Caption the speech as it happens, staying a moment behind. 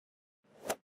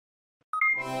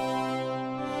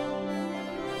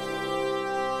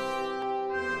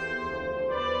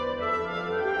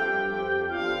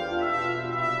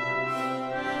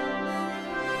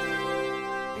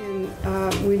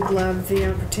we'd love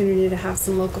the opportunity to have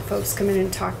some local folks come in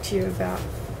and talk to you about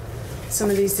some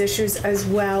of these issues, as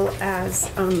well as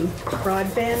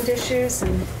broadband issues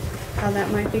and how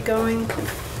that might be going.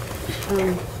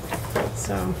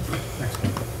 So.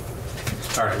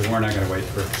 All right, well, we're not going to wait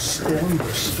for Storm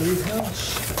the State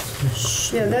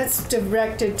House. Yeah, that's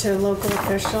directed to local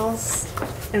officials,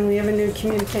 and we have a new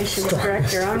communications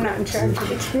director. I'm not in charge of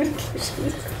the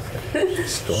communications.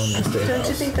 Storm the State Don't House.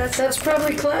 you think That's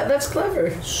probably that's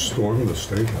clever. Storm the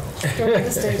State House. Storm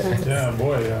the State House? Yeah,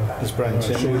 boy, yeah. Is Brian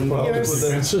Sure, Sandlin well, involved Yours- with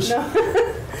this? No,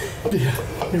 Yeah,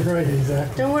 you're right,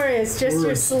 exactly. don't worry, it's just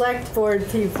your select board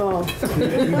people.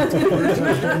 Meeting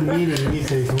these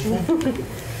days, okay?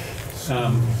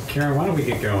 Karen, why don't we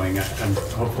get going? I'm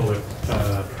hopeful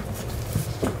that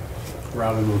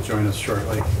Robin will join us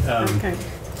shortly. Okay.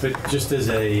 But just as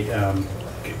a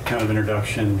kind of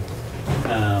introduction,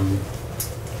 I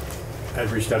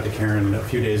reached out to Karen a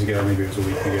few days ago, maybe it was a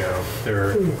week ago.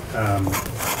 There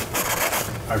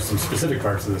are some specific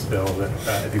parts of this bill that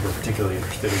I think we're particularly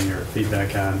interested in your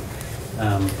feedback on.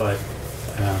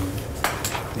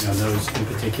 You know, those in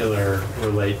particular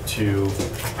relate to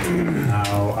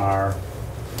how our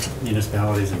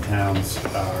municipalities and towns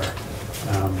are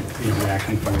you know,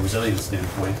 reacting from a resilience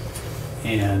standpoint.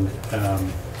 And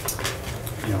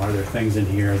you know, are there things in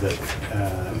here that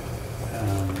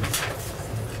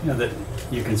you know, that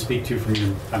you can speak to from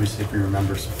your, obviously from your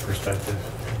members' perspective?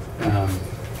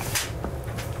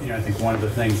 You know, I think one of the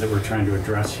things that we're trying to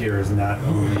address here is not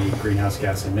only greenhouse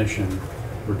gas emission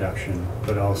reduction,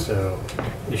 but also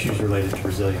issues related to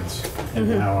resilience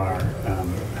and how our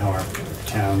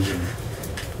towns and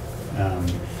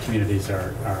communities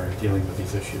are dealing with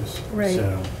these issues. Right.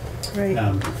 So, Right.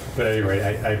 but at any rate,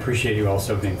 I appreciate you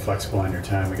also being flexible on your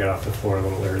time. We got off the floor a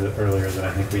little earlier than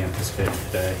I think we anticipated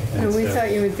today. And we so,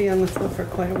 thought you would be on the floor for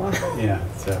quite a while. Yeah,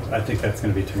 so I think that's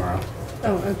going to be tomorrow.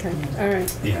 Oh, okay. All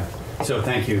right. Yeah. So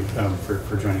thank you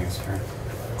for joining us, Karen.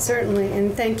 Certainly,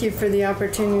 and thank you for the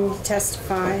opportunity to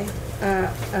testify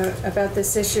about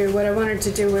this issue. What I wanted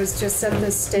to do was just set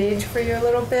the stage for you a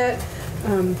little bit.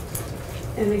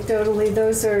 Anecdotally,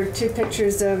 those are two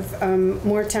pictures of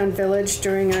Moortown Village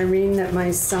during Irene that my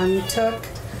son took,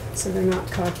 so they're not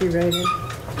copyrighted,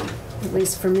 at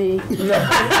least for me.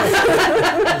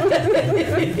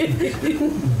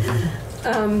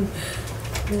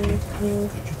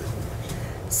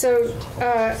 So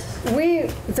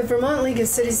the Vermont League of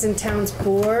Cities and Towns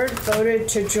Board voted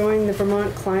to join the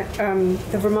Vermont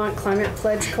Climate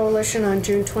Pledge Coalition on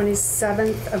June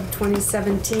 27th of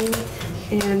 2017.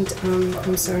 And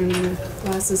I'm sorry, I'm gonna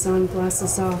glasses on,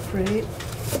 glasses off, right?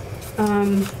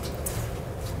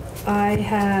 I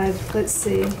had, let's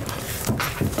see,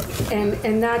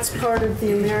 and that's part of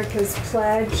the America's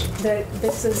Pledge. That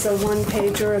this is a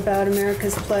one-pager about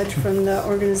America's Pledge from the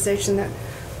organization that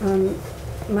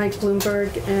Mike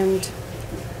Bloomberg and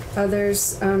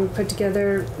others put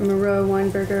together. Moreau,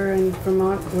 Weinberger, and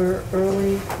Vermont were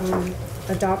early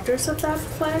adopters of that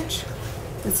pledge.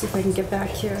 Let's see if I can get back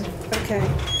here. Okay.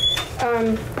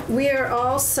 We are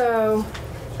also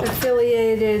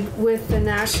affiliated with the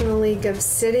National League of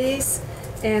Cities,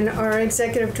 and our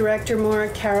executive director, Maura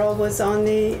Carroll, was on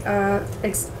the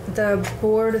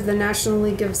board of the National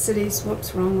League of Cities.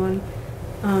 Whoops, wrong one.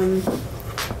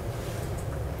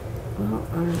 Well,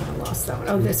 I lost that one.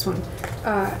 Oh, this one.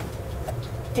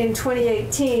 In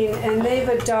 2018, and they've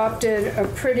adopted a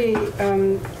pretty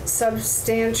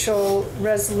substantial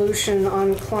resolution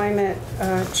on climate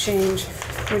change,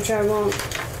 which I won't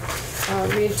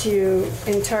read to you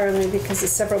entirely because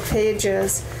it's several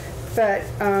pages, but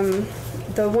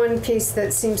the one piece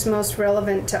that seems most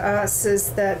relevant to us is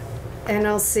that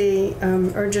NLC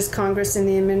urges Congress and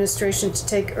the administration to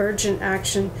take urgent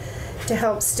action to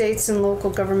help states and local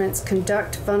governments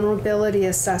conduct vulnerability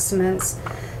assessments,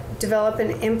 develop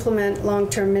and implement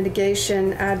long-term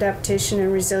mitigation, adaptation,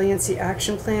 and resiliency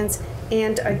action plans,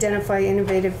 and identify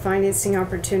innovative financing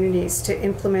opportunities to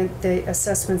implement the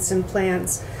assessments and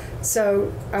plans.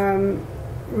 So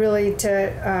really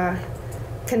to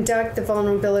conduct the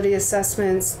vulnerability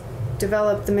assessments,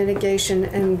 develop the mitigation,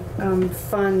 and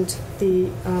fund the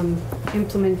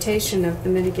implementation of the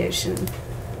mitigation.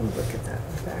 We'll look at that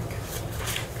back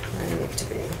where I need to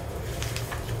be.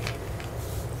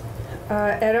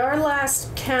 At our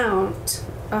last count,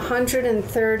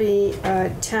 130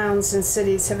 towns and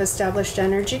cities have established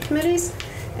energy committees,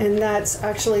 and that's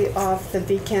actually off the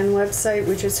VCAN website,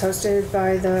 which is hosted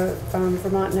by the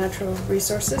Vermont Natural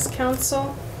Resources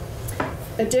Council.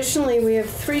 Additionally, we have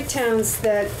 3 towns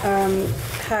that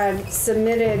had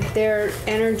submitted their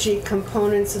energy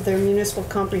components of their municipal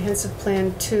comprehensive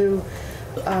plan to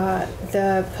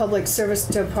the Public Service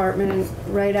Department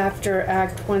right after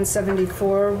Act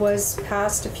 174 was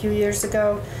passed a few years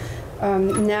ago.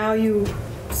 Now you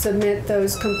submit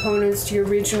those components to your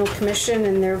regional commission,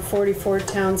 and there are 44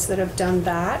 towns that have done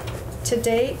that to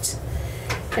date.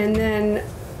 And then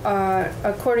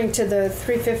according to the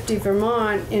 350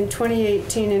 Vermont, in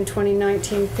 2018 and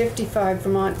 2019, 55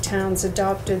 Vermont towns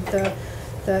adopted the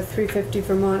 350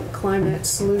 Vermont Climate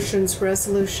Solutions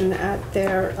Resolution at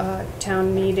their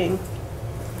town meeting.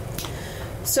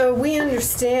 So we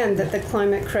understand that the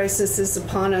climate crisis is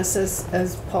upon us,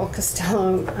 as Paul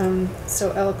Costello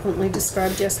so eloquently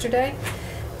described yesterday.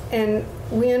 And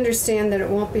we understand that it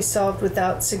won't be solved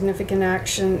without significant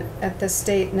action at the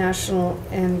state, national,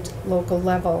 and local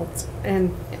levels,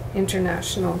 and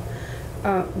international.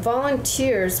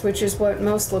 Volunteers, which is what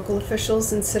most local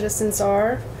officials and citizens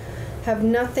are, have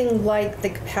nothing like the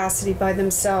capacity by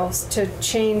themselves to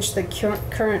change the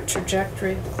current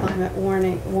trajectory of climate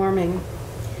warming.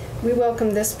 We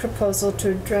welcome this proposal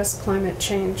to address climate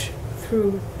change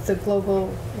through the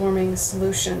global warming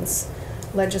solutions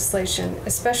legislation,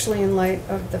 especially in light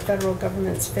of the federal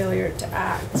government's failure to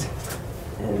act.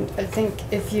 And I think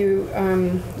if you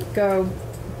go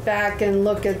back and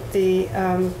look at the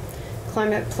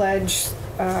climate pledge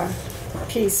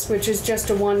piece, which is just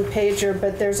a one-pager,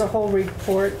 but there's a whole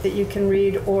report that you can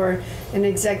read, or an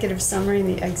executive summary, and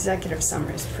the executive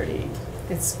summary is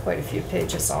it's quite a few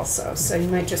pages also, so you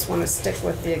might just want to stick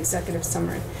with the executive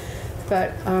summary.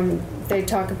 But they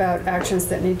talk about actions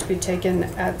that need to be taken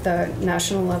at the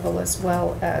national level as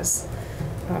well as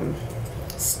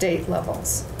state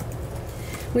levels.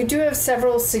 We do have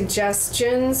several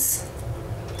suggestions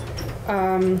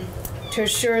to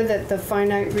assure that the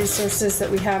finite resources that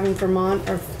we have in Vermont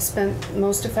are spent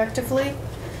most effectively.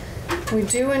 We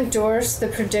do endorse the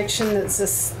prediction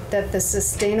that the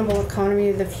sustainable economy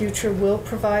of the future will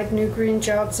provide new green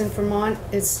jobs in Vermont.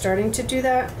 It's starting to do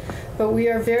that, but we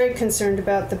are very concerned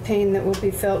about the pain that will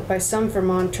be felt by some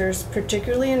Vermonters,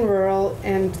 particularly in rural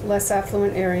and less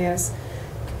affluent areas,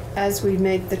 as we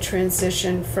make the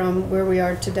transition from where we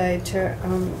are today to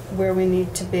where we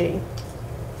need to be.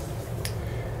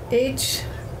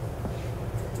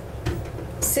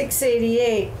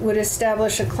 H.688 would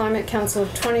establish a climate council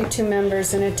of 22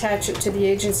 members and attach it to the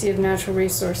Agency of Natural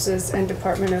Resources and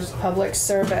Department of Public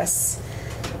Service.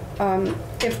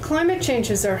 If climate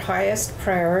change is our highest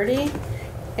priority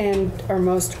and our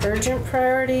most urgent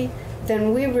priority,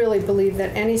 then we really believe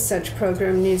that any such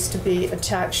program needs to be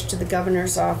attached to the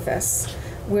governor's office,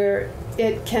 where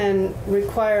it can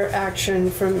require action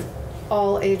from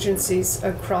all agencies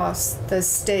across the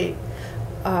state.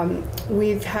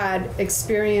 We've had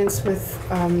experience with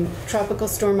Tropical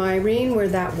Storm Irene, where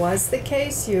that was the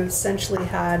case. You essentially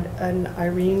had an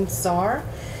Irene czar,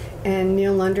 and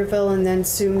Neil Lunderville and then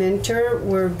Sue Minter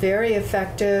were very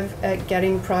effective at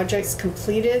getting projects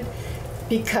completed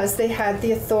because they had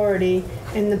the authority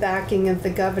and the backing of the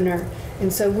governor.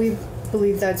 And so we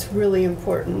believe that's really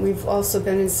important. We've also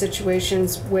been in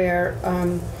situations where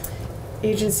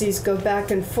agencies go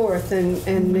back and forth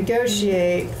and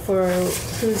negotiate for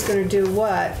who's going to do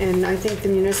what. And I think the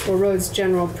municipal roads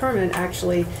general permit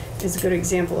actually is a good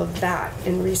example of that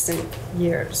in recent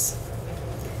years.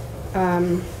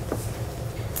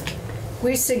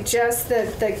 We suggest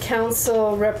that the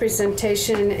council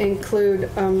representation include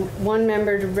one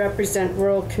member to represent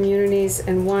rural communities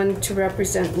and one to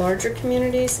represent larger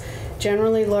communities.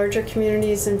 Generally, larger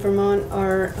communities in Vermont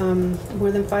are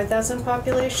more than 5,000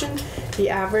 population. The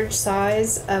average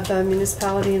size of a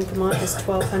municipality in Vermont is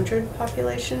 1,200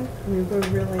 population. I mean, we're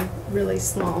really, really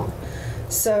small.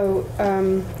 So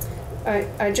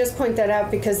I just point that out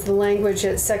because the language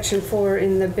at Section 4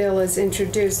 in the bill is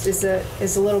introduced is a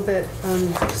little bit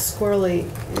squirrely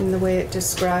in the way it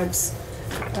describes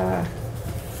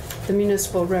the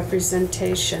municipal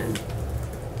representation.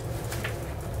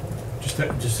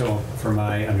 Just so for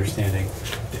my understanding,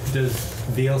 does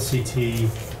VLCT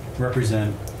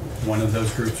represent one of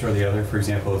those groups or the other? For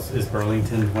example, is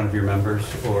Burlington one of your members,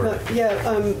 or?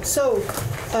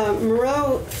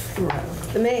 Moreau,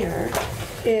 the mayor,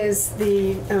 is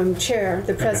the chair,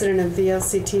 the president of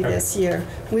VLCT this year.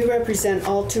 We represent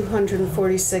all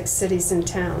 246 cities and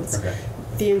towns. Okay.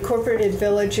 The incorporated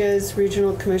villages,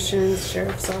 regional commissions,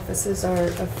 sheriff's offices are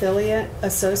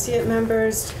associate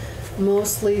members,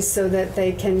 mostly so that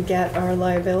they can get our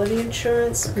liability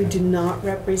insurance. We do not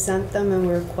represent them, and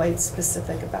we're quite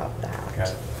specific about that.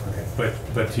 Okay.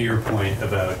 But to your point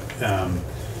about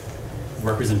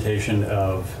representation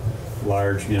of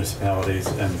large municipalities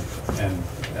and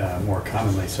more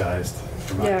commonly sized,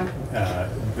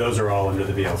 those are all under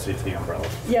the VLCT umbrella.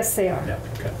 Yes, they are. Yeah.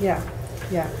 Okay. Yeah.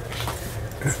 Yeah.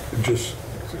 Just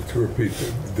to repeat,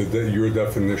 your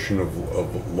definition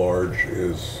of large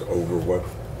is over what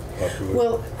population?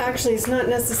 Well, actually, it's not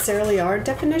necessarily our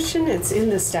definition. It's in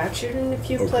the statute in a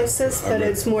few Okay. places, I but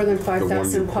meant it's more than The one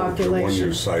 5,000 you- population. The one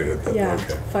you cited. Yeah,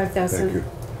 Okay. 5,000. Thank you.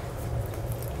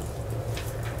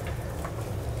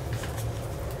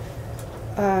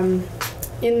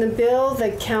 In the bill, the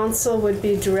council would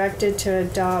be directed to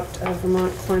adopt a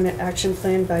Vermont Climate Action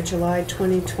Plan by July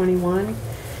 2021.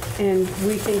 And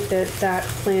we think that that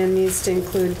plan needs to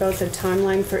include both a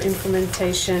timeline for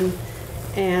implementation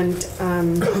and,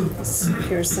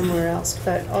 here's somewhere else,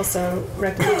 but also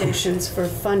recommendations for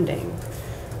funding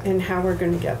and how we're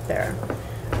going to get there.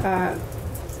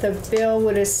 The bill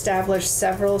would establish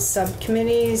several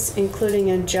subcommittees, including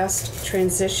a Just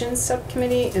Transition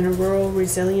Subcommittee and a Rural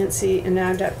Resiliency and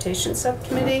Adaptation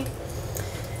Subcommittee.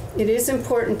 It is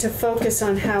important to focus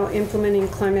on how implementing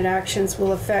climate actions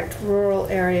will affect rural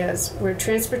areas where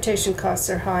transportation costs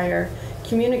are higher,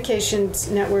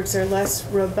 communications networks are less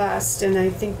robust, and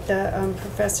I think the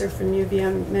professor from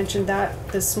UVM mentioned that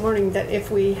this morning, that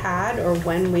if we had, or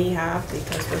when we have,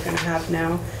 because we're going to have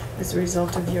now as a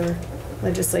result of your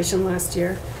legislation last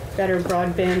year, better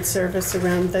broadband service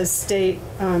around the state,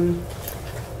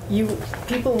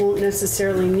 people won't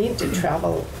necessarily need to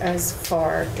travel as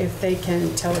far if they can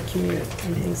telecommute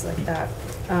and things like that.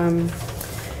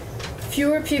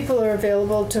 Fewer people are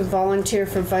available to volunteer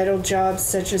for vital jobs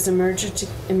such as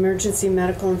emergency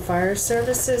medical and fire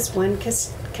services when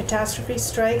catastrophe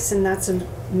strikes, and that's a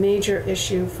major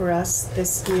issue for us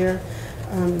this year,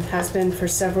 has been for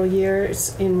several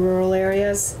years in rural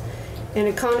areas. And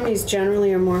economies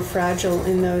generally are more fragile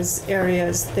in those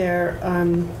areas. They're,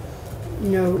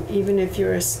 even if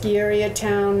you're a ski area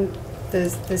town,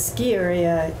 the ski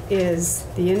area is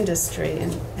the industry,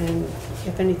 and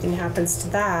if anything happens to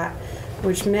that,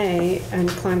 which may, and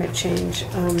climate change,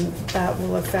 that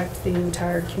will affect the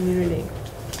entire community.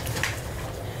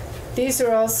 These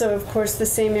are also, of course, the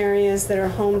same areas that are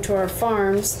home to our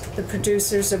farms, the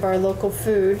producers of our local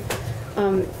food,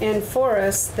 and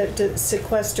forests that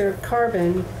sequester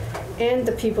carbon, and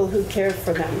the people who care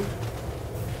for them.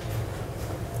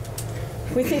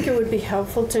 We think it would be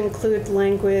helpful to include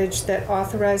language that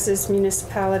authorizes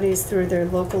municipalities through their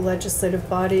local legislative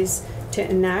bodies to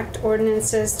enact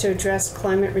ordinances to address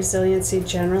climate resiliency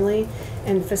generally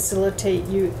and facilitate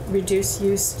reduced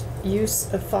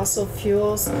use of fossil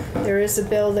fuels. There is a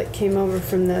bill that came over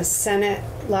from the Senate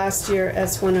last year,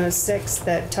 S106,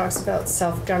 that talks about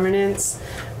self-governance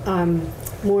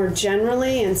more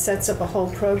generally and sets up a whole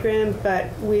program, but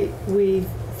we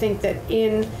think that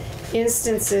in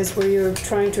instances where you're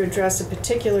trying to address a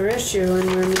particular issue and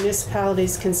where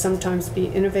municipalities can sometimes be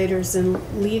innovators and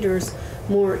leaders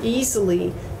more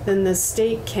easily than the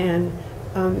state can,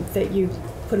 that you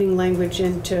putting language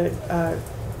in to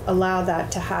allow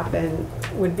that to happen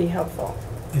would be helpful.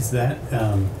 Is that,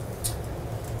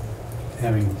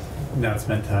 having not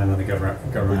spent time on the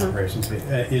government operations,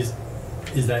 is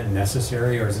that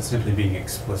necessary, or is it simply being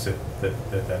explicit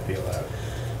that be allowed?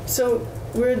 So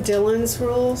we're Dillon's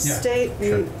rules state.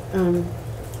 Sure.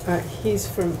 He's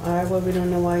from Iowa. We don't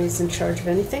know why he's in charge of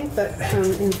anything, but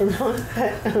in Vermont.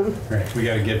 Right. We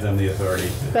got to give them the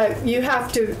authority. But you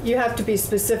have to be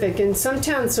specific. In some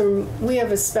towns, we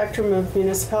have a spectrum of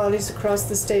municipalities across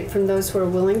the state, from those who are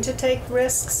willing to take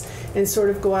risks and sort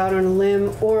of go out on a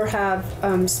limb or have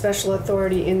special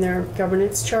authority in their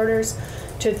governance charters,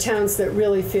 to towns that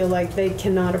really feel like they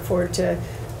cannot afford to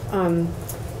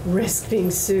risk being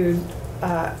sued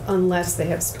unless they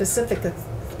have specific,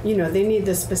 they need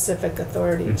the specific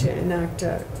authority to enact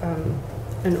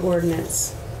an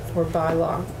ordinance or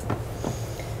bylaw.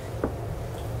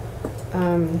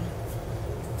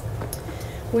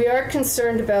 We are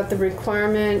concerned about the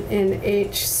requirement in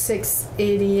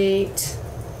H.688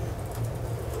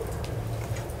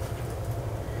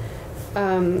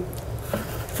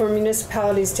 for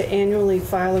municipalities to annually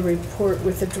file a report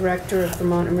with the Director of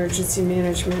Vermont Emergency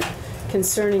Management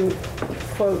concerning,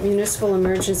 quote, municipal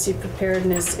emergency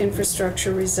preparedness,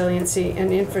 infrastructure resiliency,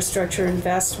 and infrastructure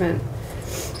investment.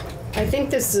 I think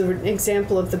this is an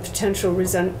example of the potential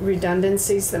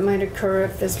redundancies that might occur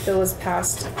if this bill is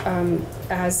passed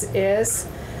as is.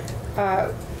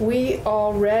 We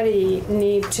already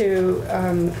need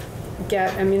to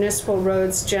get a municipal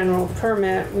roads general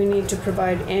permit. We need to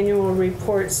provide annual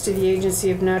reports to the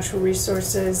Agency of Natural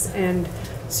Resources and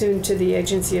soon to the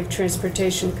Agency of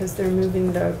Transportation, because they're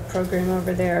moving the program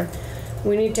over there.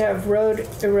 We need to have road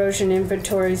erosion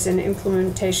inventories and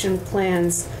implementation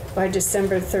plans by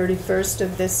December 31st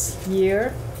of this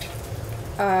year.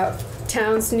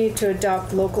 Towns need to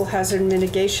adopt local hazard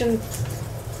mitigation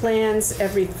plans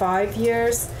every 5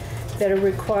 years that are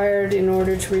required in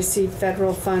order to receive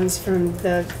federal funds from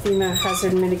the FEMA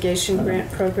Hazard Mitigation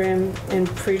Grant Program and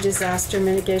pre-disaster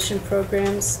mitigation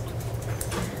programs.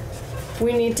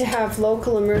 We need to have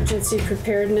local emergency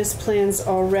preparedness plans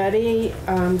already.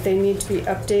 They need to be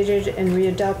updated and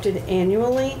readopted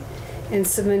annually and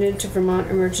submitted to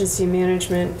Vermont Emergency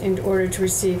Management in order to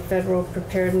receive federal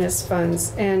preparedness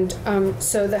funds. And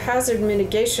so the hazard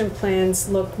mitigation plans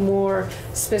look more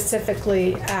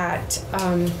specifically at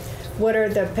what are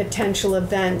the potential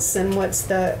events and what's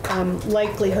the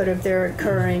likelihood of their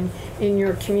occurring in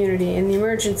your community. And the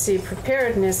emergency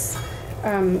preparedness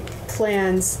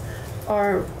plans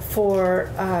are for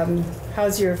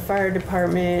how's your fire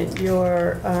department,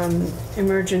 your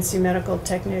emergency medical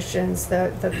technicians,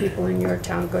 the people in your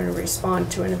town going to respond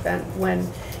to an event when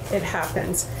it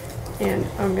happens. And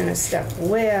I'm going to step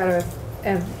way out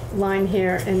of line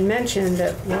here and mention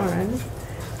that Lauren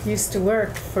used to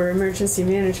work for emergency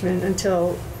management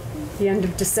until the end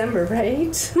of December,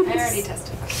 right? I already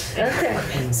testified.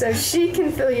 Okay, so she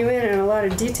can fill you in on a lot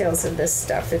of details of this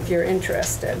stuff if you're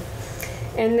interested.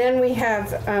 And then we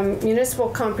have municipal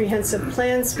comprehensive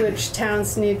plans, which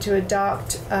towns need to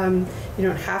adopt. You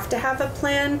don't have to have a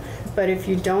plan, but if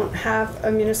you don't have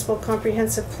a municipal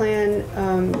comprehensive plan,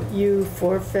 you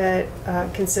forfeit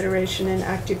consideration in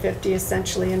Act 250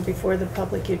 essentially and before the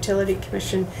Public Utility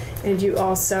Commission, and you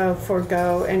also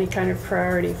forego any kind of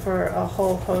priority for a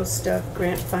whole host of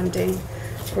grant funding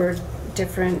for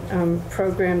different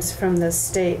programs from the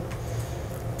state.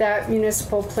 That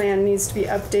municipal plan needs to be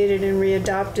updated and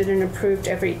readopted and approved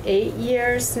every 8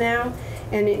 years now,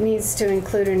 and it needs to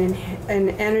include an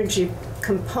energy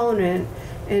component.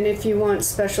 And if you want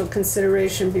special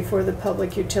consideration before the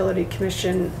Public Utility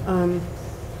Commission,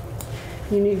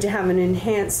 you need to have an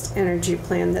enhanced energy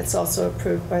plan that's also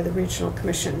approved by the Regional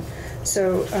Commission.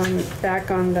 So back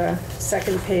on the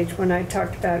second page, when I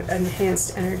talked about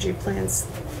enhanced energy plans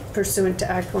pursuant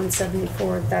to Act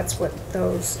 174, that's what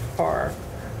those are.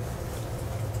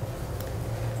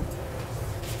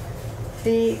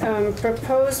 The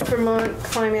proposed Vermont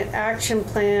Climate Action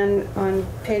Plan on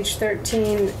page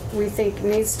 13, we think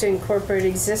needs to incorporate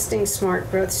existing smart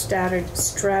growth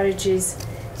strategies,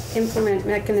 implement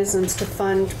mechanisms to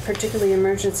fund particularly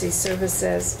emergency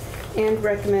services, and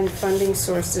recommend funding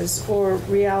sources or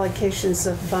reallocations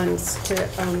of funds to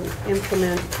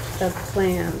implement the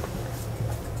plan.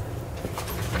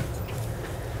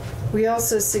 We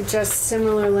also suggest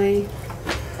similarly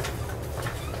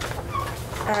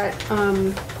at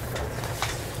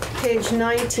page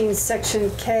 19,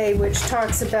 section K, which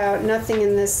talks about nothing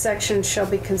in this section shall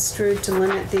be construed to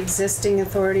limit the existing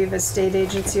authority of a state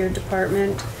agency or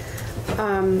department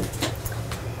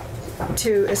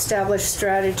to establish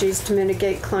strategies to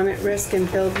mitigate climate risk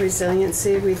and build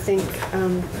resiliency. We think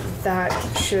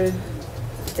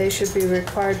they should be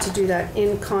required to do that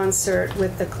in concert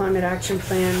with the Climate Action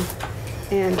Plan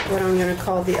and what I'm going to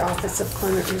call the Office of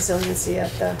Climate Resiliency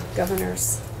at the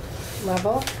governor's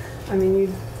level. I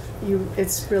mean,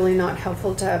 it's really not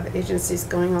helpful to have agencies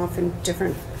going off in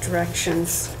different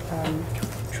directions,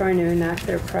 trying to enact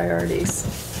their priorities.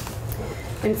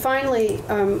 And finally,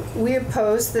 we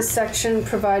oppose this section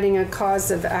providing a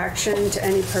cause of action to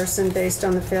any person based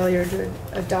on the failure to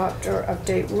adopt or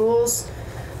update rules.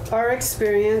 Our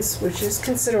experience, which is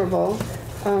considerable,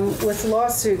 with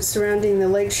lawsuits surrounding the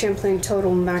Lake Champlain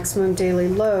total maximum daily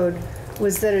load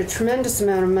was that a tremendous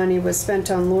amount of money was spent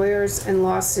on lawyers and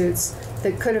lawsuits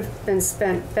that could have been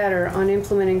spent better on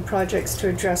implementing projects to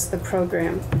address the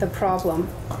problem.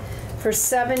 For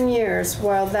 7 years,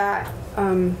 while that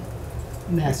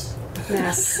Mess.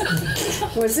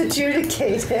 was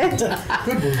adjudicated,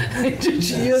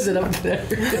 She used it up there.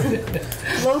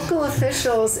 local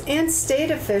officials and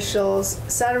state officials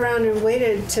sat around and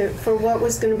waited for what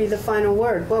was going to be the final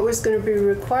word, what was going to be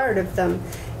required of them.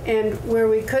 And where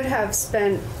we could have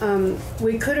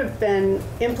we could have been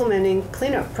implementing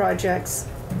cleanup projects.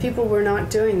 People were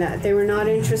not doing that. They were not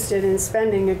interested in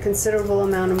spending a considerable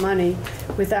amount of money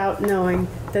without knowing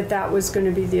that that was going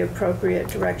to be the appropriate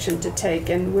direction to take.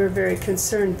 And we're very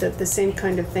concerned that the same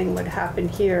kind of thing would happen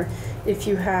here if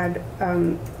you had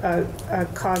a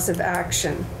cause of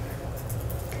action.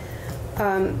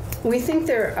 We think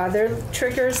there are other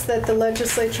triggers that the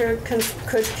legislature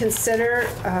could consider.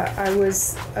 I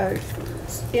was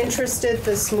interested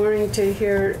this morning to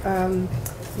hear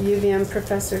UVM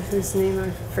professor whose name I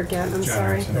forget. I'm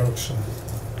John sorry.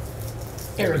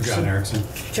 Erickson.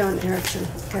 John Erickson.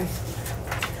 Okay.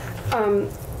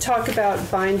 Talk about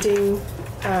binding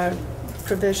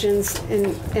provisions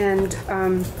and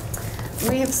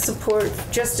we have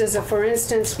just as a for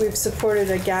instance, we've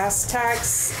supported a gas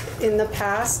tax in the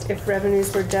past if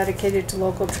revenues were dedicated to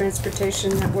local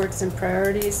transportation networks and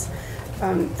priorities.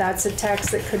 That's a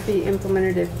tax that could be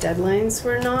implemented if deadlines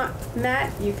were not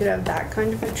met. You could have that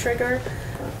kind of a trigger.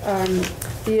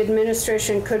 The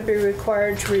administration could be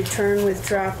required to return with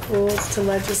draft rules to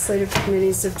legislative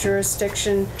committees of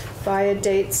jurisdiction by a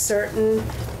date certain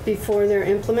before they're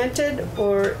implemented,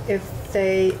 or if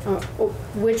they,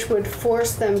 which would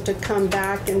force them to come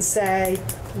back and say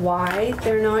why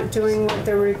they're not doing what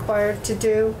they're required to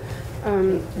do.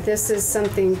 This is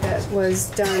something that was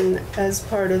done as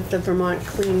part of the Vermont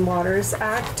Clean Waters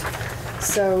Act.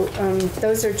 So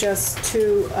those are just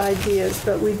two ideas,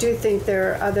 but we do think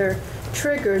there are other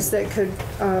triggers that could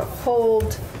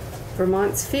hold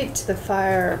Vermont's feet to the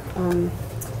fire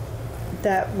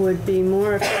that would be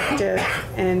more effective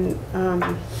and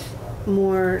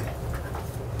more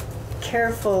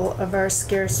careful of our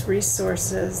scarce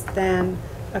resources than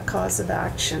a cause of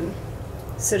action,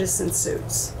 citizen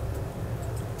suits.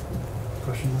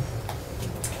 Question?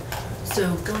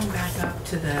 So going back up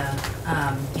to the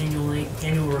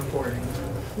annual reporting,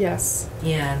 Yes.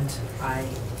 and I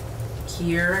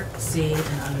hear, see,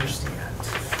 and understand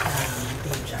the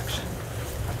objection.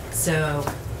 So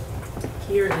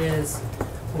here is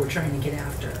what we're trying to get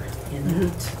after in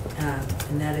that,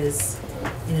 and that is,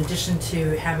 in addition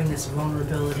to having this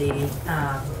vulnerability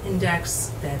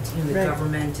index that the Right.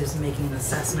 government is making an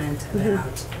assessment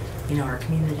about our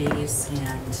communities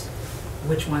and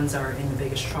which ones are in the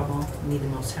biggest trouble, need the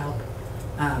most help.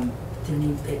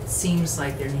 It seems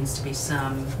like there needs to be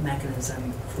some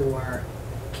mechanism for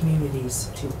communities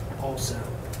to also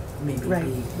maybe Right.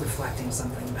 be reflecting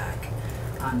something back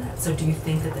on that. So do you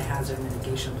think that the hazard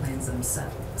mitigation plans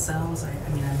themselves,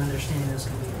 I mean, I'm understanding those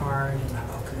can be hard and not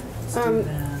all communities do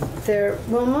them.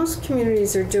 Well, most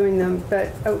communities are doing them, but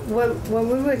what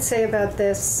we would say about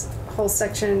this whole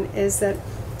section is that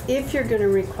if you're going to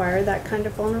require that kind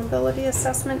of vulnerability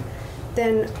assessment,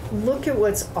 then look at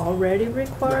what's already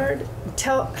required.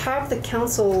 Have the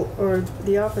council or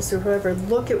the office or whoever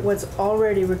look at what's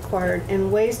already required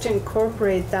and ways to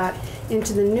incorporate that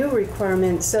into the new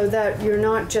requirement so that you're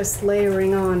not just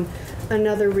layering on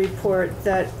another report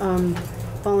that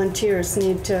volunteers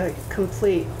need to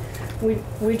complete.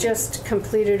 We just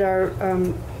completed our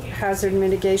hazard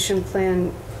mitigation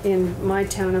plan in my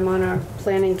town. I'm on our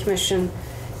planning commission,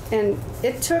 and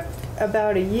it took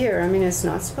about a year. I mean, it's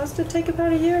not supposed to take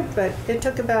about a year, but it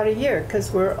took about a year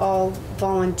because we're all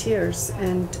volunteers,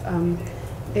 and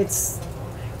it's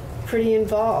pretty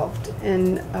involved.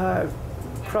 And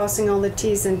crossing all the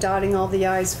T's and dotting all the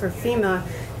I's for FEMA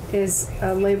is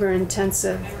a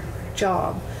labor-intensive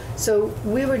job. So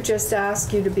we would just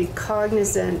ask you to be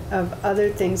cognizant of other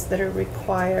things that are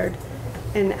required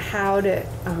and how to,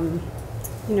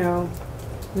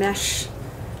 mesh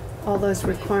all those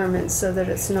requirements so that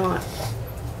it's not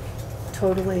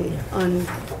totally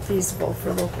unfeasible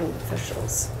for local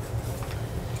officials.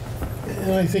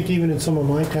 And I think even in some of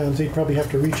my towns, they'd probably have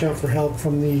to reach out for help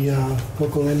from the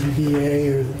local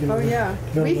NVDA or, Oh, yeah.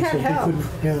 We had help.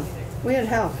 We had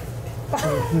help.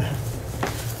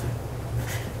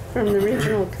 From the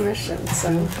regional commission,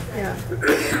 so, yeah.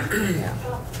 Yeah.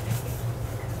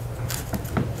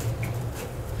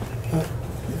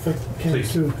 If I can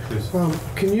Please, too. please.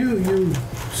 Can you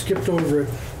skipped over it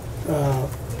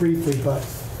briefly, but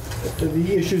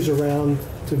the issues around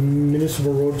the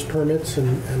municipal roads permits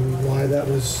and why that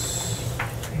was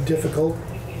difficult?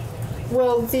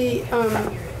 Well,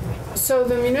 so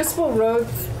the municipal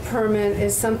roads permit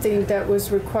is something that was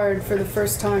required for the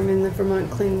first time in the Vermont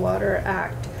Clean Water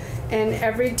Act. And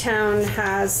every town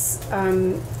has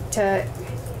to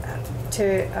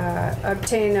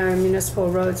obtain a municipal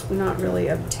roads, not really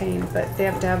obtain, but they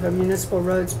have to have a municipal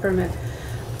roads permit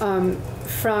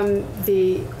from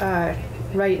the,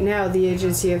 right now, the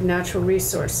Agency of Natural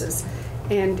Resources.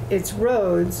 And it's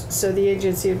roads, so the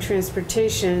Agency of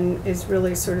Transportation is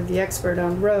really sort of the expert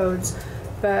on roads,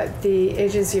 but the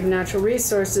Agency of Natural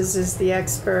Resources is the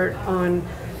expert on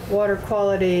water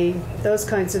quality, those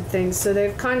kinds of things. So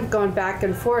they've kind of gone back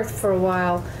and forth for a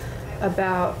while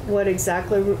about what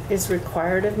exactly is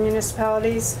required of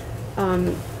municipalities.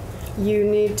 You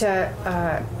need to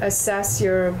assess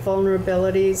your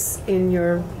vulnerabilities in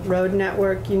your road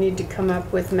network. You need to come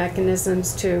up with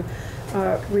mechanisms to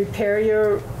not repair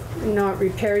your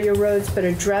roads, but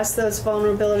address those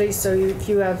vulnerabilities. So if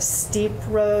you have steep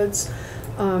roads,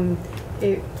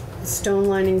 stone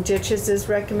lining ditches is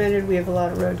recommended. We have a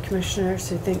lot of road commissioners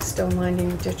who think stone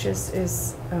lining ditches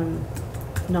is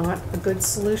not a good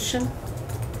solution.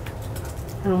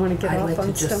 I don't want to get I'd off like to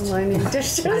on just- stone lining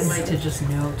dishes. I'd like to just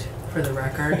note for the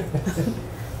record that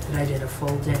I did a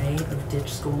full day of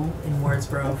ditch school in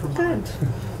Wardsboro, Vermont.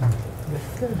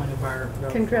 With one of our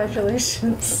road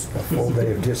Congratulations. A full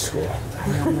day of ditch school. I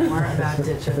know more about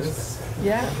ditches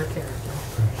Yeah. than ever cared.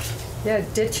 Yeah,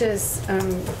 ditches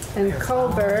and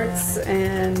culverts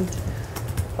and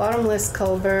bottomless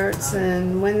culverts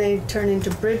and when they turn into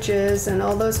bridges and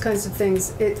all those kinds of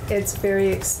things, it's very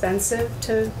expensive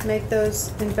to make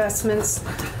those investments.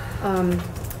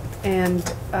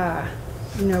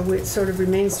 It sort of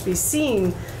remains to be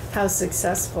seen how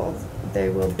successful they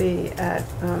will be at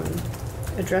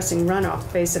addressing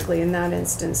runoff, basically in that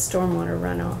instance, stormwater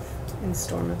runoff in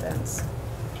storm events.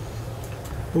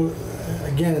 Well,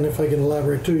 again, if I can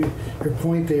elaborate too, your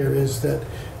point there is that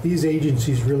these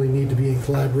agencies really need to be in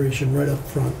collaboration right up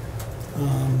front.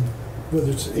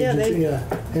 Whether it's Yeah, agency,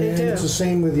 they and do. it's the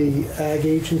same with the ag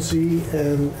agency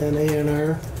and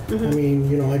A&R. I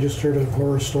mean, I just heard a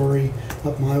horror story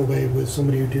up my way with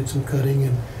somebody who did some cutting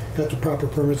and got the proper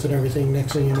permits and everything.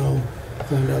 Next thing you know,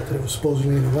 found out that it was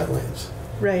supposedly in the wetlands.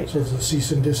 Right, So it's a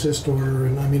cease and desist order,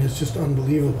 and I mean, it's just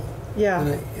unbelievable. yeah,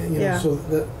 And yeah. so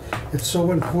that it's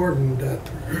so important that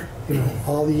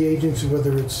all the agencies,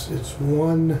 whether it's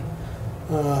one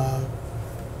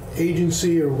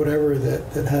agency or whatever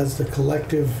that has the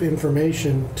collective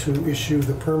information to issue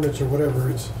the permits or whatever,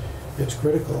 it's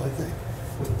critical, I think.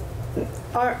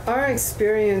 Our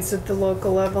experience at the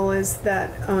local level is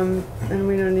that, and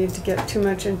we don't need to get too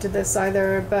much into this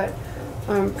either, but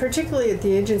particularly at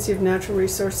the Agency of Natural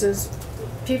Resources,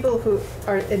 people who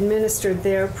administer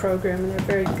their program, and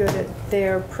they're very good at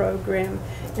their program,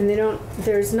 and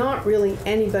there's not really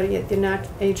anybody at the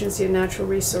Agency of Natural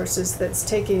Resources that's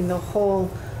taking the whole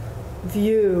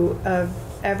view of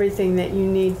everything that you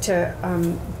need to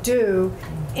do,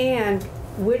 and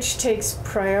which takes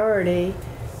priority.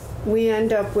 We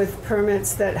end up with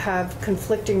permits that have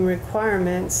conflicting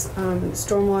requirements.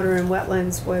 Stormwater and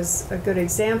wetlands was a good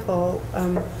example.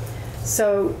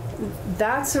 So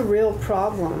that's a real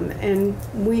problem, and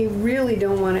we really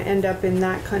don't want to end up in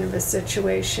that kind of a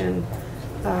situation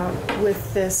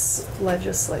with this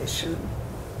legislation.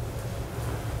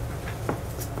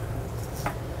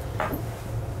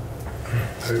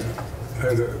 I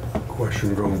had a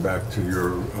question going back to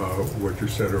your what you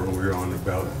said earlier on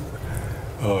about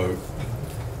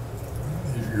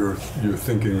you're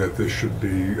thinking that this should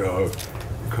be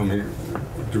coming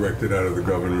directed out of the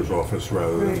governor's office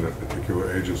rather than a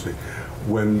particular agency.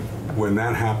 When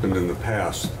that happened in the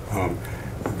past,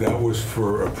 that was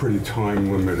for a pretty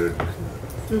time-limited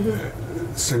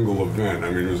single event.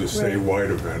 I mean, it was a statewide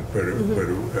event,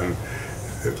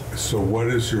 so what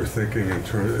is your thinking in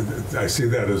terms, I see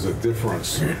that as a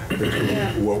difference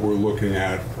between what we're looking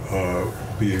at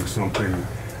being something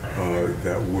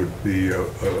that would be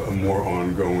a more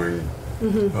ongoing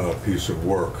piece of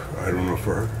work. I don't know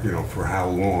for how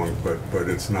long, but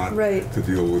it's not to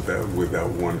deal with that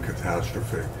one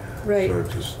catastrophe. Right. So I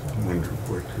just wondered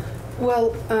what.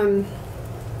 Well,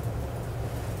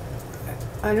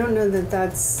 I don't know that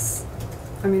that's.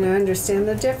 I mean, I understand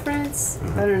the difference.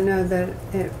 I don't know that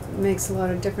it makes a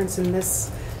lot of difference in this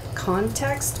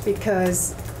context,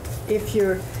 because if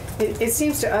it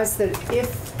seems to us that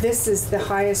if this is the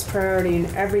highest priority and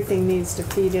everything needs to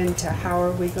feed into how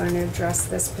are we going to address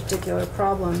this particular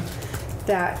problem,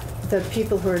 that the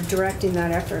people who are directing that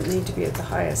effort need to be at the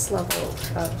highest level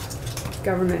of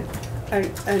government.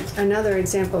 Another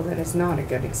example that is not a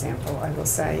good example, I will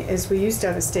say, is we used to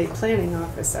have a state planning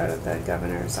office out of the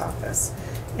governor's office.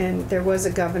 And there was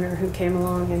a governor who came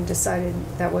along and decided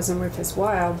that wasn't worth his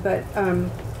while, but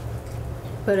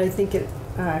I think it,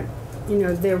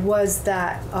 there was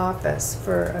that office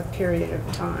for a period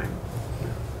of time.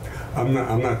 I'm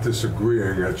not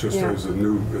disagreeing. It's just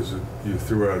you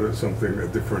threw out a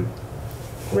different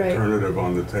alternative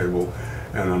on the table,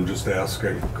 and I'm just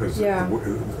asking because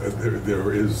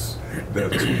there is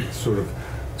that sort of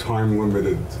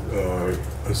time-limited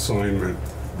assignment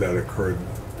that occurred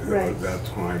at that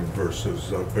time versus.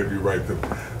 But you're right.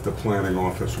 The planning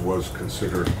office was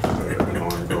considered an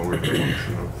ongoing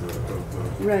function of the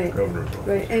governor's office.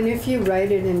 Right, and if you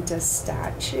write it into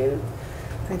statute,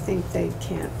 I think they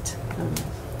can't,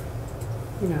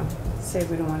 say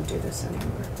we don't want to do this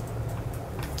anymore.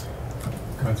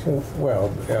 Well,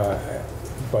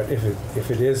 but if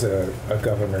it is a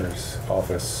governor's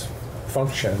office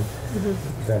function,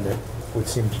 then it would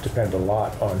seem to depend a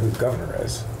lot on who the governor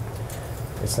is.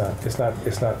 It's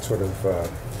not sort of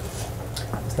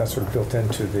built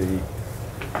into the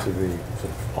sort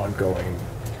of ongoing.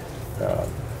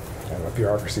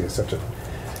 Bureaucracy is such a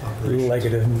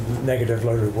negative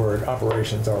loaded word,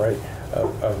 operations, all right,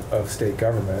 of state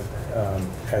government,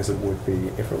 as it would be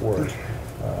if it were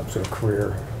sort of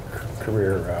career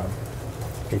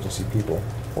agency people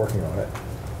working on it.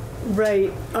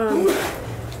 Right.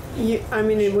 I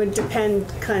mean, it would depend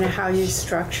kind of how you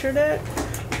structured it,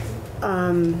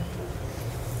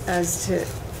 as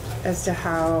to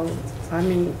how, I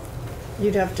mean,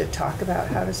 you'd have to talk about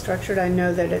how to structure it. I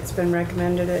know that it's been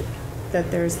recommended that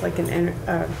there's like an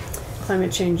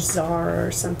climate change czar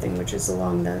or something, which is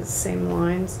along the same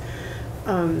lines.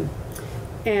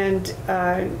 And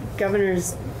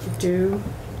governors do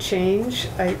change.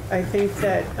 I think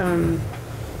that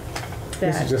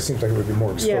This just seems like it would be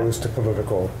more exposed to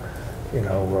political, you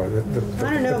know, I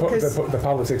don't know, the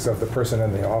politics of the person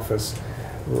in the office,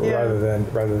 rather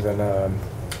than a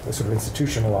sort of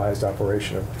institutionalized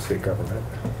operation of state government.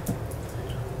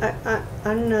 I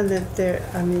don't know that there,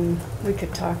 I mean, we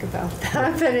could talk about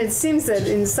that, but it seems that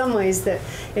in some ways that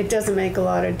it doesn't make a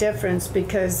lot of difference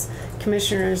because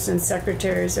commissioners and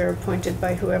secretaries are appointed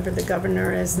by whoever the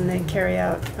governor is and they carry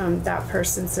out that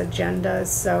person's agenda,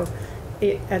 so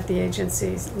at the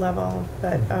agency's level.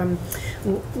 But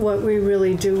what we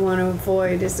really do want to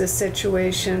avoid is a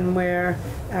situation where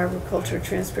agriculture,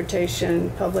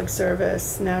 transportation, public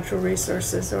service, natural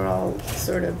resources are all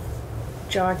sort of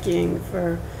jockeying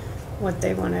for what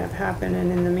they want to have happen,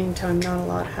 and in the meantime, not a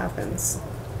lot happens.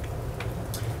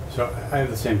 So I have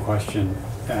the same question,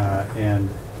 and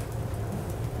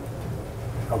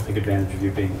I'll take advantage of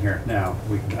you being here now.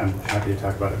 I'm happy to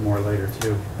talk about it more later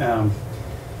too,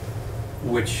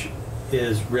 which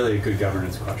is really a good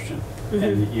governance question. Mm-hmm.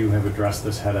 And you have addressed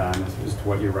this head on as to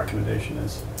what your recommendation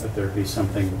is, that there be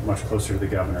something much closer to the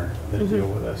governor that deal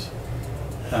with this.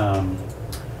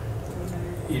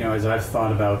 You know, as I've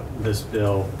thought about this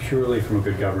bill purely from a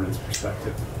good governance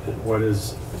perspective, what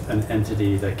is an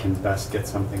entity that can best get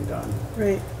something done?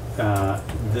 Right.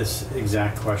 This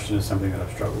exact question is something that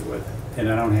I've struggled with, and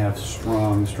I don't have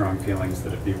strong feelings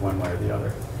that it'd be one way or the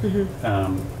other.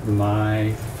 Mm-hmm.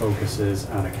 My focus is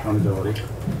on accountability,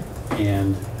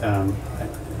 and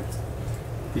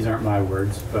these aren't my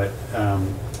words, but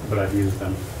I've used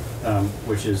them,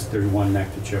 which is there's one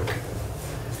neck to choke.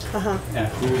 And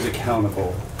who is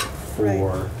accountable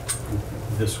for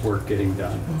this work getting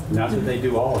done? Mm-hmm. Not that they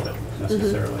do all of it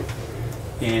necessarily.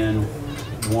 Mm-hmm. And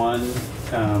one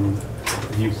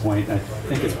viewpoint, I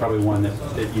think it's probably one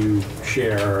that you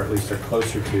share, or at least are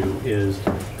closer to, is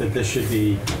that this should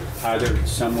be either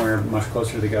somewhere much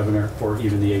closer to the governor or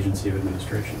even the agency of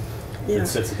administration that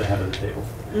sits at the head of the table.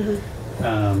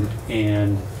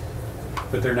 Mm-hmm.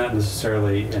 But they're not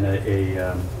necessarily in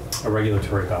a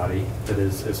regulatory body that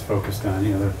is focused on,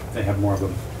 you know, they have more of a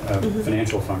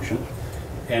financial function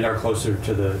and are closer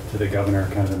to the governor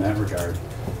kind of in that regard.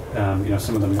 You know,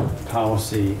 some of the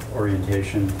policy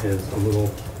orientation is a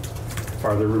little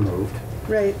farther removed.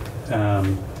 Right.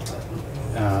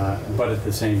 But at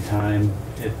the same time,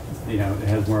 it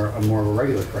has more of a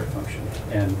regulatory function.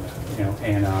 And, you know,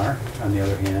 ANR, on the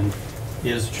other hand,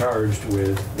 is charged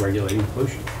with regulating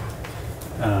pollution.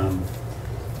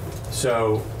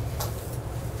 So,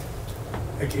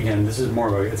 again, this is more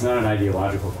of it's not an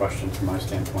ideological question from my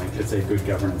standpoint. It's a good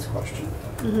governance question.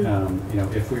 Mm-hmm. You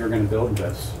know, if we are going to build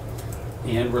this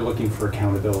and we're looking for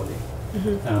accountability,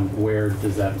 where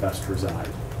does that best reside?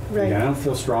 Right. Again, I don't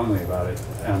feel strongly about it,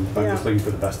 but I'm just looking for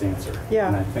the best answer. Yeah.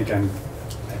 And I think I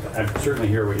certainly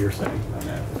hear what you're saying on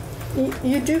that.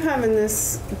 You do have in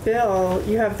this bill,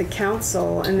 you have the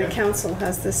council, and the council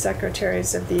has the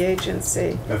secretaries of the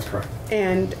agency. That's correct.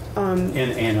 And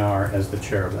ANR as the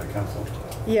chair of that council.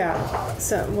 Yeah.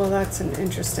 So, well, that's an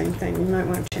interesting thing. You might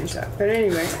want to change that. But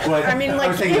anyway, well, I mean,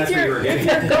 like, if you're going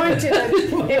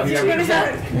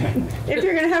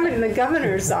to have it in the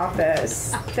governor's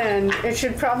office, then it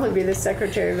should probably be the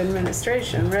Secretary of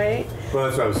Administration, right? Well,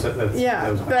 that's what I was saying. That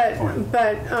was my point.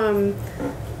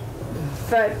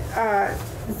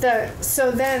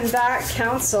 So then that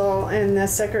council and the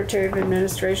Secretary of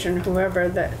Administration, whoever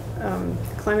the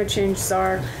climate change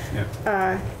czar,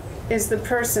 is the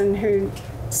person who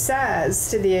says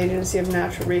to the Agency of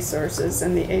Natural Resources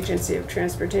and the Agency of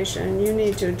Transportation, you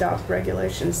need to adopt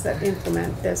regulations that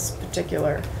implement this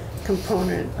particular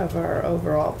component of our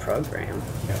overall program.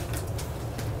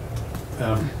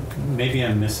 Yeah. Maybe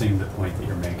I'm missing the point that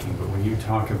you're making, but when you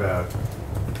talk about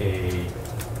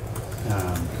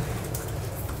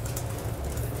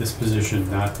this position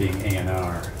not being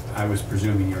ANR, I was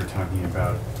presuming you were talking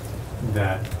about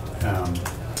that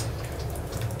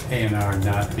ANR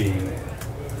not being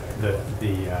the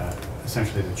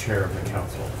essentially the chair of the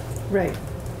council. Right.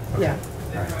 Okay. Yeah.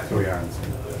 All right. So we are on the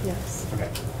same. Yes. Okay.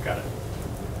 Got it.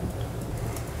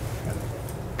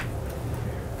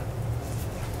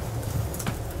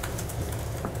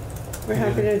 We're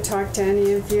happy to talk to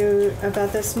any of you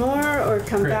about this more, or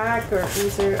come Great. back, or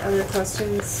answer other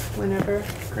questions whenever.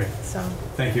 Great. So,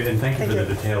 Thank you, and thank you Thank for the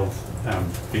you. detailed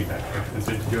feedback.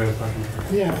 Did you have a question?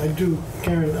 Yeah, I do,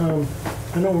 Karen.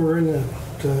 I know we're in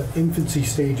the infancy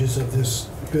stages of this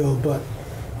bill, but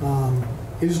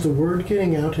is the word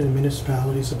getting out to the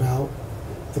municipalities about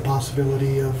the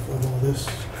possibility of all this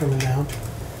coming down?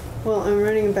 well, I'm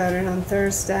writing about it on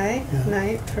Thursday Yeah.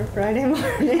 night for Friday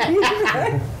morning.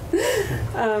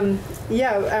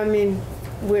 Yeah, I mean,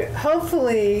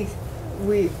 hopefully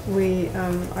we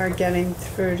are getting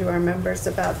through to our members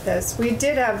about this. We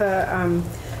did have a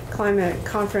climate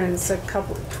conference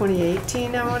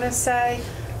 2018, I want to say,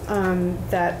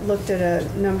 that looked at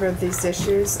a number of these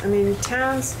issues. I mean,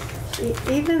 towns,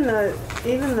 even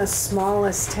the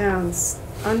smallest towns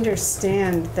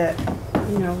understand that,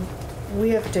 you know,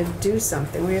 we have to do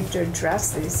something. We have to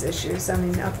address these issues. I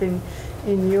mean, up in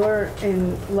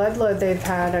Ludlow, they've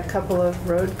had a couple of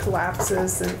road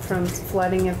collapses and from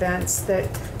flooding events. That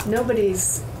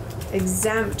nobody's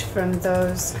exempt from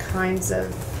those kinds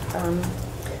of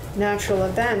natural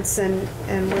events, and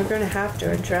we're going to have to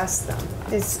address them.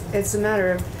 It's a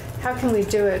matter of how can we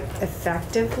do it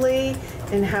effectively,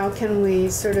 and how can we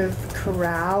sort of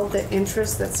corral the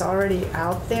interest that's already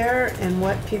out there and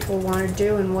what people want to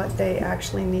do and what they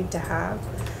actually need to have.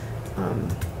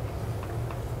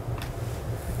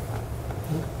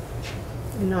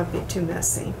 Not be too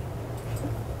messy.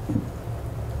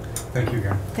 Thank you,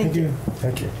 Karen. Thank you.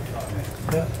 Thank you.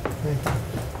 Yeah, thank you.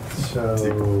 So,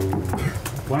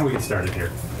 why don't we get started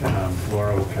here?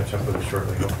 Laura will catch up with us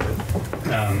shortly, hopefully.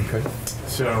 Okay.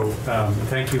 So,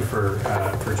 thank you for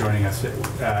joining us.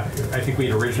 I think we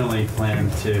had originally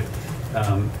planned to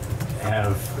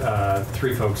have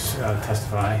 3 folks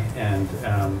testify, and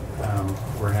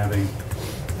we're having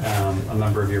a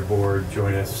member of your board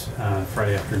join us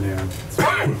Friday afternoon. So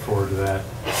I look forward to that.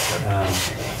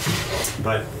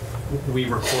 But we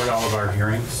record all of our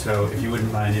hearings, so if you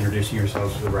wouldn't mind introducing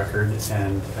yourselves for the record,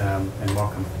 and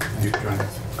welcome. Thanks for joining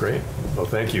us. Great. Well,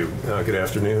 thank you. Good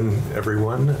afternoon,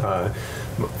 everyone.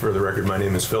 For the record, my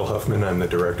name is Phil Huffman. I'm the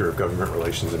Director of Government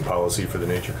Relations and Policy for the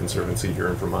Nature Conservancy here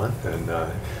in Vermont. And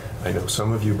I know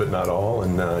some of you, but not all.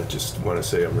 And just want to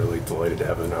say I'm really delighted to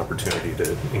have an opportunity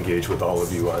to engage with all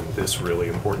of you on this really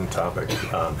important topic.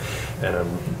 And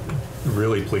I'm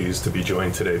really pleased to be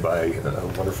joined today by a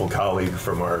wonderful colleague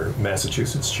from our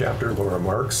Massachusetts chapter, Laura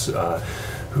Marks,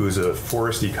 who's a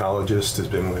forest ecologist, has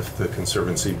been with the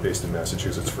Conservancy based in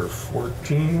Massachusetts for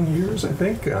 14 years, I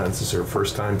think. This is her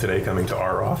first time today coming to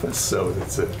our office, so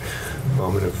it's a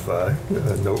moment of a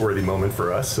noteworthy moment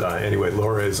for us. Anyway,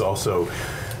 Laura is also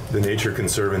the Nature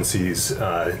Conservancy's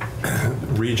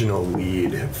regional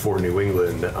lead for New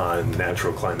England on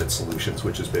natural climate solutions,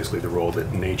 which is basically the role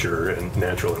that nature and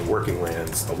natural and working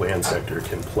lands, the land sector,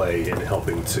 can play in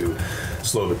helping to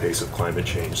slow the pace of climate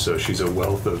change. So she's a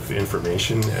wealth of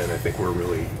information, and I think we're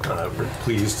really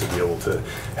pleased to be able to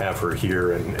have her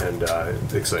here, and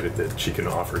excited that she can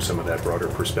offer some of that broader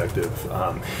perspective.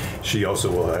 She also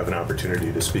will have an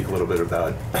opportunity to speak a little bit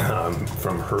about,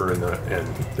 from her and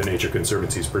the Nature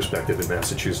Conservancy's perspective in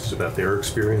Massachusetts, about their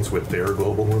experience with their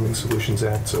Global Warming Solutions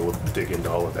Act, so we'll dig into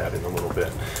all of that in a little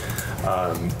bit.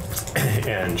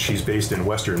 And she's based in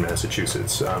Western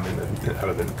Massachusetts, out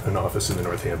of an office in the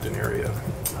Northampton area,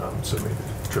 so maybe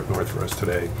a trip north for us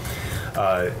today.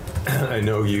 I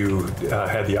know you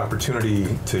had the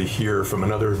opportunity to hear from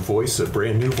another voice, a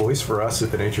brand new voice for us at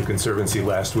the Nature Conservancy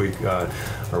last week,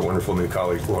 our wonderful new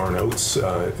colleague Lauren Oates,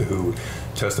 who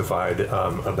testified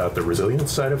about the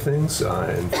resilience side of things,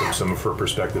 and from some of her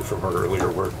perspective from her earlier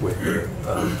work with the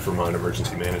Vermont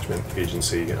Emergency Management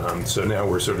Agency. So now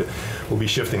we'll be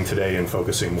shifting today and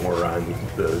focusing more on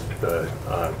the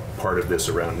part of this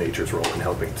around nature's role in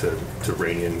helping to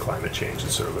rein in climate change.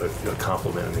 It's sort of a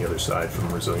complement on the other side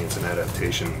from resilience and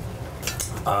adaptation.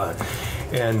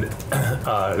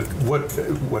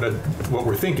 What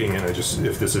we're thinking, and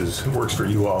if this works for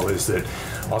you all, is that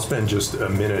I'll spend just a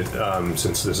minute,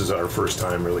 since this is our first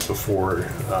time really before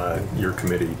your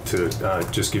committee, to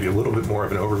just give you a little bit more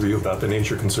of an overview about the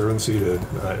Nature Conservancy to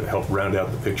help round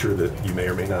out the picture that you may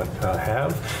or may not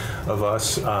have of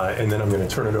us. And then I'm going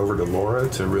to turn it over to Laura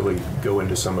to really go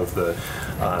into some of the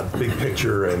big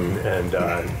picture and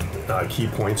key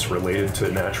points related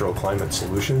to natural climate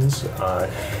solutions,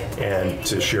 and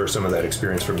to share some of that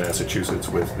experience from Massachusetts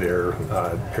with their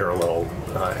parallel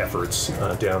efforts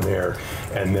down there.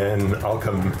 And then I'll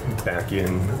come back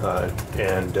in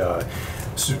and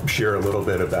share a little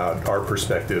bit about our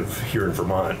perspective here in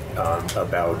Vermont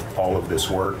about all of this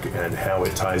work and how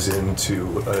it ties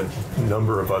into a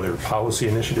number of other policy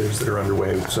initiatives that are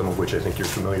underway, some of which I think you're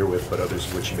familiar with, but others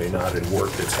of which you may not, and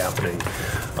work that's happening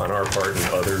on our part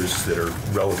and others that are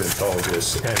relevant to all of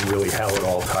this, and really how it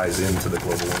all ties into the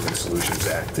Global Warming Solutions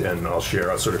Act. And I'll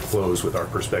sort of close with our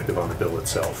perspective on the bill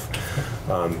itself.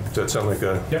 Does that sound like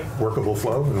a workable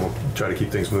flow? And we'll try to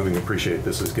keep things moving. Appreciate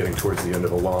this is getting towards the end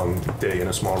of a long day in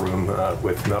a small room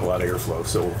with not a lot of airflow,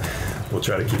 so we'll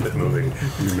try to keep it moving.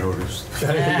 You noticed.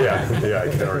 yeah, I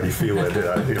can already feel it.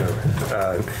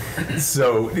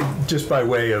 So just by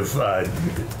way of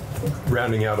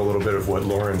rounding out a little bit of what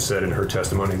Lauren said in her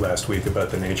testimony last week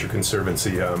about the Nature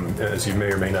Conservancy, as you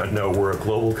may or may not know, we're a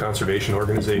global conservation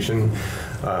organization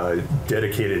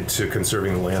dedicated to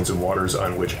conserving the lands and waters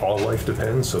on which all life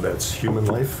depends. So that's human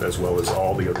life, as well as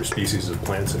all the other species of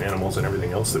plants and animals and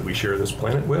everything else that we share this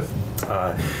planet with.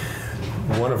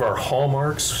 One of our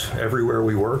hallmarks everywhere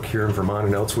we work here in Vermont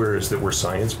and elsewhere is that we're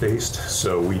science-based.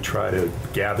 So we try to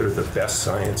gather the best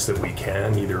science that we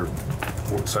can, either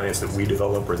science that we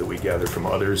develop or that we gather from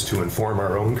others, to inform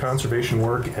our own conservation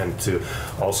work and to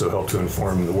also help to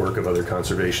inform the work of other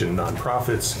conservation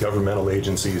nonprofits, governmental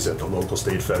agencies at the local,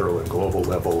 state, federal, and global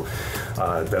level,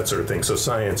 that sort of thing. So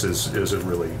science is a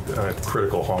really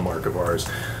critical hallmark of ours.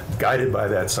 Guided by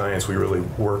that science, we really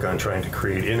work on trying to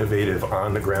create innovative,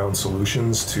 on-the-ground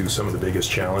solutions to some of the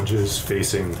biggest challenges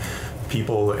facing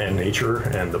people and nature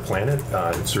and the planet.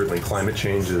 Certainly climate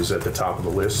change is at the top of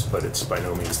the list, but it's by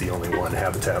no means the only one.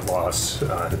 Habitat loss,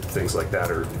 things like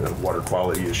that, or water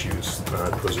quality issues.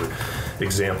 Those are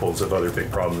examples of other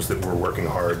big problems that we're working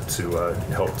hard to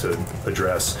help to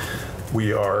address.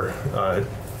 We are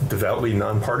devoutly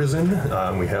nonpartisan.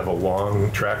 We have a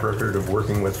long track record of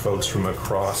working with folks from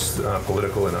across the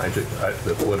political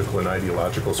and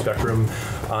ideological spectrum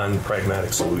on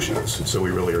pragmatic solutions. So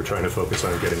we really are trying to focus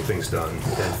on getting things done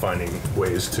and finding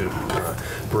ways to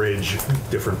bridge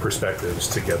different perspectives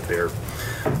to get there.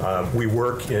 We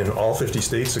work in all 50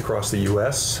 states across the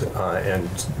U.S. And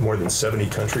more than 70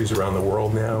 countries around the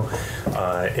world now.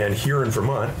 And here in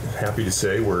Vermont, happy to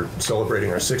say, we're celebrating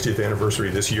our 60th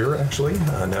anniversary this year, actually,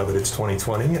 now that it's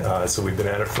 2020. So we've been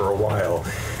at it for a while.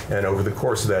 And over the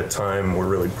course of that time, we're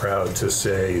really proud to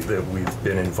say that we've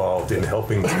been involved in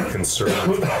helping to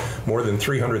conserve more than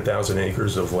 300,000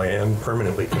 acres of land,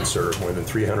 permanently conserved, more than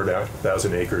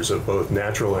 300,000 acres of both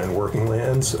natural and working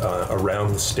lands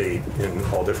around the state in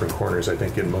all different corners, I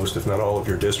think in most, if not all, of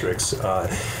your districts.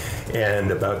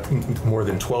 And about more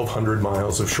than 1,200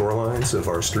 miles of shorelines of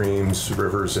our streams,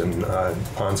 rivers, and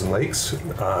ponds and lakes.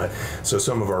 So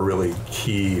some of our really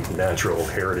key natural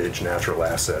heritage, natural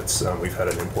assets, we've had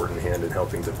an important hand in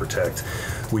helping to protect.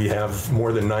 We have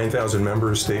more than 9,000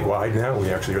 members statewide now. We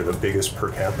actually are the biggest per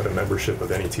capita membership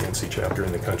of any TNC chapter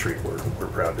in the country, we're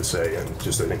proud to say, and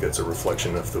just I think that's a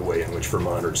reflection of the way in which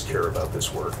Vermonters care about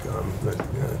this work that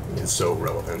is so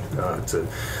relevant to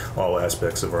all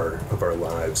aspects of our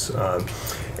lives.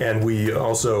 And we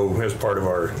also, as part of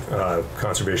our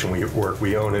conservation work,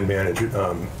 we own and manage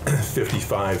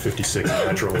 56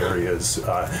 natural areas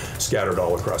scattered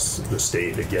all across the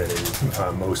state, again,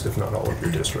 in most, if not all, of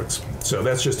your districts. So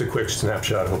that's just a quick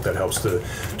snapshot. I hope that helps to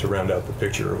round out the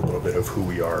picture a little bit of who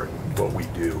we are and what we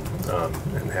do.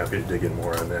 And happy to dig in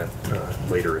more on that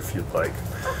later if you'd like.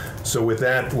 So with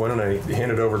that, why don't I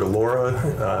hand it over to Laura,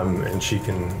 and she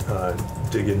can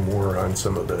dig in more on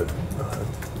some of the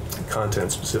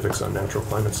content specifics on natural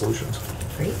climate solutions.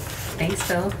 Great. Thanks,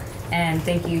 Phil. And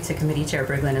thank you to Committee Chair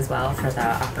Briglin as well for the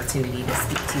opportunity to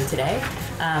speak to you today.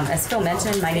 As Phil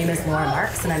mentioned, my name is Laura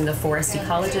Marks, and I'm the forest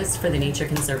ecologist for the Nature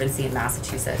Conservancy in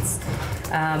Massachusetts.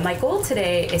 My goal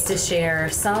today is to share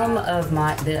some of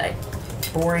the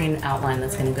boring outline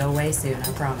that's going to go away soon,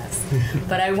 I promise.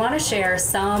 But I want to share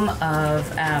some of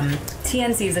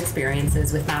TNC's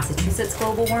experiences with Massachusetts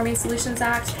Global Warming Solutions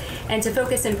Act, and to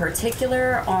focus in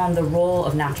particular on the role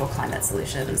of natural climate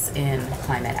solutions in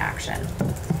climate action.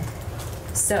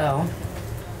 So,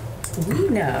 we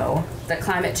know that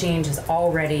climate change is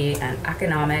already an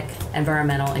economic,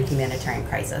 environmental, and humanitarian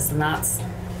crisis, and that's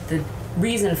the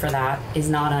reason for that is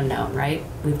not unknown, right?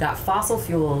 We've got fossil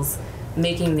fuels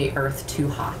making the earth too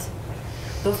hot.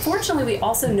 But fortunately, we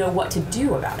also know what to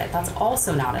do about it. That's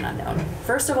also not an unknown.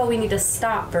 First of all, we need to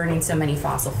stop burning so many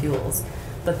fossil fuels,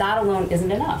 but that alone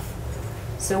isn't enough.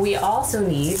 So we also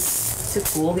need to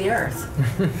cool the earth.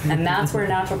 And that's where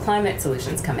natural climate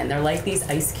solutions come in. They're like these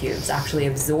ice cubes, actually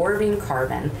absorbing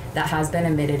carbon that has been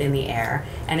emitted in the air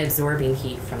and absorbing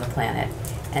heat from the planet.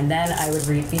 And then I would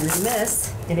be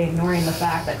remiss in ignoring the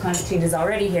fact that climate change is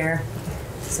already here,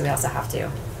 so we also have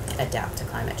to adapt to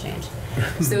climate change.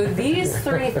 So these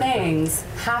three things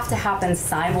have to happen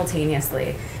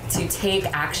simultaneously to take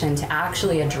action to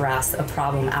actually address a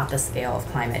problem at the scale of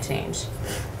climate change.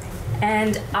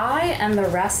 And I and the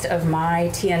rest of my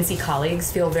TNC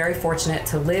colleagues feel very fortunate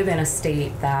to live in a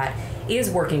state that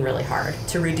is working really hard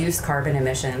to reduce carbon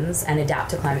emissions and adapt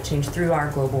to climate change through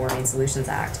our Global Warming Solutions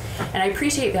Act. And I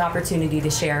appreciate the opportunity to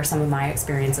share some of my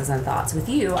experiences and thoughts with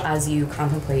you as you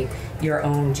contemplate your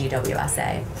own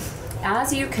GWSA.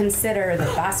 As you consider the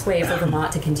best way for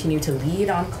Vermont to continue to lead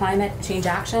on climate change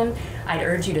action, I'd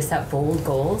urge you to set bold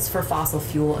goals for fossil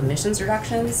fuel emissions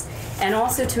reductions and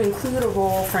also to include a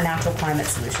role for natural climate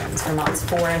solutions, Vermont's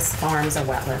forests, farms, and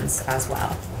wetlands as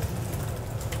well.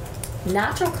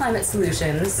 Natural climate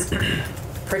solutions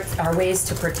are ways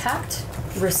to protect,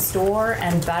 restore,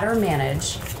 and better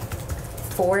manage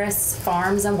forests,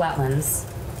 farms, and wetlands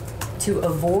to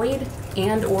avoid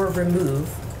and or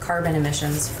remove carbon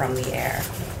emissions from the air.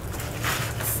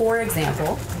 For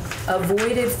example,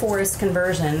 avoided forest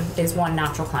conversion is one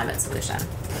natural climate solution.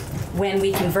 When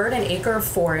we convert an acre of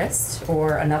forest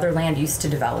or another land use to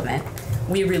development,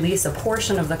 we release a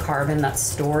portion of the carbon that's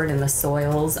stored in the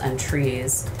soils and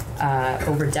trees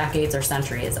over decades or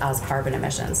centuries as carbon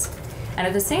emissions. And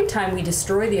at the same time, we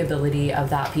destroy the ability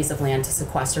of that piece of land to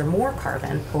sequester more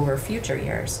carbon over future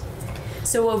years.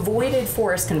 So avoided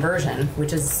forest conversion,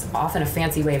 which is often a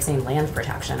fancy way of saying land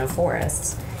protection of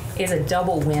forests, is a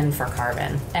double win for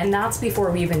carbon. And that's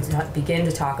before we even begin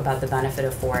to talk about the benefit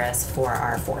of forests for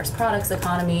our forest products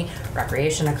economy,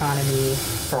 recreation economy,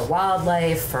 for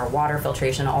wildlife, for water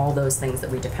filtration, all those things that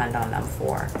we depend on them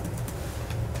for.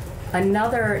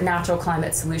 Another natural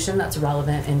climate solution that's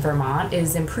relevant in Vermont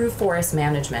is improved forest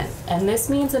management. And this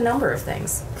means a number of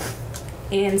things.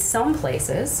 In some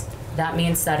places, that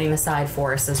means setting aside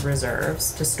forests as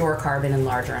reserves to store carbon in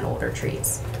larger and older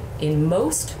trees. In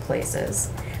most places,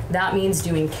 that means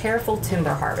doing careful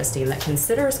timber harvesting that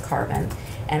considers carbon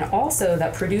and also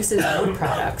that produces wood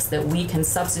products that we can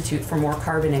substitute for more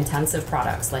carbon-intensive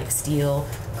products like steel,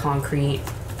 concrete,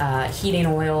 heating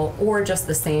oil, or just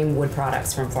the same wood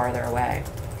products from farther away.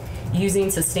 Using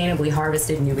sustainably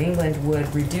harvested New England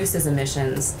wood reduces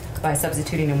emissions by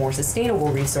substituting a more sustainable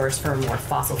resource for a more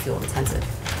fossil fuel intensive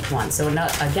one. So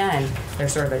again,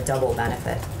 there's sort of a double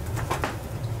benefit.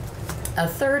 A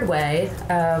third way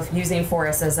of using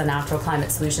forests as a natural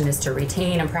climate solution is to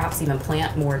retain and perhaps even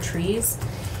plant more trees.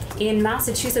 In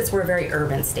Massachusetts, we're a very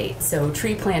urban state, so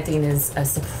tree planting is a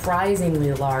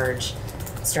surprisingly large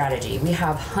strategy. We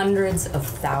have hundreds of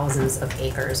thousands of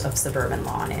acres of suburban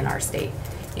lawn in our state.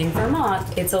 In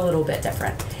Vermont, it's a little bit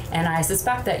different. And I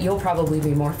suspect that you'll probably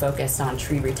be more focused on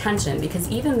tree retention because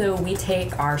even though we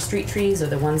take our street trees or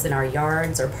the ones in our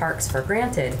yards or parks for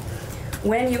granted,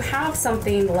 when you have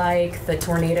something like the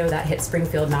tornado that hit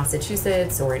Springfield,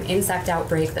 Massachusetts, or an insect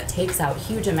outbreak that takes out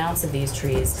huge amounts of these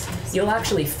trees, you'll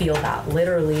actually feel that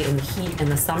literally in the heat in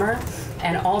the summer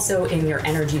and also in your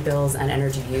energy bills and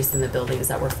energy use in the buildings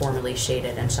that were formerly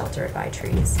shaded and sheltered by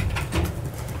trees.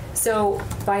 So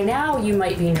by now you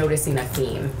might be noticing a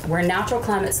theme where natural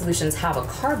climate solutions have a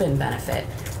carbon benefit,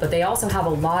 but they also have a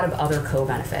lot of other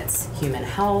co-benefits, human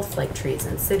health like trees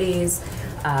in cities,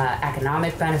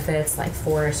 economic benefits like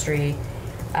forestry.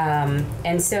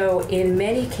 And so in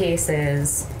many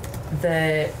cases,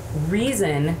 the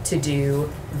reason to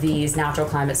do these natural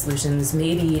climate solutions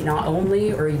may be not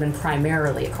only or even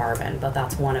primarily carbon, but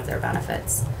that's one of their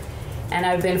benefits. And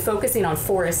I've been focusing on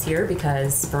forests here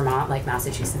because Vermont, like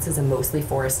Massachusetts, is a mostly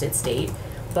forested state,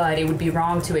 but it would be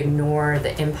wrong to ignore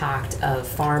the impact of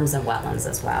farms and wetlands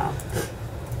as well.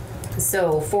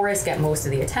 So forests get most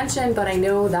of the attention, but I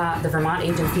know that the Vermont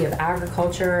Agency of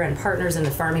Agriculture and partners in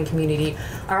the farming community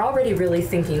are already really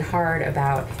thinking hard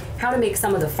about how to make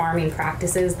some of the farming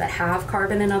practices that have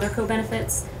carbon and other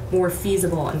co-benefits more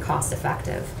feasible and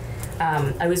cost-effective.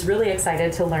 I was really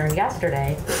excited to learn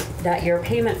yesterday that your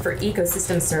Payment for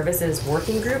Ecosystem Services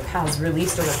working group has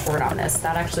released a report on this.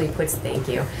 That actually puts, thank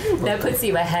you, that puts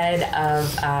you ahead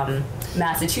of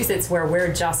Massachusetts, where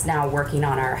we're just now working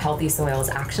on our Healthy Soils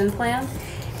Action Plan.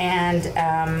 And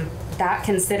that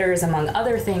considers, among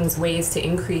other things, ways to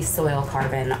increase soil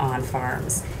carbon on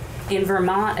farms. In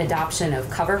Vermont, adoption of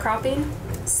cover cropping,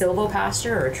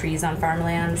 silvopasture or trees on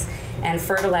farmlands, and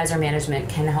fertilizer management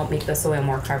can help make the soil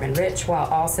more carbon rich while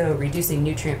also reducing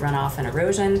nutrient runoff and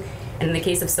erosion. And in the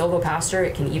case of silvopasture,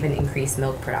 it can even increase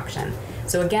milk production.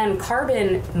 So again,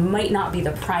 carbon might not be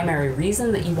the primary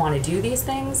reason that you want to do these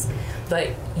things, but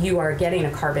you are getting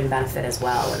a carbon benefit as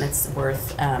well, and it's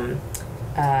worth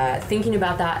thinking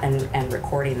about that and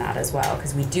recording that as well,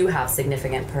 because we do have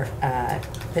significant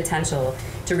potential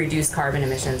to reduce carbon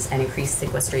emissions and increase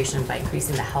sequestration by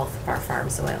increasing the health of our farm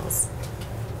soils.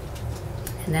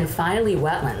 And then finally,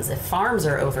 wetlands. If farms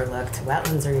are overlooked,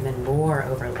 wetlands are even more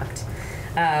overlooked.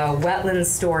 Wetlands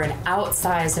store an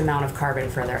outsized amount of carbon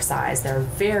for their size. They're a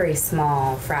very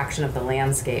small fraction of the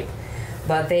landscape,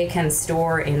 but they can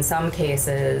store, in some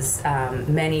cases,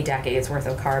 many decades worth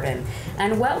of carbon.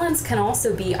 And wetlands can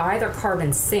also be either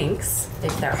carbon sinks,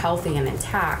 if they're healthy and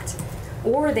intact,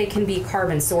 or they can be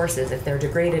carbon sources if they're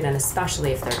degraded, and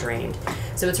especially if they're drained.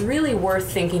 So it's really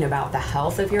worth thinking about the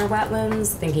health of your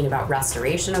wetlands, thinking about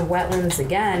restoration of wetlands,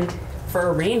 again, for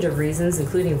a range of reasons,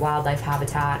 including wildlife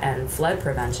habitat and flood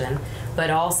prevention, but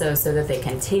also so that they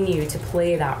continue to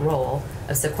play that role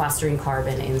of sequestering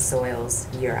carbon in soils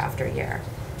year after year.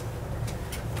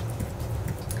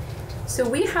 So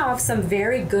we have some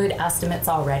very good estimates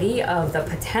already of the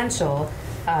potential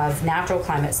of natural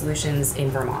climate solutions in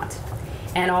Vermont.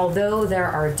 And although there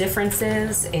are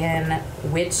differences in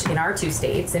our two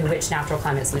states in which natural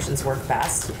climate solutions work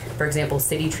best, for example,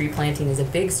 city tree planting is a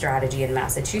big strategy in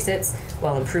Massachusetts,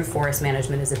 while improved forest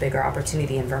management is a bigger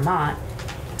opportunity in Vermont,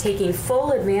 taking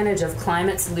full advantage of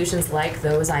climate solutions like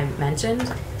those I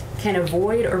mentioned can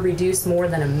avoid or reduce more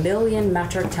than 1 million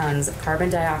metric tons of carbon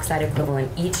dioxide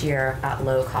equivalent each year at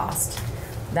low cost.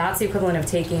 That's the equivalent of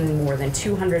taking more than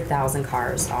 200,000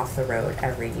 cars off the road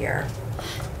every year.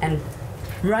 And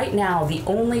right now, the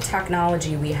only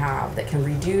technology we have that can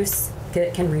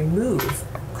remove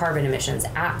carbon emissions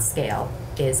at scale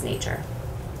is nature.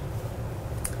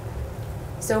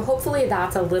 So hopefully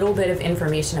that's a little bit of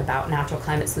information about natural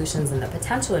climate solutions and the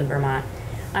potential in Vermont.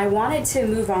 I wanted to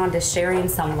move on to sharing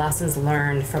some lessons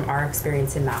learned from our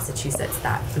experience in Massachusetts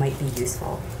that might be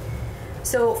useful.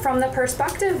 So from the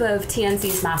perspective of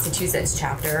TNC's Massachusetts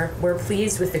chapter, we're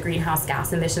pleased with the greenhouse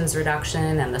gas emissions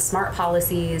reduction and the smart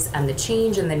policies and the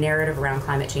change in the narrative around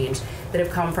climate change that have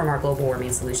come from our Global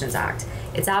Warming Solutions Act.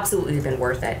 It's absolutely been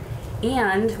worth it.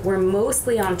 And we're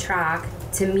mostly on track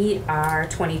to meet our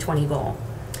 2020 goal.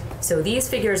 So these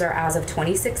figures are as of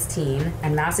 2016,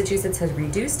 and Massachusetts has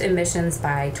reduced emissions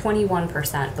by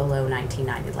 21% below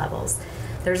 1990 levels.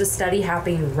 There's a study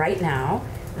happening right now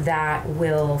that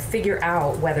will figure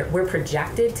out whether we're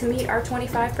projected to meet our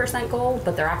 25% goal,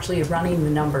 but they're actually running the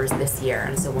numbers this year.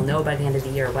 And so we'll know by the end of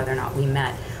the year whether or not we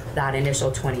met that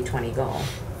initial 2020 goal.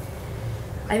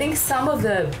 I think some of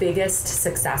the biggest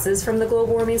successes from the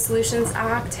Global Warming Solutions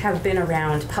Act have been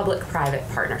around public-private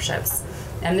partnerships.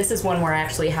 And this is one where I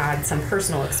actually had some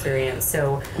personal experience.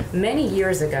 So many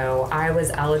years ago, I was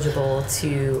eligible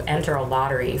to enter a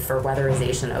lottery for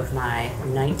weatherization of my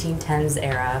 1910s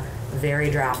era, very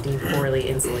drafty, poorly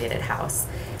insulated house.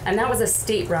 And that was a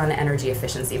state-run energy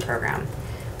efficiency program.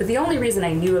 But the only reason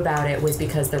I knew about it was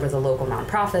because there was a local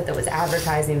nonprofit that was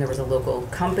advertising, there was a local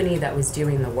company that was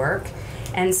doing the work.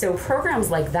 And so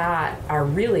programs like that are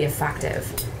really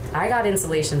effective. I got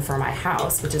insulation for my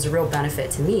house, which is a real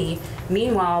benefit to me.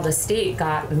 Meanwhile, the state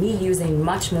got me using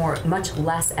much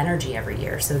less energy every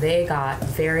year. So they got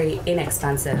very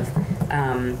inexpensive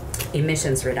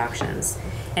emissions reductions.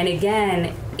 And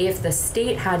again, if the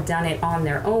state had done it on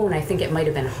their own, I think it might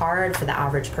have been hard for the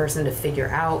average person to figure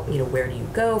out, where do you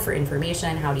go for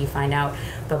information? How do you find out?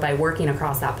 But by working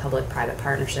across that public-private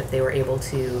partnership, they were able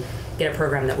to get a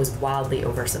program that was wildly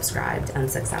oversubscribed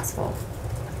and successful.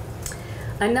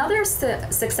 Another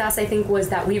success, I think, was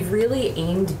that we've really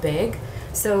aimed big.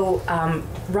 So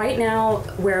right now,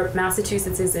 where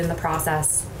Massachusetts is in the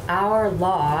process, our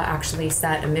law actually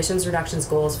set emissions reductions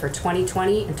goals for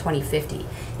 2020 and 2050.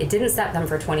 It didn't set them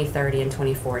for 2030 and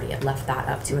 2040. It left that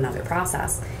up to another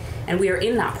process. And we are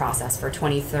in that process for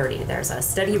 2030. There's a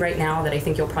study right now that I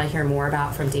think you'll probably hear more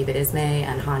about from David Ismay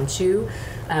and Han Chu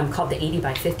called the 80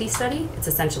 by 50 study. It's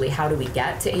essentially how do we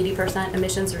get to 80%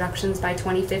 emissions reductions by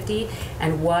 2050,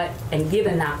 and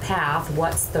given that path,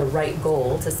 what's the right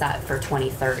goal to set for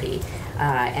 2030,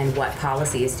 and what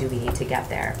policies do we need to get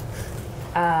there.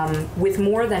 With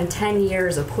more than 10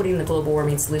 years of putting the Global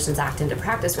Warming Solutions Act into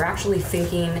practice, we're actually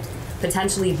thinking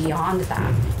potentially beyond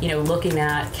that, looking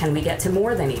at, can we get to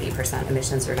more than 80%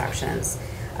 emissions reductions?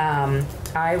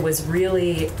 I was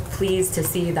really pleased to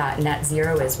see that net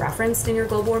zero is referenced in your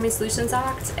Global Warming Solutions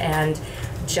Act, and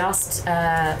just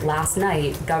last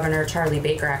night, Governor Charlie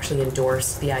Baker actually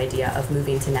endorsed the idea of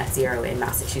moving to net zero in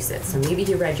Massachusetts. So maybe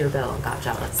he read your bill and got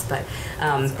jealous, but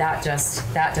that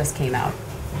just came out.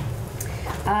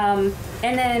 And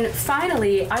then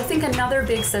finally, I think another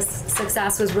big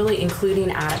success was really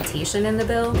including adaptation in the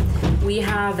bill. We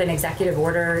have an executive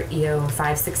order, EO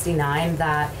 569,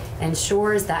 that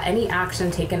ensures that any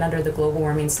action taken under the Global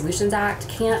Warming Solutions Act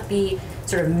can't be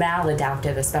sort of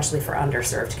maladaptive, especially for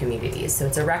underserved communities. So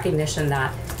it's a recognition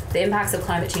that the impacts of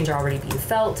climate change are already being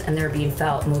felt, and they're being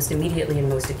felt most immediately and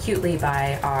most acutely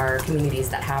by our communities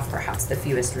that have perhaps the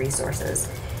fewest resources.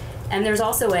 And there's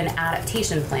also an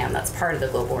adaptation plan that's part of the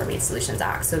Global Warming Solutions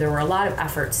Act. So there were a lot of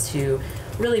efforts to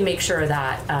really make sure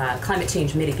that climate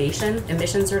change mitigation,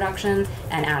 emissions reduction,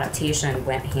 and adaptation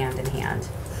went hand in hand.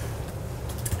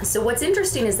 So what's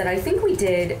interesting is that I think we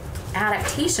did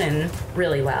adaptation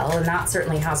really well, and that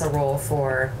certainly has a role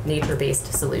for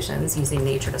nature-based solutions, using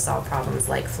nature to solve problems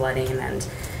like flooding and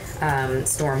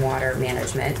stormwater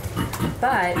management.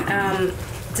 But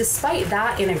despite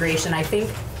that integration, I think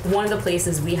one of the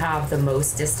places we have the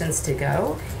most distance to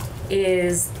go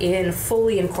is in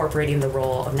fully incorporating the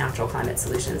role of natural climate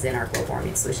solutions in our Global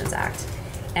Warming Solutions Act.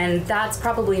 And that's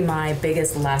probably my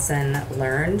biggest lesson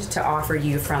learned to offer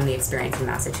you from the experience in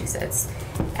Massachusetts.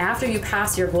 After you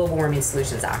pass your Global Warming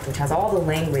Solutions Act, which has all the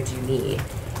language you need,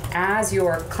 as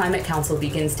your Climate Council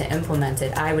begins to implement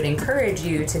it, I would encourage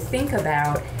you to think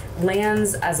about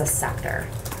lands as a sector.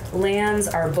 Lands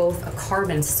are both a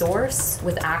carbon source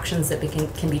with actions that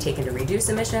can be taken to reduce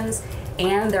emissions,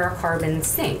 and they're a carbon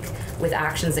sink with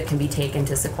actions that can be taken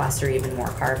to sequester even more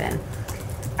carbon.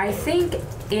 I think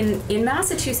in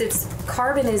Massachusetts,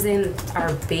 carbon is in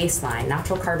our baseline.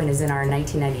 Natural carbon is in our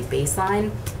 1990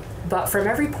 baseline, but from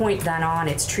every point then on,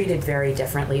 it's treated very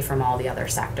differently from all the other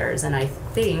sectors. And I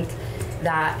think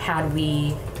that had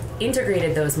we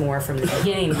integrated those more from the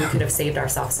beginning, we could have saved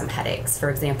ourselves some headaches. For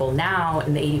example, now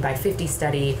in the 80 by 50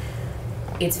 study,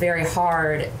 it's very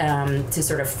hard to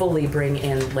sort of fully bring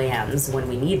in lands when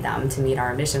we need them to meet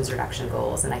our emissions reduction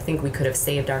goals. And I think we could have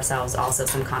saved ourselves also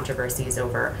some controversies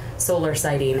over solar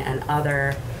siting and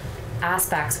other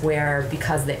aspects where,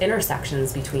 because the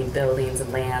intersections between buildings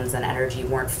and lands and energy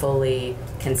weren't fully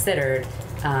considered,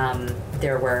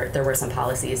 there were some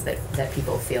policies that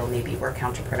people feel maybe were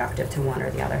counterproductive to one or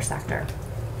the other sector.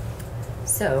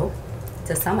 So,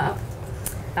 to sum up,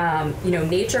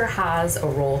 nature has a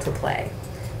role to play.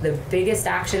 The biggest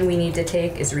action we need to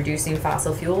take is reducing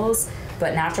fossil fuels,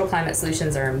 but natural climate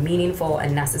solutions are a meaningful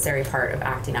and necessary part of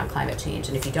acting on climate change.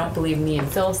 And if you don't believe me and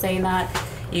Phil saying that,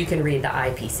 you can read the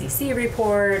IPCC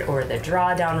report or the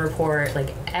drawdown report. Like,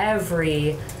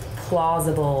 every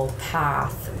plausible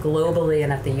path globally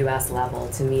and at the US level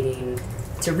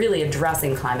to really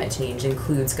addressing climate change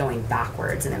includes going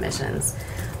backwards in emissions.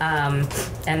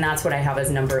 And that's what I have as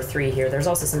number 3 here. There's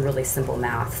also some really simple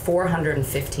math.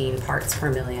 415 parts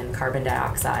per million carbon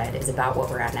dioxide is about what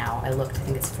we're at now. I looked, I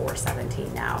think it's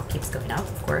 417 now. It keeps going up,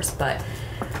 of course, but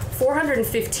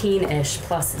 415-ish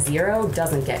plus 0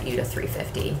 doesn't get you to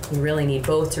 350. You really need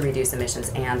both to reduce emissions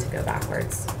and to go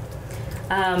backwards.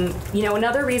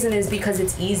 Another reason is because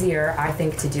it's easier, I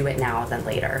think, to do it now than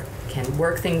later. You can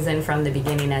work things in from the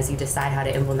beginning as you decide how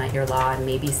to implement your law and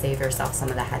maybe save yourself some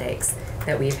of the headaches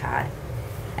that we've had.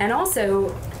 And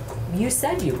also, you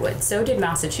said you would. So did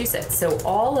Massachusetts. So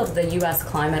all of the U.S.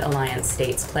 Climate Alliance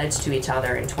states pledged to each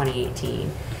other in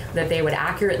 2018 that they would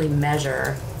accurately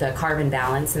measure the carbon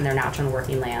balance in their natural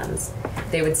working lands.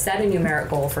 They would set a numeric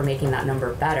goal for making that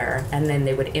number better, and then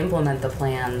they would implement the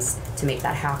plans to make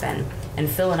that happen. And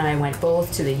Phil and I went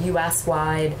both to the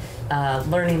U.S.-wide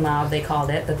learning lab, they called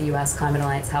it, that the U.S. Climate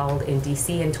Alliance held in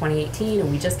D.C. in 2018,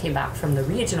 and we just came back from the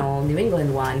regional New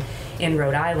England one in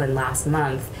Rhode Island last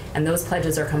month, and those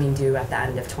pledges are coming due at the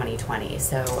end of 2020.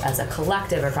 So as a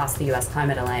collective across the U.S.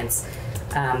 Climate Alliance,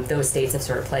 those states have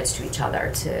sort of pledged to each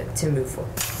other to move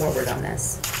forward on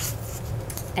this.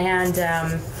 And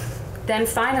then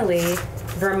finally,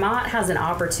 Vermont has an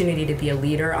opportunity to be a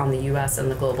leader on the U.S. and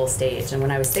the global stage. And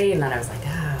when I was saying that, I was like,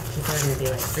 people are going to be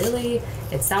like, really?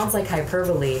 It sounds like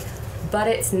hyperbole, but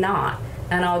it's not.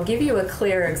 And I'll give you a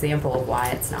clear example of why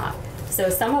it's not. So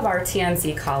some of our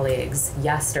TNC colleagues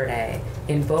yesterday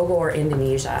in Bogor,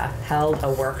 Indonesia, held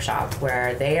a workshop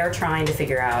where they are trying to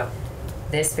figure out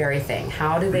this very thing.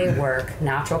 How do they work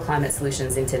natural climate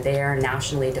solutions into their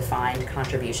nationally defined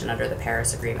contribution under the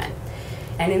Paris Agreement?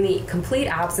 And in the complete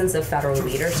absence of federal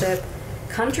leadership,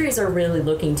 countries are really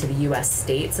looking to the U.S.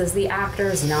 states as the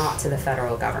actors, not to the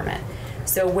federal government.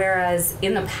 So whereas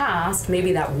in the past,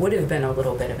 maybe that would have been a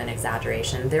little bit of an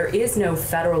exaggeration, there is no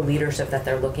federal leadership that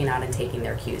they're looking at and taking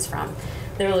their cues from.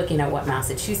 They're looking at what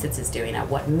Massachusetts is doing, at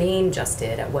what Maine just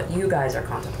did, at what you guys are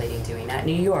contemplating doing, at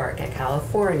New York, at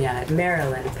California, at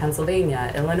Maryland,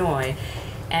 Pennsylvania, Illinois,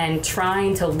 and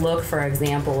trying to look for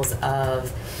examples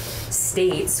of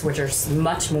states, which are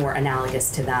much more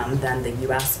analogous to them than the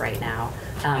US right now,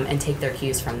 and take their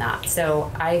cues from that.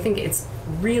 So I think it's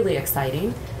really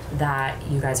exciting that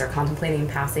you guys are contemplating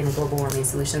passing the Global Warming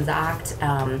Solutions Act,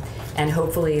 and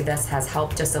hopefully this has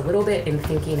helped just a little bit in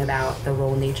thinking about the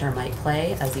role nature might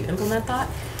play as you implement that.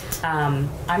 I'm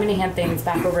going to hand things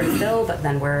back over to Phil, but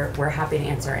then we're happy to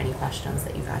answer any questions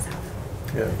that you guys have.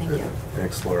 Yeah, Thank you.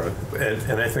 Thanks, Laura.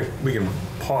 And I think we can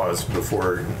pause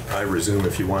before I resume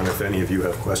if you want, if any of you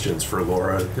have questions for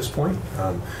Laura at this point.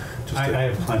 Just I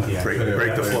have plenty.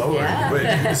 break the flow.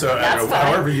 Yeah. So I don't know,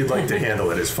 however you'd like to handle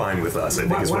it is fine with us, I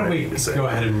think is Why what I don't need we to say. go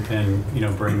ahead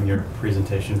and bring your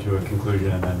presentation to a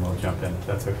conclusion, and then we'll jump in, if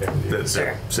that's okay with you.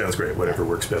 Sure. Sounds great, whatever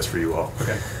works best for you all.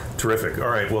 Okay. Terrific. All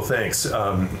right, well, thanks.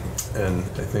 And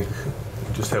I think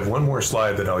I just have one more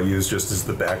slide that I'll use just as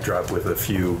the backdrop with a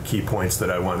few key points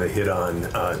that I want to hit on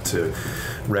to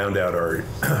round out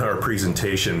our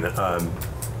presentation.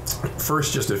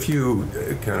 First, just a few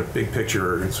kind of big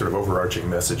picture, sort of overarching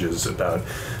messages about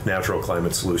natural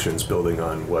climate solutions, building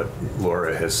on what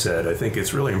Laura has said. I think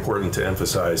it's really important to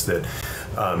emphasize that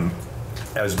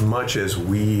as much as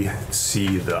we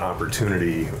see the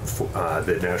opportunity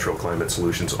that natural climate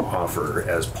solutions offer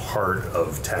as part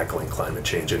of tackling climate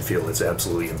change, and feel it's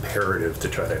absolutely imperative to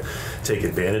try to take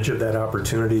advantage of that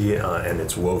opportunity, and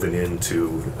it's woven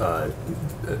into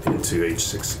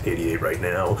H.688 right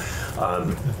now,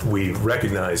 we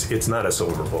recognize it's not a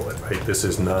silver bullet, right? This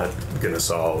is not going to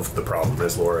solve the problem,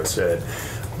 as Laura said.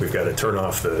 We've got to turn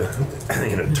off the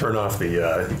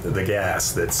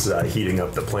gas that's heating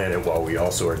up the planet while we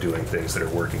also are doing things that are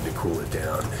working to cool it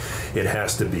down. It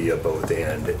has to be a both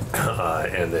and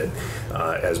that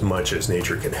as much as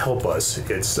nature can help us,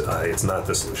 it's not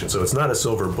the solution. So it's not a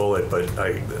silver bullet, but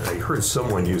I heard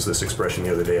someone use this expression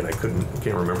the other day, and I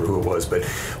can't remember who it was, but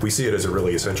we see it as a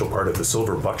really essential part of the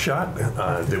silver buckshot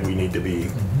that we need to be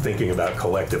thinking about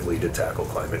collectively to tackle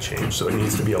climate change. So it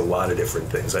needs to be a lot of different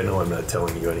things. I know I'm not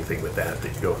telling you anything with that you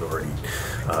don't already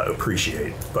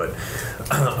appreciate, but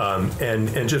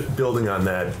and just building on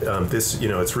that, this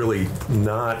it's really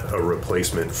not a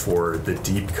replacement for the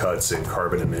deep cuts in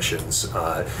carbon emissions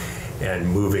and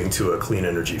moving to a clean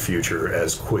energy future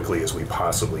as quickly as we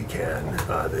possibly can.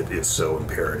 That is so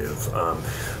imperative.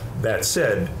 That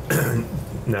said,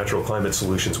 natural climate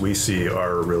solutions we see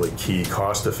are a really key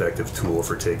cost-effective tool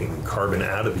for taking carbon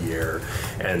out of the air,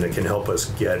 and that can help us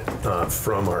get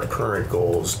from our current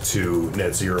goals to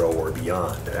net zero or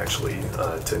beyond, actually,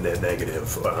 to net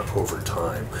negative over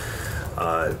time.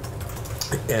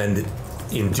 And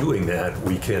in doing that,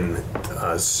 we can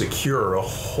secure a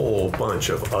whole bunch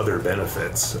of other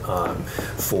benefits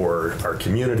for our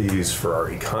communities, for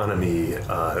our economy,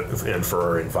 and for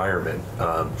our environment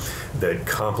that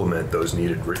complement those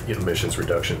needed emissions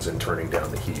reductions and turning down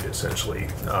the heat, essentially.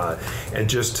 And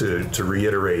just to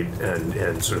reiterate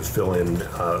and sort of fill in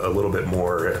a little bit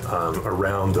more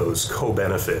around those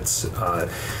co-benefits,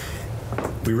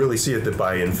 we really see it that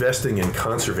by investing in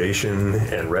conservation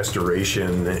and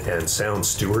restoration and sound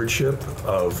stewardship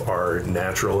of our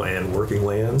natural and working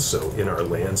lands, so in our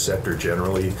land sector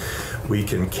generally, we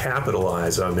can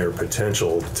capitalize on their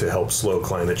potential to help slow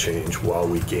climate change while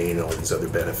we gain all these other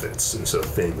benefits. And so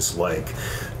things like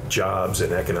jobs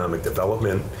and economic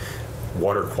development,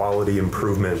 water quality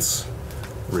improvements,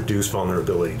 reduced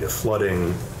vulnerability to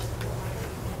flooding,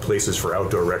 places for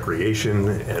outdoor recreation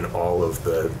and all of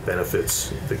the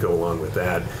benefits that go along with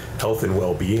that, health and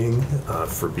well-being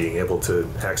for being able to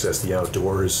access the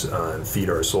outdoors and feed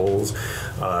our souls,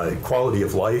 quality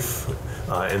of life,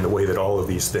 and the way that all of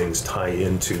these things tie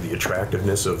into the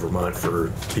attractiveness of Vermont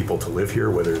for people to live here,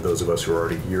 whether those of us who are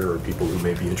already here or people who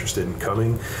may be interested in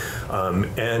coming,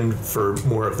 and for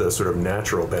more of the sort of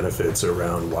natural benefits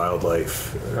around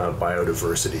wildlife,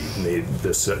 biodiversity,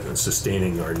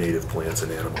 sustaining our native plants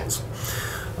and animals.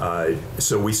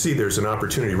 So we see there's an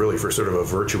opportunity really for sort of a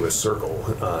virtuous circle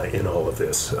in all of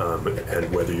this.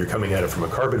 And whether you're coming at it from a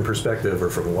carbon perspective or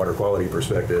from a water quality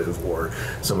perspective or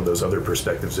some of those other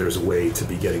perspectives, there's a way to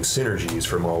be getting synergies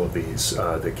from all of these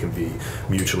that can be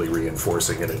mutually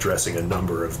reinforcing and addressing a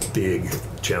number of big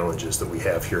challenges that we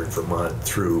have here in Vermont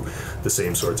through the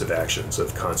same sorts of actions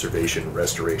of conservation,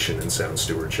 restoration, and sound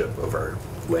stewardship of our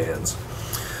lands.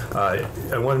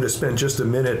 I wanted to spend just a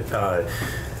minute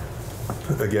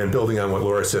again, building on what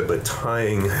Laura said, but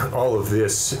tying all of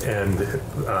this and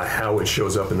how it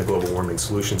shows up in the Global Warming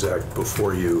Solutions Act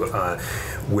before you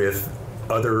with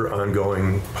other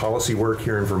ongoing policy work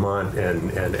here in Vermont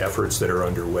and efforts that are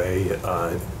underway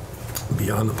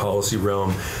beyond the policy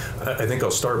realm. I think I'll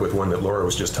start with one that Laura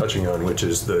was just touching on, which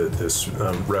is this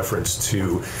reference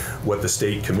to what the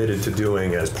state committed to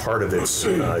doing as part of its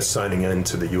signing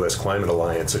into the U.S. Climate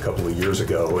Alliance a couple of years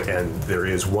ago. And there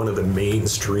is one of the main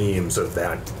streams of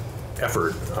that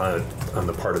effort on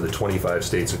the part of the 25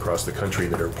 states across the country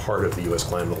that are part of the U.S.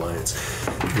 Climate Alliance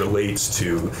relates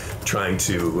to trying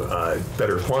to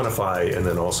better quantify and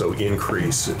then also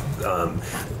increase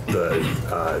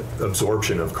the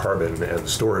absorption of carbon and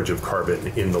storage of carbon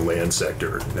in the land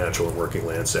sector, natural and working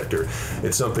land sector.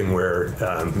 It's something where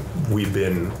we've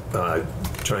been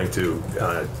trying to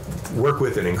work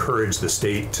with and encourage the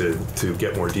state to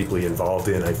get more deeply involved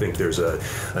in. I think there's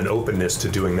an openness to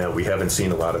doing that. We haven't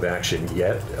seen a lot of action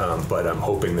yet, but I'm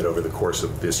hoping that over the course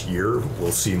of this year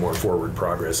we'll see more forward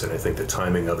progress, and I think the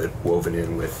timing of it woven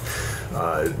in with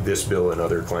this bill and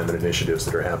other climate initiatives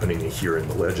that are happening here in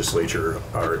the legislature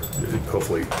are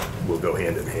hopefully will go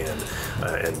hand in hand,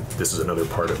 and this is another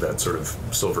part of that sort of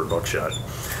silver buckshot.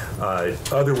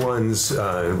 Other ones,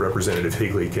 Representative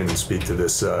Higley can speak to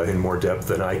this in more depth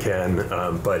than I can,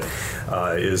 but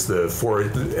is the four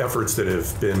efforts that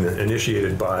have been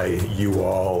initiated by you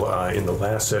all in the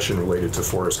last session related to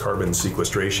forest carbon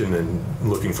sequestration and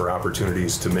looking for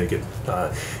opportunities to make it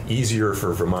easier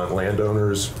for Vermont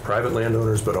landowners, private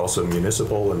landowners, but also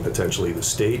municipal and potentially the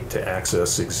state to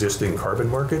access existing carbon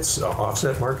markets,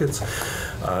 offset markets.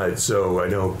 So I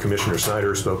know Commissioner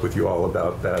Snyder spoke with you all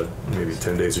about that maybe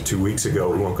 10 days or 2 weeks ago.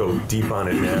 We won't go deep on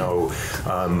it now.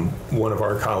 One of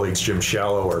our colleagues, Jim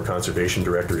Shallow, our conservation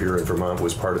director here in Vermont,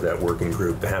 was part of that working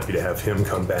group. Happy to have him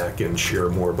come back and share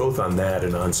more both on that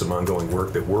and on some ongoing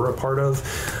work that we're a part of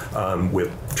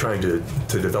with trying to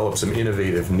develop some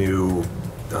innovative new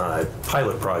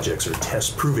pilot projects or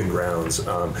test proving grounds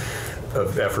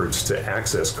of efforts to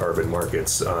access carbon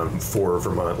markets for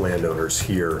Vermont landowners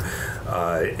here.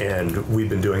 And we've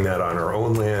been doing that on our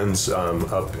own lands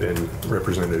up in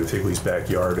Representative Higley's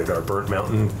backyard at our Burnt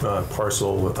Mountain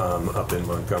parcel up in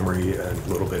Montgomery and a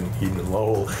little bit in Eden and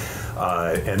Lowell.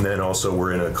 And then also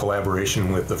we're in a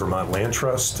collaboration with the Vermont Land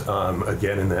Trust,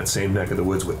 again in that same neck of the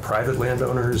woods with private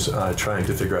landowners, trying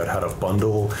to figure out how to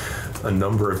bundle a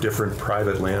number of different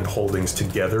private land holdings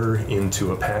together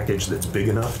into a package that's big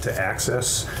enough to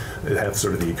access, have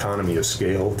sort of the economy of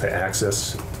scale to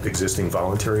access existing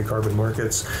voluntary carbon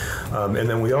markets. And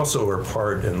then we also are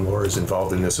part, and Laura's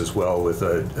involved in this as well, with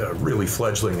a really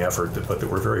fledgling effort, but that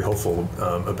we're very hopeful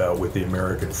about with the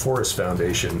American Forest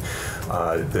Foundation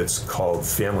that's called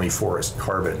Family Forest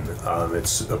Carbon.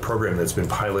 It's a program that's been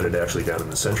piloted actually down in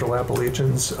the Central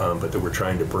Appalachians, but that we're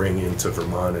trying to bring into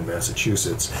Vermont and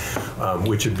Massachusetts,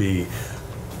 which would be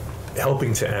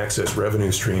helping to access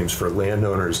revenue streams for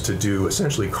landowners to do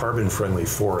essentially carbon-friendly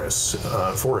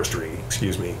forestry,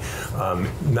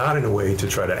 not in a way to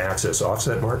try to access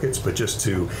offset markets, but just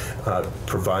to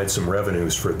provide some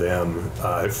revenues for them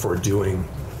for doing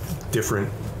different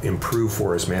improved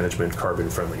forest management,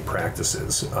 carbon-friendly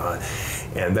practices.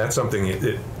 And that's something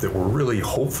that we're really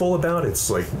hopeful about. It's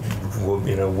like,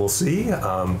 we'll see,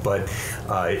 but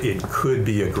it could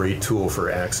be a great tool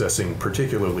for accessing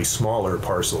particularly smaller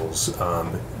parcels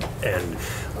and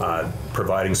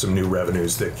providing some new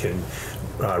revenues that can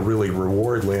really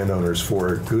reward landowners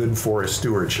for good forest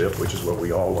stewardship, which is what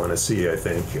we all want to see, I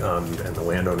think, and the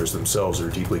landowners themselves are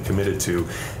deeply committed to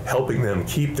helping them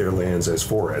keep their lands as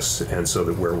forests, and so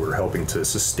that where we're helping to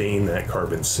sustain that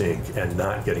carbon sink and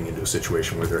not getting into a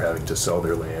situation where they're having to sell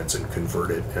their lands and convert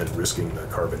it and risking the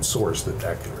carbon source that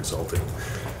can result in.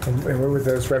 And where would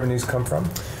those revenues come from?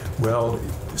 Well,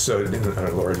 so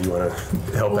Laura, do you want to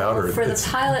help out? Or for the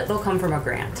pilot, they'll come from a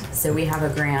grant. So we have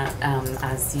a grant,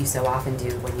 as you so often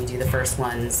do when you do the first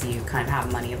ones, you kind of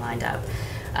have money lined up.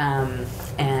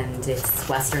 And it's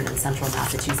western and central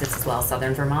Massachusetts as well.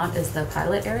 Southern Vermont is the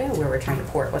pilot area where we're trying to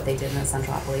port what they did in the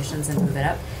central Appalachians and move it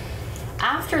up.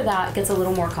 After that, it gets a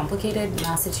little more complicated.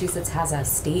 Massachusetts has a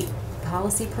state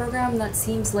policy program that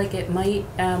seems like it might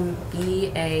be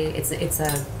it's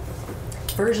a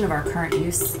version of our current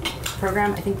use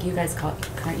program. I think you guys call it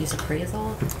current use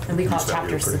appraisal, and we call it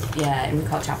chapter and we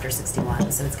call it chapter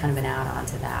 61. So it's kind of an add-on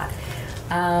to that.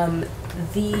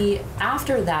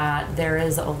 After that, there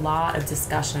is a lot of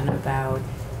discussion about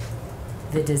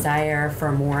the desire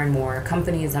for more and more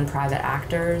companies and private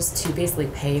actors to basically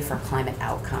pay for climate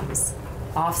outcomes.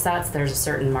 Offsets, there's a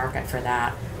certain market for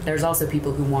that. There's also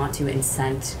people who want to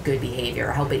incent good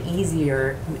behavior, help make it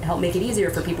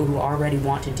easier for people who already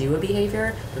want to do a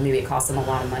behavior, but maybe it costs them a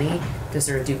lot of money to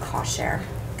sort of do cost share.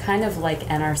 Kind of like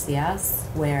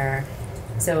NRCS,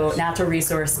 so Natural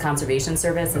Resource Conservation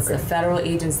Service, it's a federal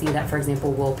agency that, for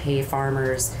example, will pay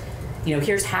farmers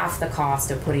here's half the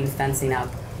cost of putting fencing up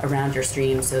around your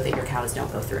stream so that your cows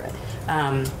don't go through it.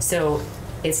 So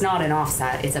it's not an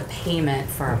offset, it's a payment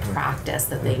for a practice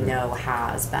that they know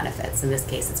has benefits. In this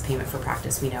case, it's payment for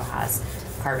practice we know has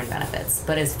carbon benefits.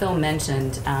 But as Phil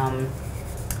mentioned,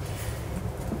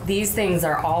 these things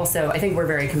are also, I think we're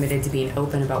very committed to being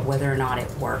open about whether or not it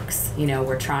works.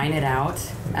 We're trying it out.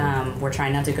 We're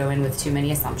trying not to go in with too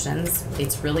many assumptions.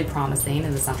 It's really promising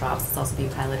in the Central Alps. It's also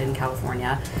being piloted in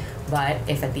California. But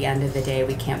if at the end of the day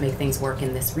we can't make things work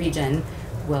in this region,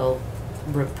 we'll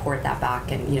report that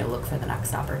back and look for the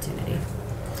next opportunity.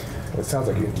 It sounds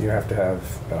like you have to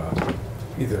have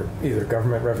either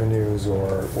government revenues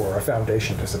or a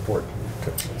foundation to support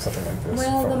something like this.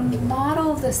 Well, the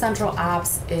model of the Central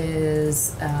Alps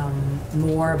is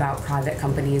more about private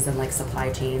companies and like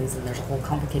supply chains, and there's a whole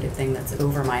complicated thing that's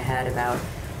over my head about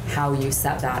how you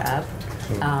set that up.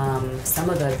 Some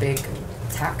of the big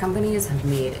tech companies have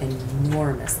made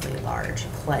enormously large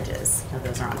pledges. Now,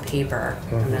 those are on paper.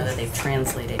 I don't know that they've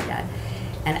translated yet.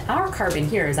 And our carbon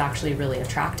here is actually really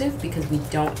attractive because we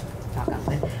don't, knock on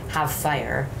wood, have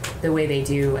fire the way they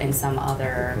do in some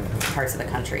other parts of the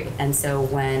country. And so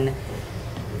when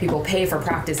people pay for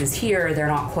practices here, they're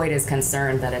not quite as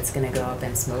concerned that it's going to go up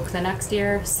in smoke the next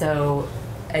year. So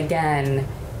again,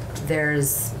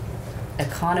 there's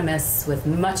economists with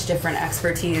much different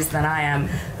expertise than I am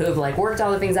who have like worked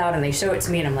all the things out and they show it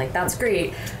to me and I'm like, that's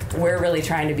great. We're really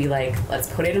trying to be like,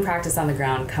 let's put it in practice on the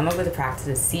ground, come up with the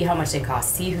practices, see how much they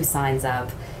cost, see who signs up,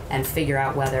 and figure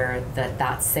out whether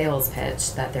that sales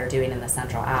pitch that they're doing in the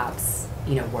Central Alps,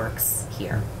 works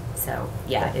here. So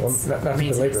yeah, it's not to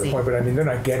belabor the point, but I mean, they're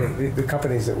not getting, the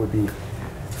companies that would be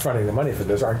fronting the money for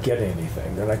this aren't getting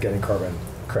anything. They're not getting carbon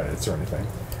credits or anything.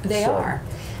 They are.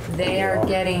 They are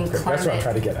getting climate. That's what I'm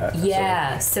trying to get at.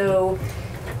 Yeah, so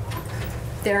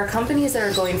there are companies that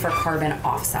are going for carbon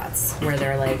offsets, where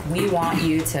they're like, we want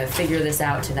you to figure this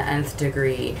out to the nth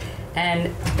degree.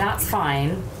 And that's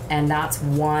fine, and that's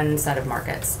one set of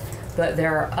markets. But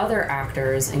there are other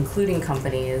actors, including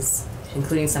companies,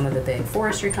 including some of the big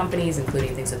forestry companies,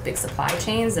 including things with big supply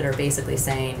chains, that are basically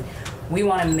saying, we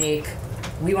want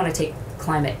to take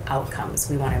climate outcomes.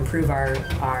 We want to improve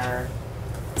our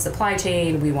supply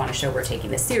chain. We want to show we're taking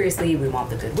this seriously. We want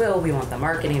the goodwill. We want the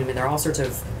marketing. I mean, there are all sorts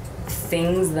of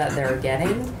things that they're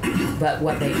getting, but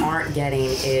what they aren't getting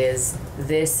is,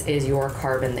 this is your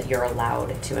carbon that you're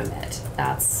allowed to emit.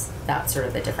 That's sort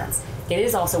of the difference. It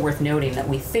is also worth noting that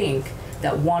we think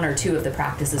that one or two of the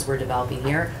practices we're developing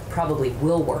here probably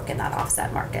will work in that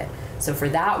offset market. So for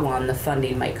that one, the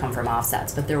funding might come from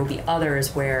offsets, but there will be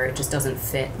others where it just doesn't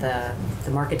fit, the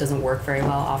market doesn't work very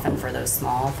well often for those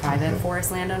small private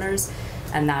forest landowners,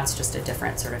 and that's just a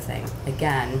different sort of thing.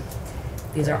 Again,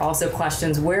 these are also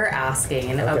questions we're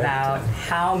asking about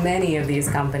how many of these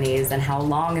companies and how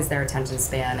long is their attention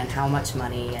span and how much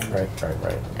money and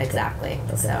Right. Exactly.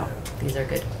 Okay. So these are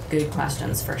good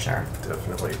questions for sure.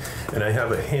 Definitely. And I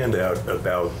have a handout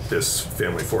about this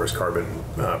Family Forest Carbon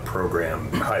program,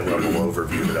 high-level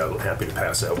overview that I'm happy to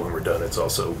pass out when we're done. It's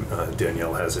also,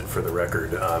 Danielle has it for the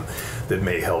record, that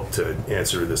may help to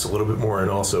answer this a little bit more. And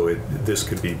also, this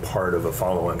could be part of a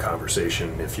follow-on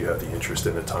conversation if you have the interest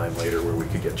in a time later where we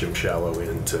could get Jim Shallow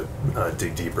in to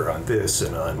dig deeper on this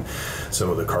and on some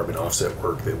of the carbon offset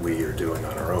work that we are doing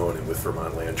on our own and with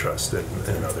Vermont Land Trust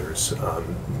and others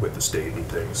with the state and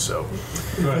things. So,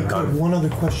 one other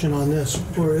question on this,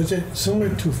 or is it similar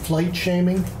to flight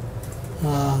shaming?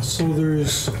 So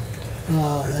there's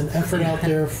an effort out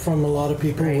there from a lot of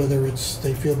people, whether it's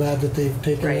they feel bad that they've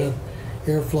taken an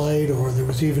air flight, or there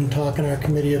was even talk in our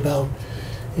committee about,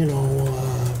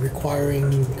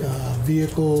 requiring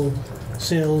vehicle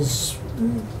sales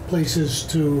places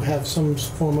to have some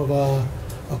form of a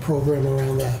program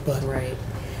around that. But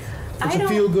it's a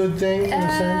feel-good thing in a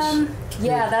sense.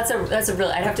 Yeah, that's a real.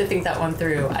 I'd have to think that one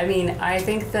through. I mean, I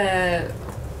think the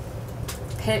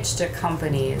pitch to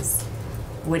companies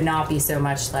would not be so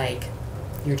much like,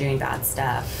 you're doing bad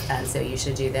stuff and so you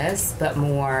should do this, but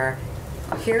more,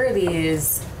 here are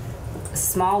these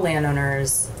small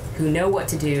landowners who know what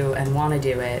to do and want to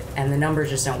do it, and the numbers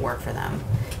just don't work for them.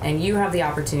 And you have the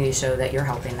opportunity to show that you're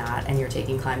helping that, and you're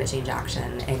taking climate change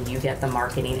action, and you get the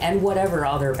marketing and whatever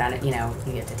other benefit, you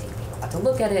get to take people out to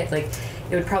look at it. Like,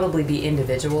 it would probably be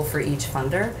individual for each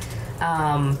funder.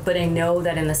 But I know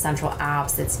that in the Central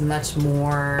Alps, it's much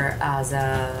more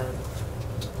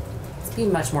it's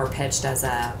being much more pitched as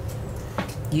a,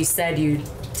 you said you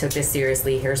took this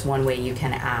seriously. Here's one way you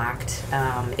can act.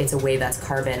 It's a way that's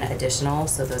carbon additional.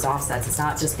 So those offsets, it's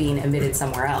not just being emitted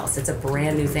somewhere else. It's a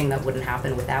brand new thing that wouldn't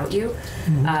happen without you.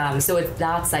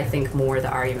 That's, I think, more the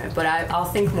argument. But I'll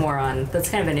think more on, that's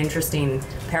kind of an interesting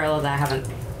parallel that I haven't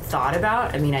thought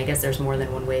about. I mean, I guess there's more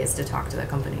than one ways to talk to the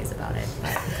companies about it.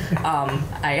 But,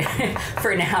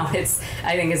 for now, I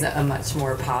think is a much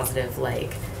more positive,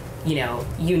 like, you know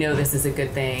this is a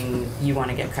good thing, you want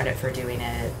to get credit for doing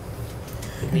it,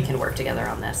 we can work together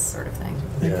on this sort of thing.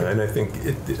 Yeah, and I think,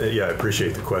 I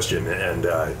appreciate the question, and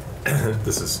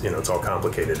this is, it's all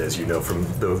complicated, as you know, from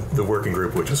the working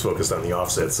group, which is focused on the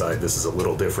offset side. This is a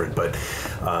little different, but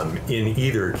in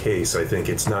either case, I think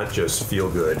it's not just feel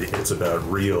good, it's about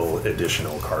real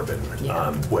additional carbon,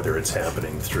 whether it's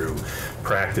happening through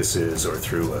practices or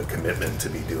through a commitment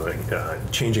to be doing,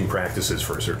 changing practices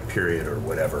for a certain period or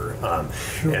whatever.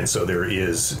 And so there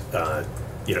is,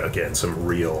 again, some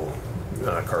real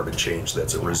carbon change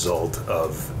that's a result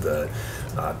of the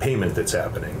payment that's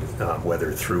happening,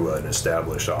 whether through an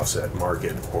established offset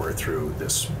market or through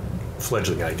this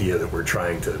fledgling idea that we're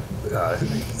trying to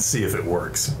see if it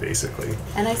works, basically.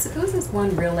 And I suppose as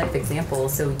one real life example,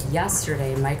 so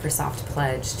yesterday Microsoft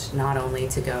pledged not only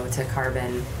to go to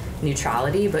carbon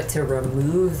neutrality, but to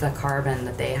remove the carbon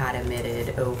that they had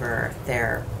emitted over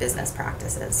their business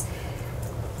practices.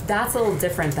 That's a little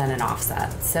different than an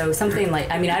offset. So something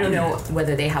like, I don't know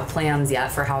whether they have plans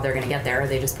yet for how they're going to get there, or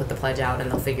they just put the pledge out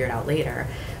and they'll figure it out later.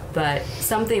 But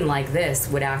something like this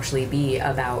would actually be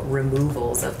about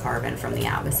removals of carbon from the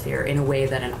atmosphere in a way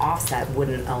that an offset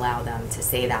wouldn't allow them to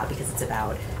say that, because it's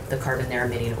about the carbon they're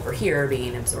emitting over here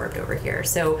being absorbed over here.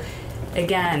 So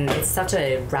again, it's such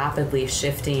a rapidly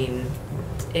shifting.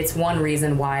 It's one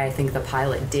reason why I think the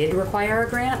pilot did require a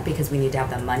grant, because we need to have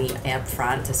the money up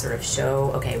front to sort of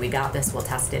show, okay, we got this, we'll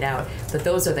test it out. But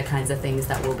those are the kinds of things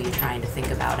that we'll be trying to think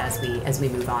about as we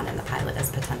move on in the pilot as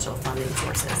potential funding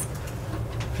sources.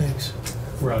 Thanks.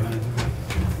 Robin.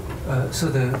 So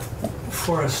the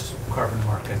forest carbon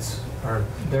markets,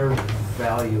 their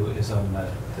value is on the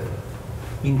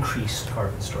increased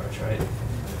carbon storage, right?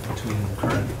 Between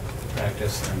current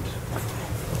practice and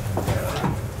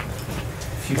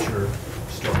future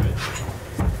storage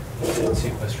and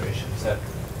sequestration.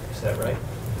 Is that right?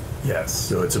 Yes.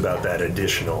 So it's about that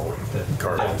additional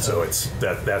carbon. So it's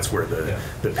that's where the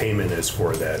payment is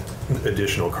for that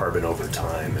additional carbon over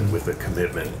time, and with a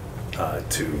commitment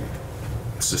to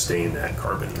sustain that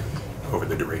carbon over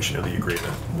the duration of the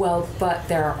agreement. Well, but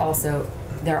there are also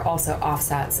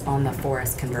offsets on the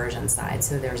forest conversion side.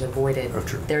 So there's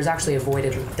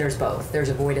there's both. There's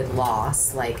avoided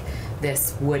loss, like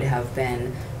this would have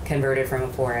been converted from a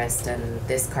forest and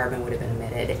this carbon would have been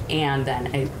emitted. And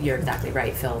then you're exactly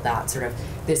right, Phil, that sort of,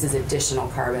 this is additional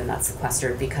carbon that's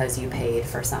sequestered because you paid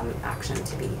for some action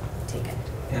to be taken.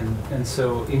 And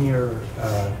so in your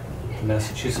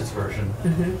Massachusetts version,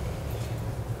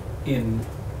 in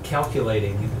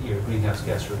calculating your greenhouse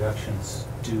gas reductions,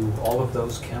 do all of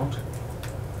those count?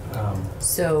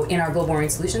 So in our Global Warming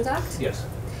Solutions Act? Yes.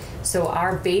 So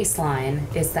our baseline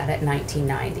is set at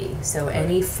 1990. So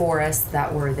any forests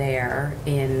that were there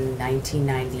in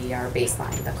 1990 are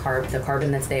baseline. The carbon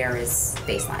that's there is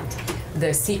baseline.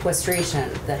 The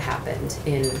sequestration that happened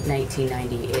in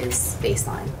 1990 is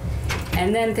baseline.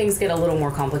 And then things get a little more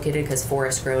complicated because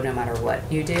forests grow no matter what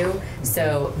you do.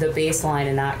 So the baseline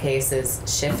in that case is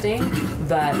shifting,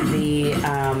 but the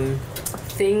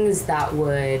things that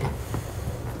would,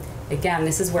 again,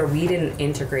 this is where we didn't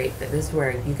integrate, this is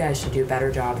where you guys should do a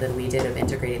better job than we did of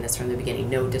integrating this from the beginning.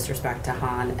 No disrespect to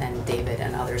Han and David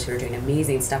and others who are doing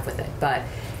amazing stuff with it. But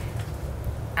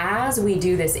as we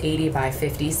do this 80 by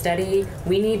 50 study,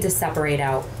 we need to separate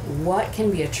out what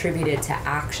can be attributed to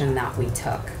action that we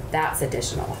took. That's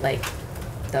additional. Like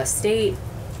the state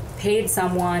paid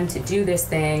someone to do this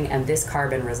thing and this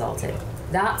carbon resulted.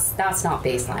 That's not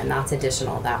baseline, that's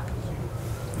additional. That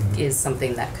is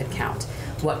something that could count.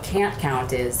 What can't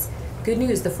count is, good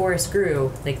news, the forest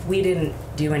grew, like we didn't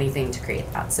do anything to create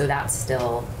that. So that's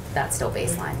still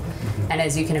baseline. And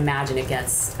as you can imagine, it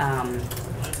gets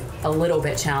a little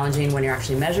bit challenging when you're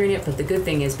actually measuring it, but the good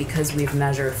thing is because we've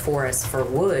measured forests for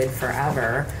wood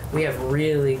forever, we have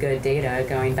really good data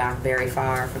going back very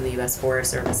far from the US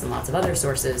Forest Service and lots of other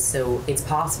sources, so it's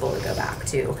possible to go back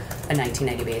to a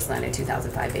 1990 baseline, a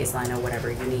 2005 baseline, or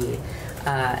whatever you need,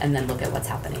 and then look at what's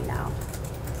happening now.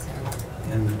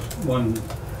 And one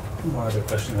other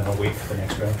question, then I'll wait for the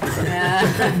next round.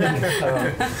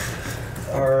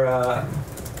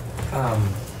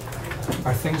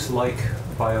 Are things like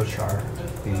biochar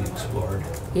being explored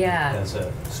Yeah. as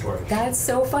a storage. That's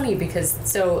so funny because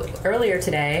earlier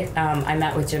today, I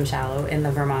met with Jim Shallow in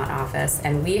the Vermont office,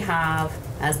 and we have,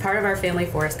 as part of our Family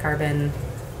Forest Carbon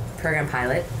Program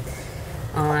pilot,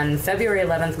 on February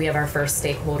 11th, we have our first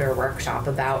stakeholder workshop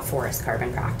about forest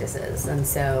carbon practices. And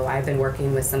so I've been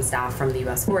working with some staff from the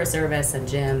U.S. Forest Service and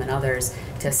Jim and others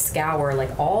to scour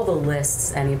like all the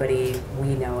lists anybody we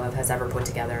know of has ever put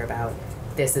together about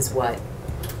this is what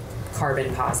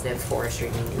carbon positive forestry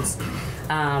means.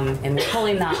 And we're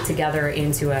pulling that together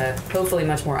into a hopefully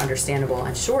much more understandable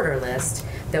and shorter list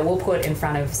that we'll put in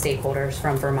front of stakeholders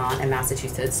from Vermont and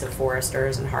Massachusetts, so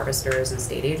foresters and harvesters and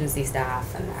state agency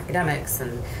staff and academics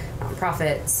and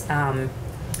nonprofits,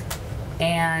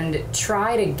 and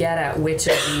try to get at which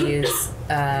of these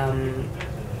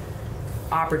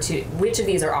which of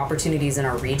these are opportunities in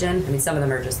our region. I mean, some of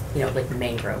them are just, like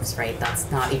mangroves, right? That's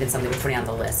not even something we're putting on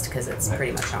the list because it's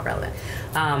pretty much not relevant.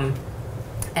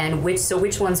 And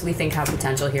which ones we think have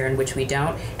potential here and which we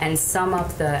don't, and sum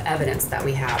up the evidence that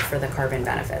we have for the carbon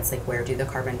benefits, like where do the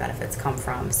carbon benefits come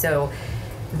from. So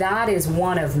that is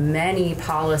one of many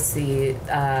policy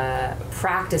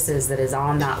practices that is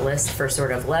on that list for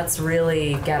sort of let's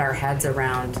really get our heads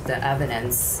around the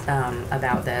evidence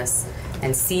about this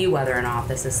and see whether or not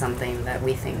this is something that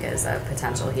we think is a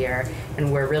potential here.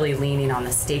 And we're really leaning on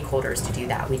the stakeholders to do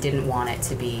that. We didn't want it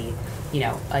to be, a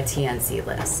TNC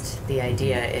list. The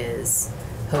idea is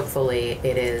hopefully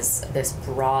it is this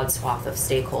broad swath of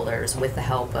stakeholders with the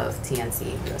help of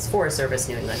TNC, U.S. Forest Service,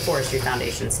 New England Forestry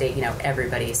Foundation, state,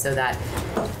 everybody, so that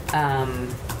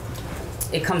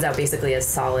it comes out basically as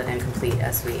solid and complete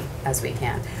as we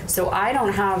can. So I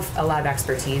don't have a lot of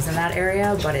expertise in that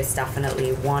area, but it's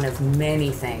definitely one of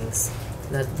many things.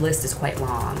 The list is quite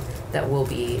long that we'll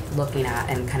be looking at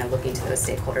and kind of looking to those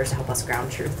stakeholders to help us ground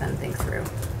truth and think through.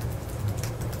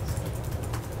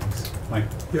 Mike?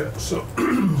 Yeah, so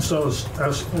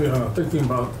as thinking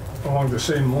about along the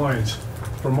same lines,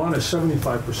 Vermont is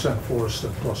 75%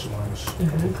 forested, plus or minus a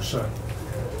couple percent.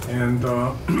 And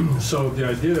so the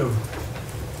idea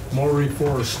of more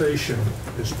reforestation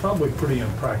is probably pretty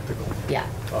impractical. Yeah.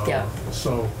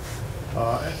 So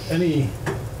any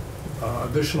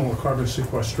additional carbon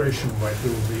sequestration might do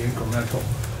will be incremental.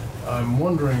 I'm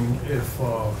wondering if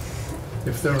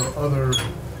there are other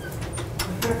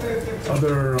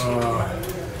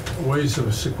ways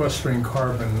of sequestering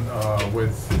carbon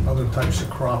with other types of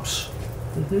crops,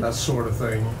 that sort of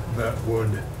thing, that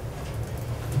would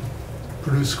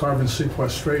produce carbon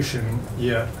sequestration,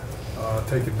 yet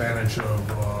take advantage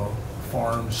of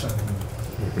farms and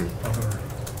other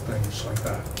things like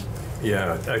that.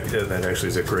 Yeah, that actually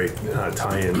is a great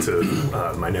tie-in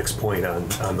to my next point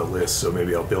on the list, so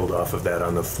maybe I'll build off of that.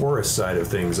 On the forest side of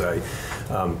things, I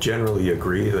generally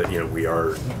agree that we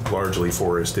are largely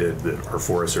forested, that our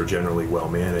forests are generally well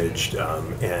managed,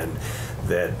 and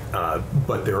that,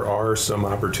 but there are some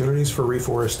opportunities for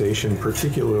reforestation,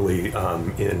 particularly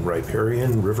in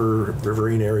riparian,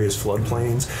 riverine areas,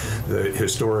 floodplains.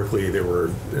 Historically,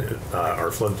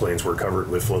 our floodplains were covered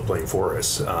with floodplain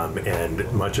forests,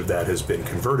 and much of that has been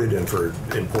converted, and for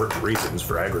important reasons,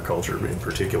 for agriculture in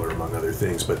particular, among other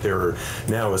things. But there are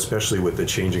now, especially with the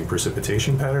changing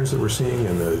precipitation patterns that we're seeing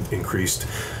and the increased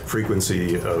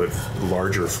frequency of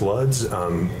larger floods,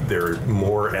 there are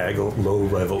more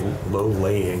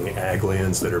low-laying ag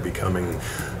lands that are becoming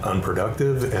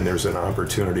unproductive, and there's an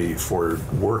opportunity for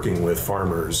working with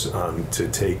farmers to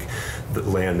take the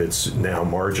land that's now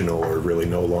marginal or really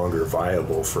no longer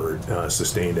viable for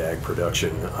sustained ag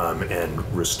production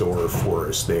and restore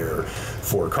forests there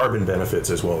for carbon benefits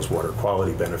as well as water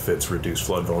quality benefits, reduce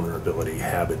flood vulnerability,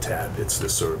 habitat. It's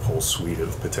this sort of whole suite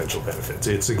of potential benefits.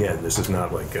 It's, again, this is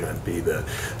not like going to be the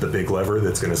big lever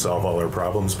that's going to solve all our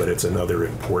problems, but it's another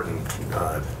important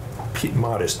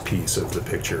modest piece of the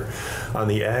picture. On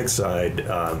the ag side,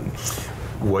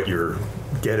 what you're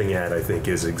getting at, I think,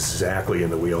 is exactly in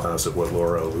the wheelhouse of what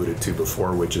Laura alluded to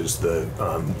before, which is the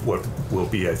what will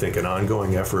be, I think, an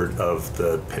ongoing effort of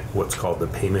what's called the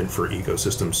Payment for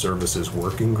Ecosystem Services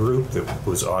Working Group that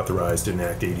was authorized in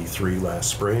Act 83 last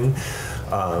spring.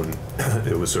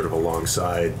 It was sort of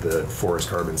alongside the Forest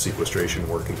Carbon Sequestration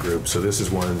Working Group. So this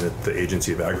is one that the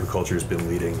Agency of Agriculture has been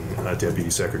leading. Deputy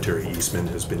Secretary Eastman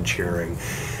has been chairing,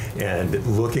 and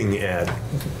looking at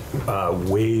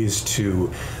ways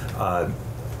to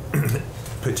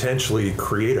potentially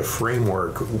create a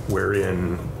framework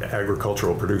wherein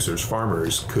agricultural producers,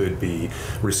 farmers, could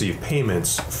receive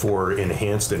payments for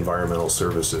enhanced environmental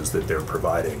services that they're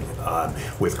providing,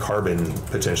 with carbon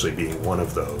potentially being one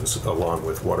of those, along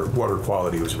with water. Water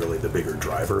quality was really the bigger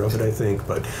driver of it, I think.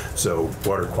 But so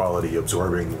water quality,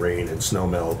 absorbing rain and snow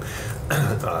melt,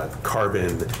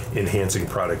 carbon enhancing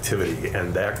productivity,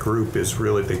 and that group is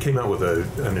really, they came out with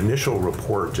an initial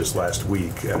report just last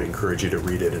week. I'd encourage you to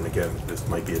read it, and again, this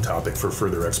might be a topic for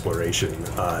further exploration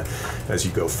as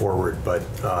you go forward, but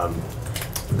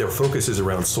their focus is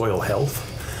around soil health,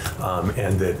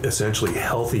 and that essentially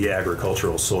healthy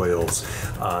agricultural soils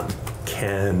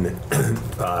can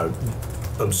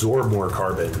absorb more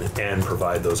carbon and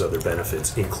provide those other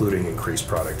benefits, including increased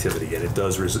productivity. And it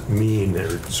does mean,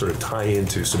 or sort of tie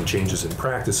into some changes in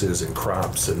practices and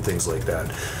crops and things like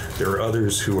that. There are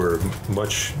others who are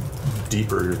much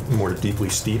deeper, more deeply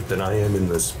steeped than I am in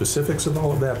the specifics of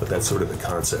all of that, but that's sort of the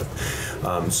concept.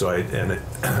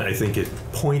 I think it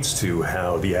points to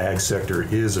how the ag sector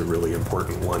is a really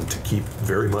important one to keep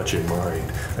very much in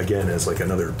mind, again, as like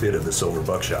another bit of the silver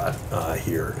buckshot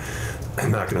here. I'm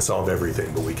not going to solve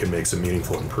everything, but we can make some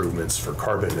meaningful improvements for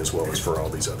carbon as well as for all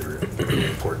these other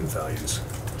important values.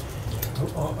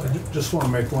 I just want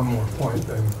to make one more point,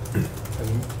 and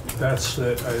that's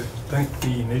that I thank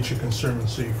the Nature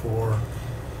Conservancy for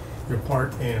your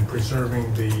part in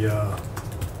preserving the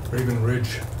Raven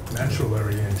Ridge natural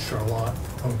area in Charlotte,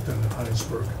 Pumpkin, and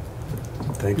Heinsberg.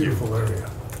 Thank you. Beautiful area.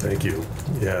 Thank you.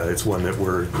 Yeah, it's one that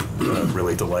we're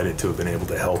really delighted to have been able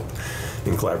to help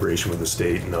in collaboration with the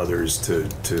state and others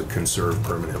to conserve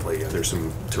permanently. There's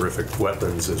some terrific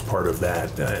wetlands as part of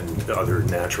that, and other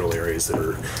natural areas that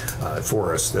are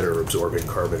forests that are absorbing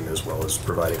carbon, as well as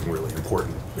providing really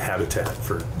important habitat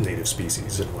for native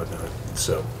species and whatnot.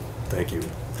 So, thank you.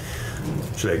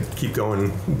 Should I keep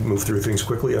going, move through things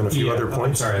quickly on a few other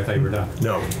points? I'm sorry, I thought you were done.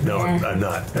 No, I'm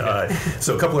not.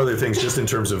 So a couple other things just in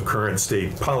terms of current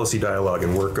state policy dialogue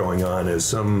and work going on. As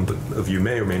some of you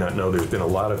may or may not know, there's been a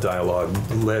lot of dialogue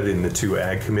led in the two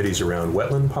ag committees around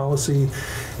wetland policy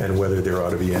and whether there ought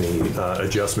to be any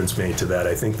adjustments made to that.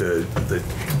 I think the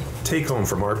take home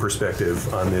from our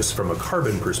perspective on this, from a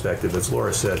carbon perspective, as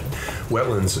Laura said,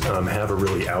 wetlands have a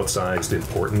really outsized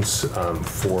importance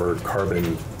for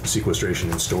carbon sequestration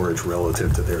and storage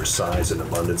relative to their size and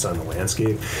abundance on the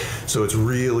landscape. So it's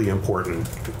really important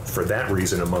for that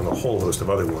reason, among a whole host of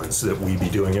other ones, that we be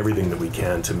doing everything that we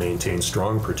can to maintain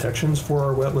strong protections for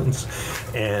our wetlands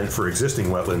and for existing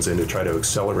wetlands, and to try to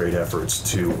accelerate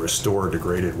efforts to restore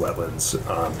degraded wetlands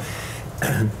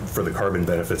for the carbon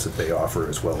benefits that they offer,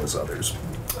 as well as others.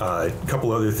 A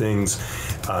couple other things.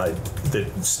 That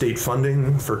state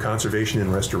funding for conservation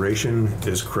and restoration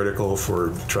is critical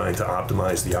for trying to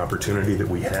optimize the opportunity that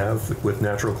we have with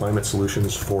natural climate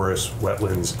solutions, forests,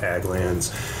 wetlands, ag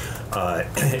lands.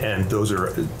 And those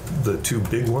are the two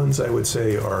big ones, I would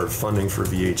say, are funding for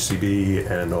VHCB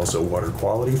and also water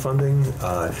quality funding.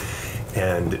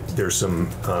 And there's some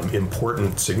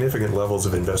important, significant levels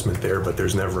of investment there, but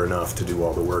there's never enough to do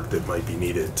all the work that might be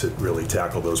needed to really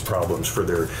tackle those problems for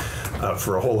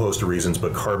a whole host of reasons,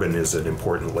 but carbon is an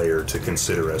important layer to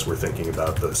consider as we're thinking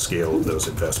about the scale of those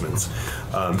investments.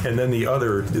 And then the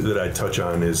other that I'd touch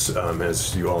on is,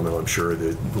 as you all know, I'm sure,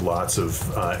 that lots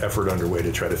of effort underway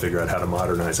to try to figure out how to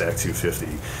modernize Act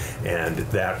 250, and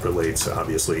that relates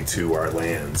obviously to our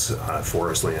lands,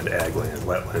 forest land, ag land,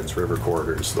 wetlands, river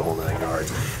corridors, the whole nine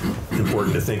yards.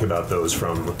 Important to think about those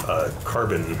from a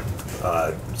carbon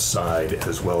side,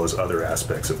 as well as other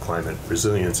aspects of climate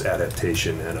resilience,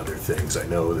 adaptation, and other things. I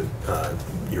know that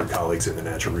your colleagues in the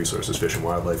Natural Resources, Fish and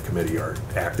Wildlife Committee are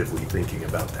actively thinking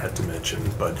about that dimension.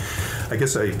 But I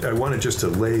guess I wanted just to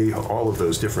lay all of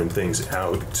those different things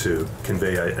out to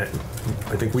convey. I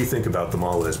think we think about them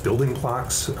all as building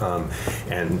blocks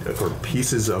or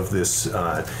pieces of this.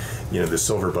 This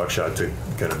silver buckshot, to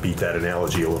kind of beat that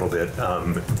analogy a little bit,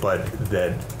 but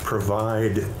that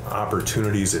provide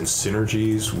opportunities and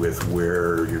synergies with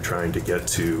where you're trying to get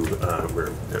to,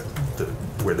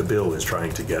 where the bill is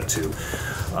trying to get to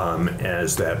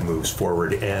as that moves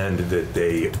forward, and that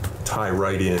they tie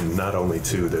right in not only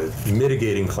to the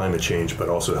mitigating climate change, but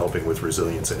also helping with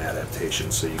resilience and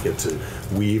adaptation. So you get to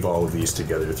weave all of these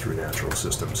together through natural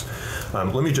systems.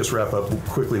 Let me just wrap up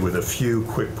quickly with a few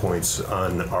quick points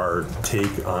on our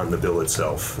take on the bill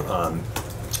itself.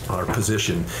 our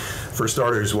position. For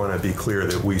starters, want to be clear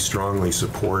that we strongly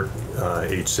support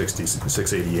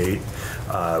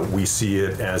H.688. We see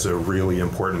it as a really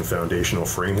important foundational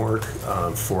framework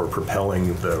for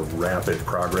propelling the rapid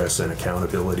progress and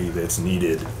accountability that's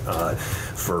needed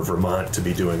for Vermont to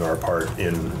be doing our part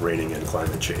in reining in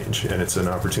climate change. And it's an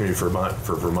opportunity for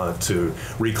Vermont to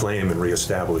reclaim and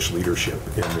reestablish leadership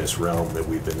in this realm that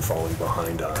we've been falling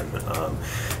behind on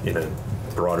in a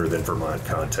broader than Vermont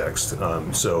context.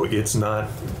 So it's not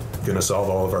going to solve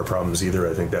all of our problems either.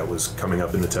 I think that was coming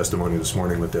up in the testimony this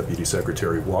morning with Deputy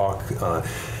Secretary Walk,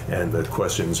 and the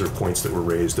questions or points that were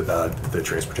raised about the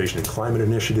Transportation and Climate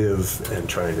Initiative and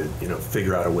trying to,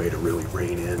 figure out a way to really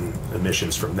rein in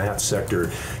emissions from that sector.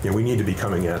 We need to be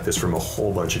coming at this from a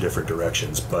whole bunch of different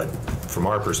directions, but from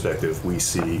our perspective, we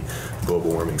see the Global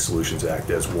Warming Solutions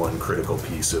Act as one critical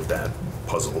piece of that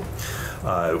puzzle.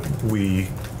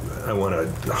 I want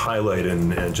to highlight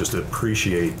and just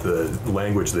appreciate the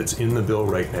language that's in the bill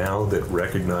right now that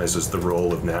recognizes the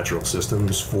role of natural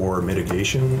systems for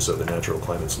mitigation, so the natural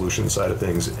climate solution side of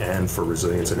things, and for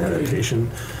resilience and adaptation.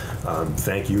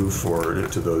 Thank you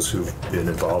to those who've been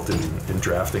involved in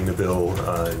drafting the bill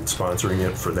and sponsoring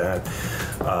it for that.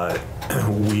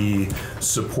 We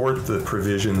support the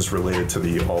provisions related to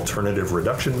the alternative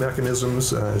reduction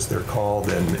mechanisms, as they're called,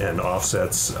 and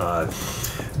offsets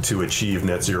to achieve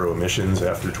net zero emissions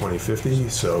after 2050.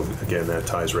 So again, that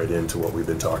ties right into what we've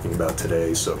been talking about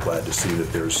today. So glad to see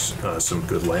that there's some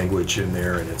good language in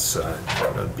there, and it's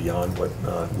beyond what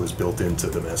was built into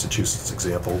the Massachusetts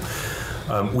example.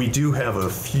 We do have a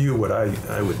few what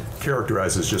I would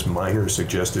characterize as just minor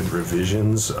suggested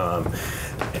revisions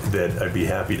that I'd be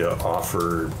happy to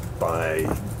offer by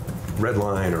red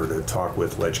line or to talk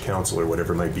with ledge counsel or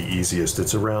whatever might be easiest.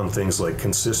 It's around things like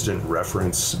consistent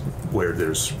reference, where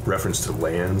there's reference to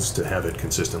lands, to have it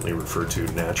consistently referred to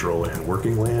natural and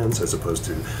working lands as opposed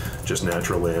to just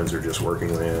natural lands or just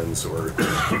working lands or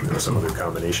some other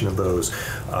combination of those,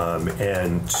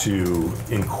 and to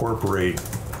incorporate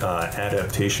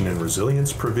adaptation and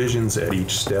resilience provisions at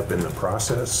each step in the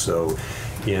process. So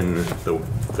in the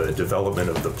development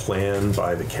of the plan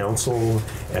by the council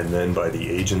and then by the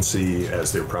agency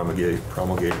as they're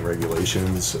promulgating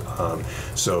regulations.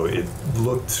 So it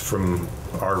looked from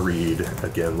our read,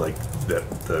 again, like that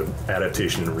the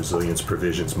adaptation and resilience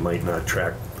provisions might not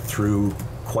track through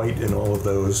quite in all of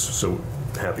those. So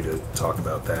happy to talk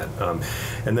about that.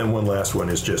 And then one last one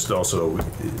is just also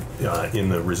in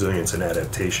the resilience and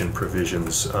adaptation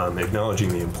provisions, acknowledging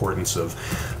the importance of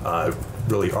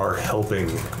really our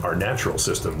helping our natural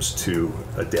systems to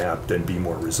adapt and be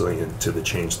more resilient to the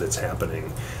change that's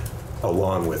happening,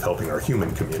 along with helping our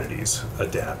human communities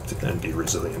adapt and be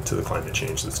resilient to the climate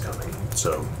change that's coming.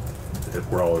 So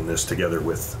we're all in this together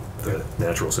with the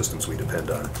natural systems we depend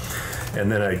on. And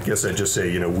then I guess I'd just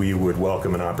say, we would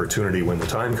welcome an opportunity when the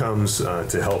time comes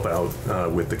to help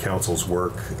out with the council's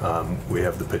work. We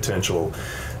have the potential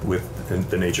with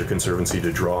the Nature Conservancy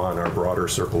to draw on our broader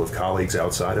circle of colleagues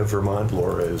outside of Vermont.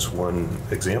 Laura is one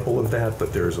example of that,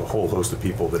 but there's a whole host of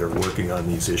people that are working on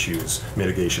these issues,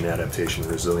 mitigation, adaptation,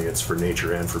 resilience for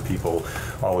nature and for people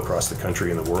all across the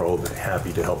country and the world.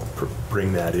 Happy to help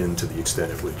bring that in to the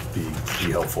extent it would be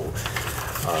helpful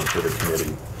for the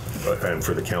committee and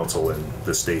for the council and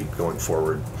the state going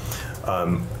forward.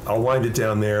 I'll wind it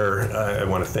down there. I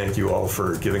want to thank you all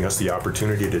for giving us the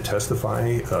opportunity to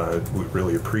testify. We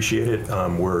really appreciate it.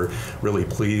 We're really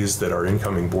pleased that our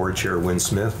incoming board chair, Wynn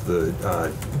Smith,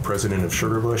 the president of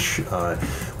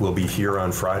Sugarbush, will be here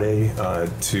on Friday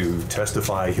to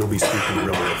testify. He'll be speaking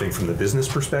really, I think, from the business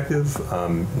perspective.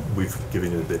 We've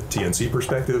given you the TNC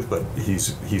perspective, but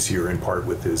he's here in part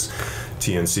with his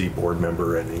TNC board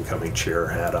member and incoming chair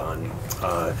hat on.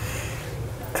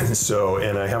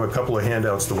 And I have a couple of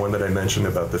handouts, the one that I mentioned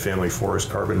about the Family Forest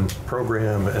Carbon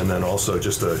Program, and then also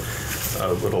just a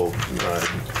little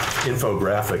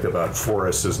infographic about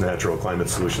forests as natural climate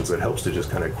solutions that helps to just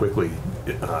kind of quickly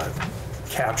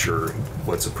capture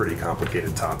what's a pretty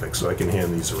complicated topic. So I can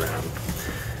hand these around.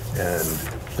 And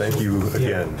thank you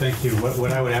again. Yeah, thank you.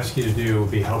 What I would ask you to do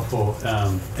would be helpful,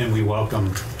 and we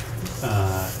welcome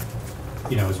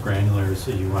as granular as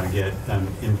you want to get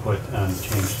input on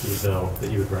change to the bill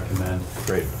that you would recommend.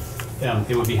 Great.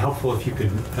 It would be helpful if you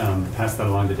could pass that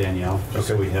along to Danielle, just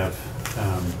so we have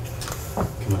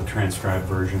kind of a transcribed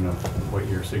version of what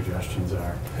your suggestions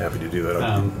are. Happy to do that.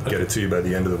 I'll get it to you by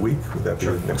the end of the week. Would that be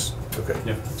next? Okay.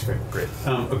 Yep, that's great. Great.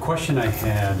 A question I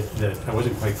had that I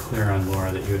wasn't quite clear on,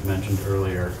 Laura, that you had mentioned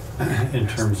earlier in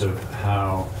terms of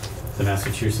how the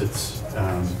Massachusetts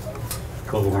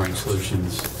Global Warming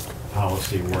Solutions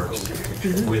policy works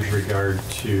with regard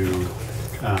to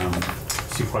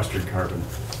sequestered carbon.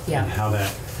 Yeah. And how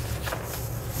that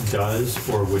does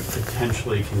or would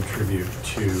potentially contribute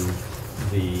to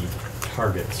the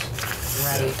targets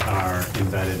Right. that are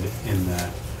embedded in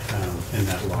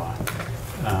that law.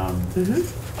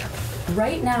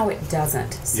 Right now, it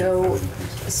doesn't. I So, wouldn't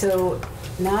think so.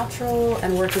 natural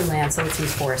and working land, so let's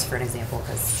use forest for an example,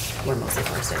 because we're mostly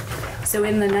forested. So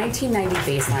in the 1990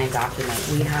 baseline document,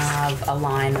 we have a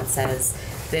line that says,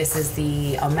 this is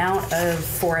the amount of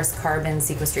forest carbon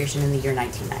sequestration in the year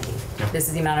 1990. Yep. This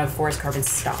is the amount of forest carbon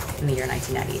stock in the year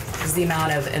 1990. This is the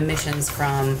amount of emissions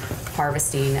from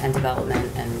harvesting and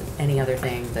development and any other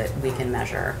thing that we can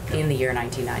measure in the year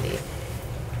 1990.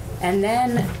 And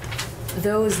then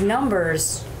those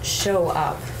numbers show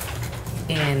up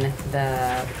in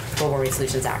the Global Warming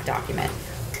Solutions Act document.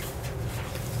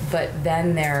 But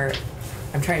then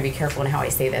I'm trying to be careful in how I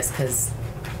say this, because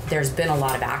there's been a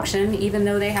lot of action, even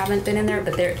though they haven't been in there,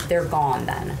 but they're gone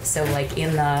then. So like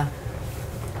in the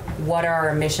what are our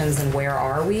emissions and where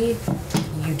are we,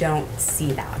 you don't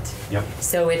see that. Yep.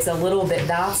 So it's a little bit,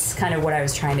 that's kind of what I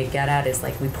was trying to get at, is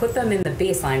like we put them in the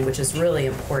baseline, which is really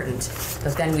important,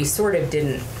 but then we sort of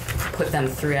didn't put them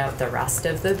throughout the rest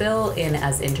of the bill in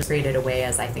as integrated a way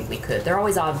as I think we could. They're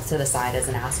always off to the side as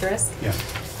an asterisk. Yeah.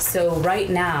 So right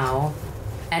now,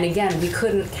 and again, we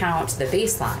couldn't count the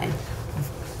baseline,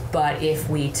 but if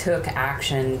we took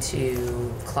action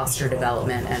to cluster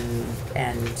development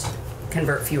and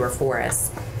convert fewer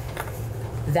forests,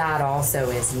 that also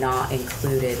is not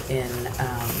included in,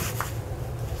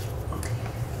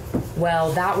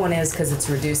 well, that one is because it's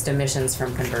reduced emissions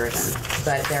from conversion,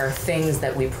 but there are things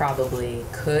that we probably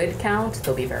could count.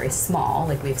 They'll be very small,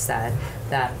 like we've said,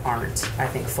 that aren't, I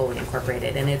think, fully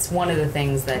incorporated. And it's one of the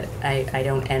things that I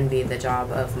don't envy the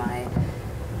job of my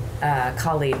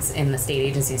colleagues in the state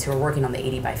agencies who are working on the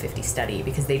 80 by 50 study,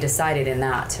 because they decided in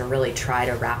that to really try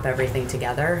to wrap everything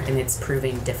together, and it's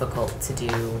proving difficult to do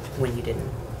when you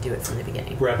didn't do it from the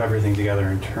beginning. Wrap everything together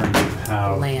in terms of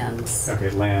how Lands. Okay,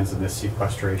 lands and the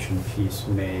sequestration piece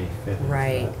may fit into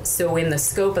Right. that. So in the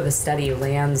scope of the study,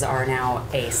 lands are now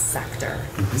a sector.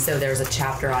 So there's a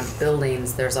chapter on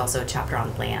buildings, there's also a chapter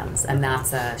on lands, and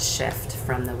that's a shift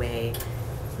from the way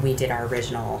we did our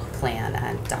original plan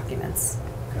and documents.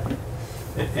 Okay.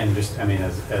 And just, I mean,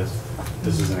 as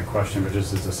this isn't a question, but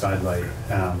just as a sidelight,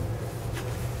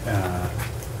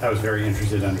 I was very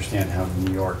interested to understand how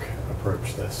New York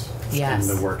approached this. Yes,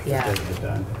 And the work yeah. that they had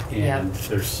done. And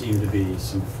there seemed to be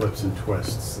some flips and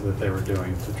twists that they were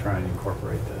doing to try and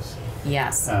incorporate this.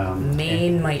 Yes, and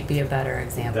Maine might be a better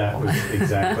example. That was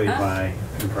exactly my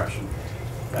impression.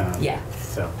 Yeah.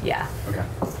 So. Yeah. Okay.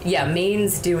 Yeah,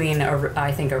 Maine's doing,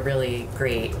 I think, a really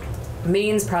great,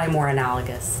 Maine's probably more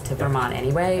analogous to Vermont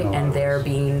anyway, Oh, and they're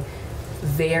being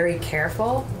very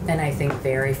careful and I think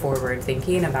very forward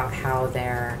thinking about how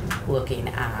they're looking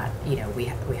at, we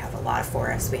have a lot of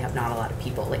forests, we have not a lot of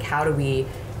people. Like, how do we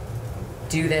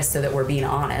do this so that we're being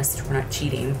honest, we're not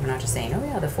cheating, we're not just saying, oh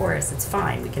yeah, the forest, it's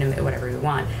fine, we can emit whatever we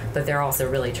want, but they're also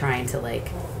really trying to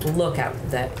look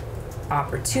at the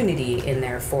opportunity in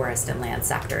their forest and land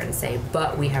sector and say,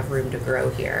 but we have room to grow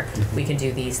here. We can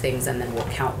do these things and then we'll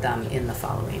count them in the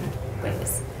following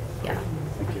ways. Yeah.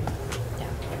 Thank you.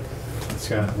 Yeah.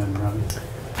 Scott and then Robbie.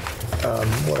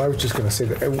 Well, I was just going to say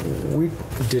that we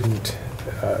didn't,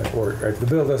 the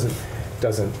bill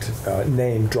doesn't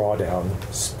name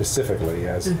drawdown specifically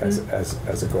as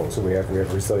a goal. So we have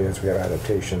resilience, we have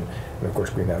adaptation, and of course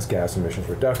greenhouse gas emissions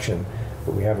reduction,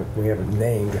 but we haven't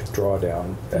named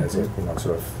drawdown as a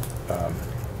sort of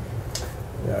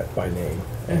by name.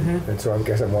 And so I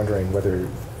guess I'm wondering whether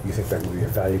you think that would be a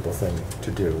valuable thing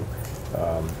to do.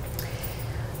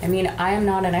 I mean, I am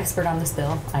not an expert on this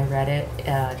bill. I read it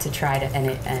to try to,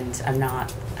 and I'm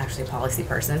not actually a policy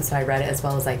person, so I read it as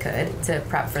well as I could to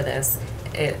prep for this.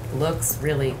 It looks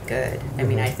really good. I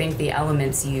mean, I think the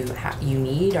elements you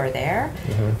need are there.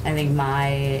 I think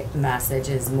my message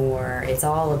is more, it's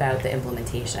all about the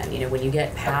implementation. When you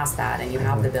get past that and you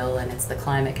have the bill and it's the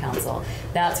Climate Council,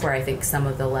 that's where I think some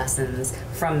of the lessons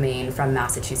from Maine, from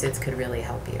Massachusetts could really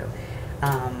help you.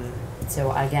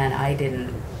 So again, I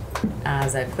didn't,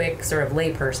 as a quick sort of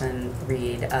layperson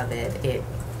read of it,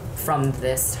 from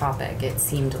this topic, it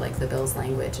seemed like the bill's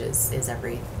language is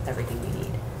everything we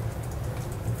need.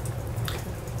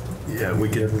 Yeah, we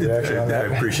could.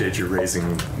 I appreciate you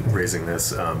raising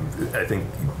this. I think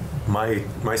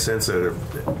my sense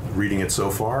of reading it so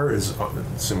far is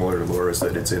similar to Laura's,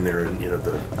 that it's in there, and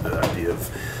the idea of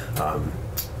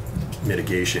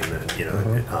mitigation,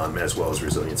 as well as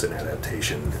resilience and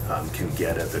adaptation, can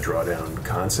get at the drawdown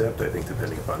concept. I think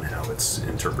depending upon how it's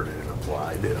interpreted and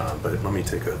applied. But let me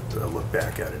take a look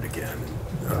back at it again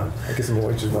and I guess I'm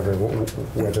just wondering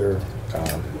whether,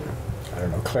 I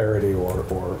don't know, clarity or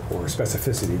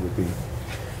specificity would be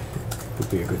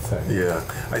a good thing. Yeah,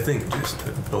 I think just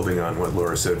building on what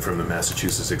Laura said from the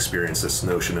Massachusetts experience, this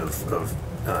notion of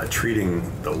treating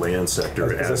the land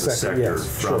sector as a sector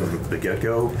yes, from sure. the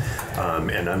get-go,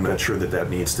 and I'm not sure that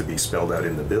needs to be spelled out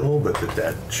in the bill, but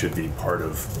that should be part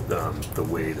of the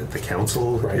way that the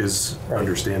council is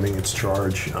understanding its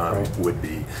charge would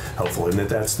be helpful, and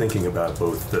that's thinking about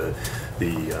both the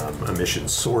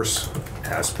emissions source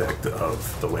aspect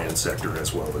of the land sector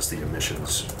as well as the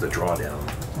emissions, the drawdown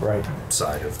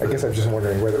side of. I guess I'm just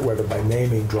wondering whether by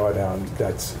naming drawdown,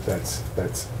 that's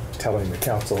telling the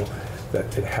council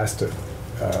that it has to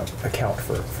account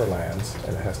for lands,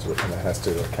 and it has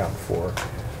to account for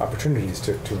opportunities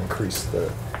to increase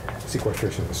the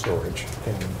sequestration and storage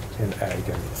in ag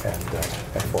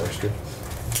and forestry.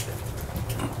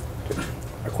 Just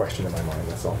a question in my mind,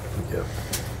 that's all. Yep.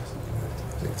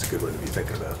 I think it's a good way to be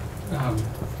thinking about.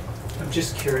 I'm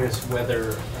just curious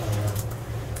whether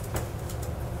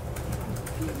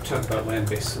talk about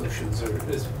land-based solutions, or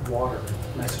is water,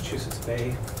 Massachusetts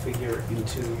Bay, figure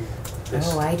into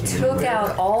this? Oh, I took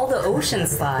out all the ocean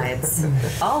slides,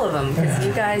 all of them, because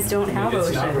you guys don't have it's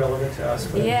ocean. It's not relevant to us,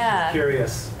 but yeah, I'm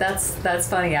curious. That's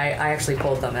funny. I actually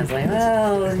pulled them. I was like,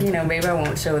 well, maybe I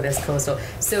won't show this coastal.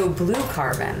 So blue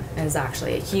carbon is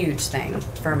actually a huge thing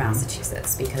for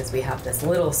Massachusetts because we have this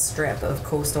little strip of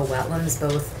coastal wetlands,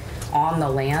 both on the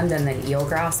land and then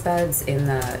eelgrass beds in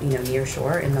the near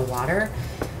shore in the water.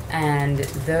 And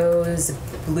those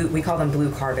we call them blue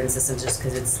carbon systems just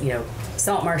because it's,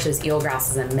 salt marshes,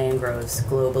 eelgrasses, and mangroves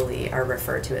globally are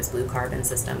referred to as blue carbon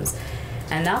systems.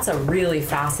 And that's a really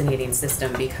fascinating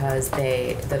system because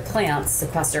the plants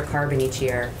sequester carbon each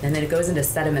year, and then it goes into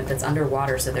sediment that's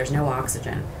underwater, so there's no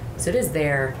oxygen. So it is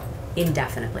there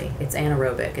indefinitely. It's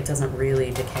anaerobic. It doesn't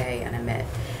really decay and emit.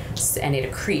 And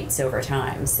it accretes over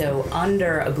time. So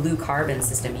under a blue carbon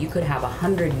system, you could have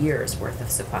 100 years worth of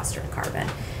sequestered carbon.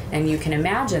 And you can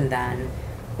imagine then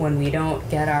when we don't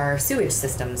get our sewage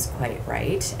systems quite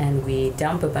right and we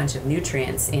dump a bunch of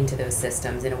nutrients into those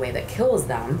systems in a way that kills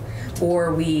them,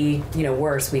 or we,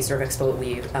 worse, we sort of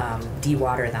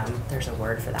dewater them. There's a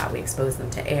word for that. We expose them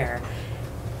to air.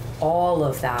 All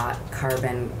of that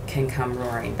carbon can come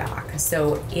roaring back.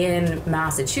 So in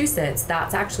Massachusetts,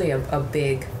 that's actually a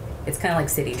big, it's kind of like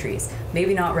city trees.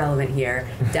 Maybe not relevant here,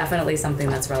 definitely something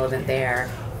that's relevant there,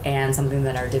 and something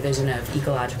that our Division of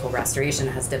Ecological Restoration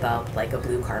has developed, like a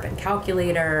blue carbon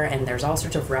calculator, and there's all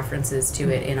sorts of references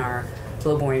to it in our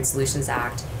Global Marine Solutions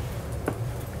Act.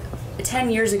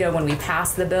 10 years ago when we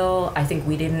passed the bill, I think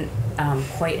we didn't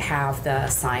quite have the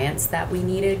science that we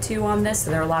needed to on this.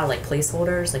 So there are a lot of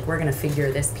placeholders, we're going to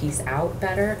figure this piece out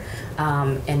better.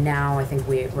 And now I think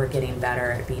we're getting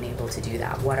better at being able to do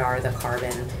that.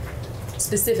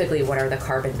 Specifically, what are the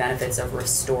carbon benefits of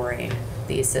restoring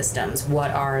these systems? What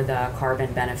are the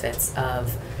carbon benefits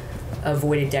of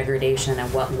avoided degradation,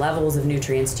 and what levels of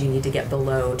nutrients do you need to get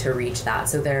below to reach that?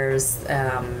 So there's,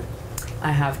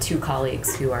 I have two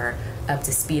colleagues who are up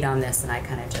to speed on this, and I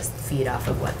kind of just feed off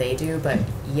of what they do. But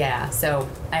yeah, so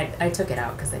I took it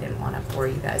out because I didn't want to bore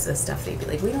you guys with stuff. They'd be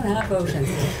like, we don't have oceans.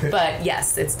 But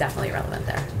yes, it's definitely relevant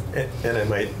there. And I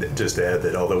might just add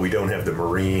that although we don't have the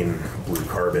marine blue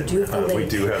carbon, we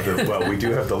do have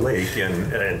the lake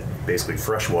and basically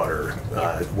freshwater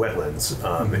wetlands.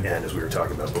 And as we were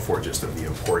talking about before, just of the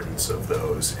importance of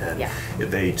those. And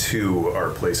they too are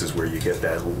places where you get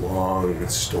that long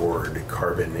stored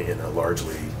carbon in a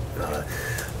largely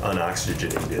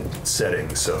unoxygenated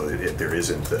setting, so there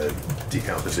isn't the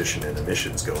decomposition and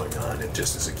emissions going on. It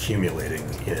just is accumulating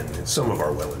in some of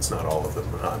our wetlands, not all of them.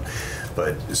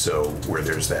 But so where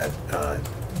there's that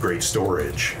great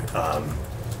storage,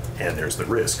 and there's the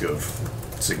risk of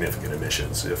significant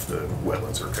emissions if the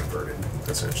wetlands are converted,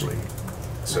 essentially.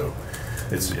 So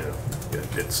it's the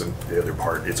other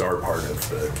part. It's our part of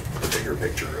the bigger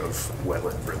picture of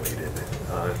wetland-related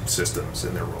systems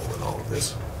and their role in all of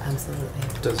this. Absolutely.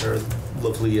 Does our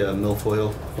lovely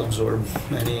milfoil absorb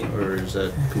any, or is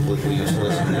that completely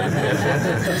useless?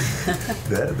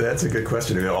 That's a good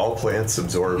question. All plants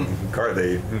absorb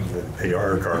carbon. They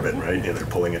are carbon, right? And they're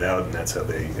pulling it out, and that's how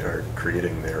they are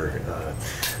creating their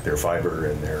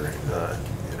fiber and their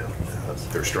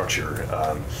structure.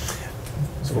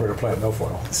 So we're going to plant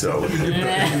milfoil. So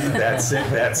that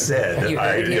said,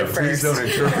 please don't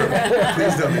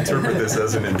interpret this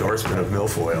as an endorsement of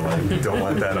milfoil. I don't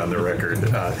want that on the record.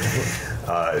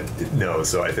 No,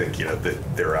 so I think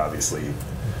that there are obviously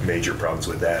major problems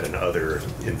with that and other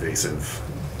invasive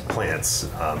plants,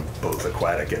 both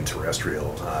aquatic and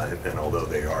terrestrial, and although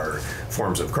they are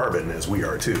forms of carbon, as we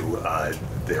are too,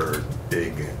 they're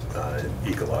big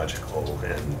ecological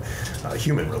and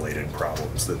human-related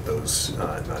problems that those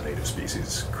non-native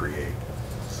species create.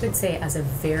 I would say, as a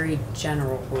very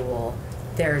general rule,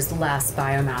 there's less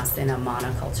biomass in a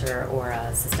monoculture or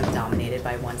a system dominated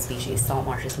by one species, salt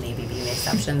marshes maybe being the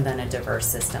exception, than a diverse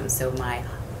system. So my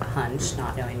hunch,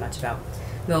 not knowing much about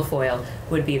milfoil,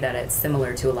 would be that it's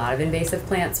similar to a lot of invasive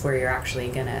plants where you're actually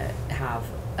going to have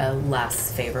a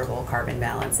less favorable carbon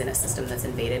balance in a system that's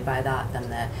invaded by that than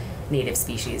the native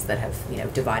species that have, you know,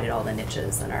 divided all the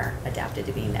niches and are adapted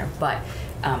to being there. But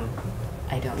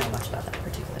I don't know much about that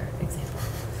particular example.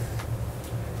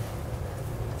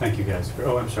 Thank you guys.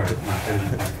 Oh, I'm sorry. Mark, I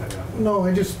didn't want to cut you off. No,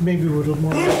 I just maybe would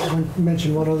more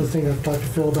mention one other thing. I've talked to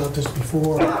Phil about this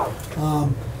before.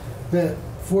 That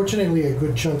fortunately a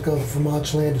good chunk of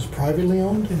Vermont's land is privately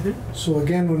owned. Mm-hmm. So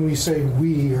again, when we say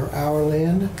we or our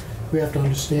land, we have to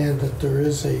understand that there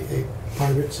is a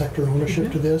private sector ownership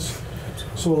mm-hmm. to this.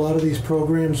 So a lot of these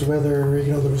programs, whether,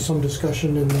 you know, there was some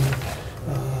discussion in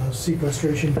the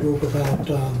sequestration group about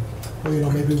well, you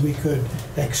know, maybe we could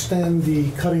extend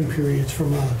the cutting periods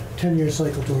from a 10-year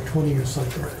cycle to a 20-year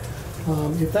cycle.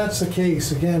 If that's the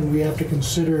case, again, we have to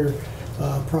consider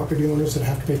property owners that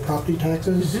have to pay property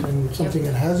taxes, mm-hmm. and something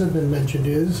that hasn't been mentioned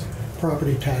is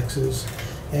property taxes,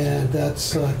 and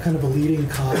that's kind of a leading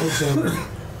cause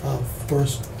of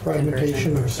forest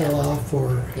fragmentation or sell-off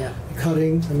or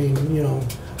cutting. I mean, you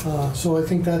know, so I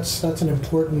think that's an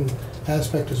important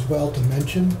aspect as well to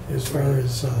mention, as far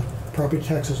as property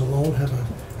taxes alone have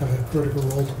a critical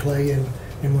role to play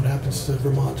in what happens to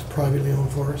Vermont's privately owned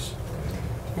forests.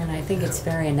 And I think it's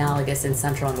very analogous in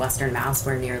central and western Mass,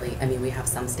 where nearly, I mean, we have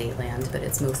some state land, but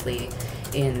it's mostly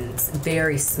in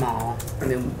very small, I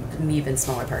mean, even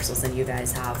smaller parcels than you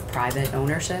guys have private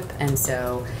ownership. And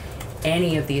so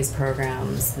any of these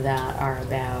programs that are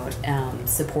about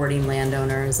supporting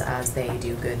landowners as they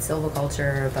do good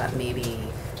silviculture, but maybe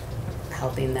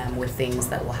helping them with things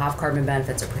that will have carbon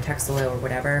benefits or protect soil or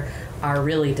whatever, are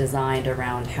really designed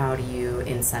around how do you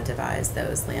incentivize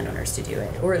those landowners to do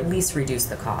it, or at least reduce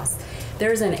the cost.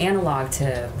 There's an analog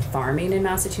to farming in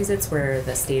Massachusetts where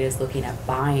the state is looking at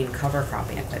buying cover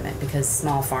cropping equipment because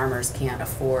small farmers can't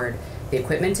afford the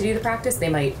equipment to do the practice. They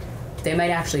might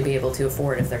actually be able to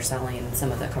afford, if they're selling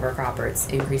some of the cover crop or it's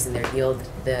increasing their yield,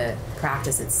 the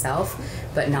practice itself,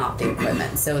 but not the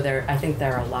equipment. So I think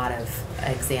there are a lot of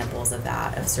examples of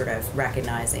that, of sort of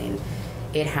recognizing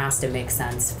it has to make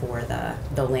sense for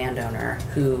the landowner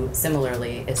who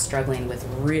similarly is struggling with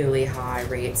really high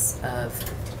rates of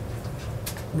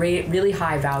really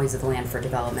high values of the land for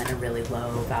development and really low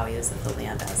values of the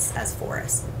land as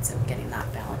forest. So getting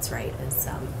that balance right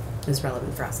is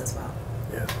relevant for us as well.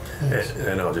 Yeah,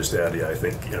 and I'll just add, I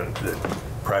think, you know, the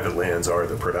private lands are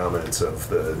the predominance of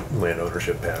the land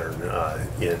ownership pattern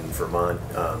in Vermont,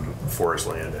 forest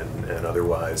land and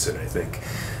otherwise, and I think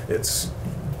it's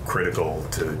critical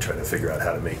to try to figure out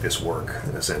how to make this work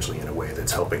essentially in a way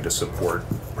that's helping to support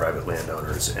private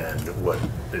landowners and what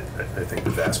I think the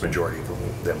vast majority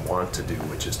of them want to do,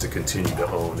 which is to continue to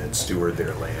own and steward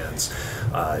their lands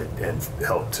and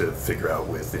help to figure out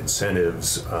with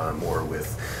incentives or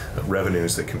with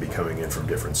revenues that can be coming in from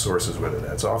different sources, whether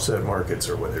that's offset markets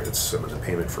or whether it's some of the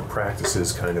payment for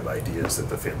practices kind of ideas that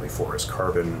the Family Forest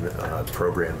Carbon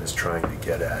program is trying to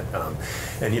get at.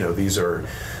 And, you know, these are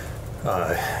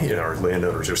our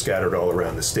landowners are scattered all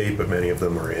around the state, but many of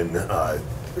them are in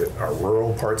our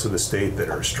rural parts of the state that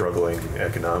are struggling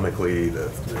economically, the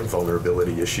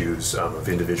vulnerability issues of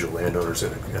individual landowners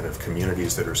and of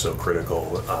communities that are so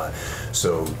critical.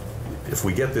 So if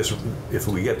we get this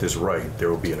right, there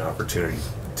will be an opportunity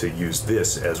to use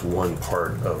this as one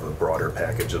part of a broader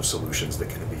package of solutions that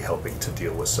can be helping to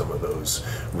deal with some of those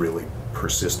really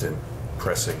persistent,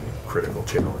 pressing critical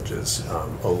challenges,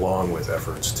 along with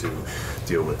efforts to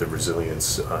deal with the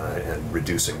resilience and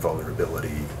reducing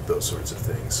vulnerability, those sorts of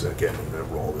things. Again, in the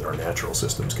role that our natural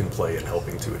systems can play in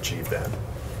helping to achieve that.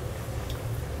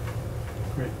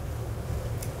 Great.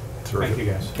 Terrific. Thank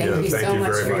you guys. Thank you so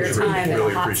much for your time in a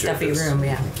hot, stuffy room.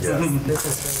 Yeah. This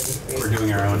is really great. We're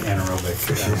doing our own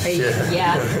anaerobic.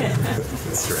 Yeah.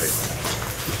 That's right.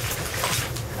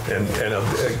 And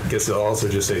I guess I'll also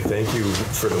just say thank you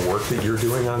for the work that you're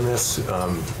doing on this.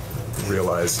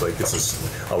 Realize like this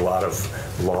is a lot of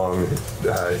long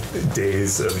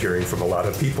days of hearing from a lot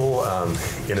of people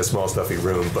in a small stuffy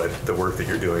room, but the work that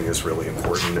you're doing is really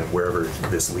important, and wherever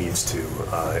this leads to,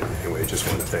 anyway, just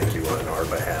want to thank you on our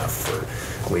behalf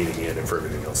for leaning in and for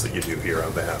everything else that you do here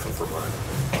on behalf of Vermont.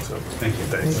 So thank you.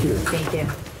 Thanks. Thank you. Thank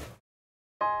you.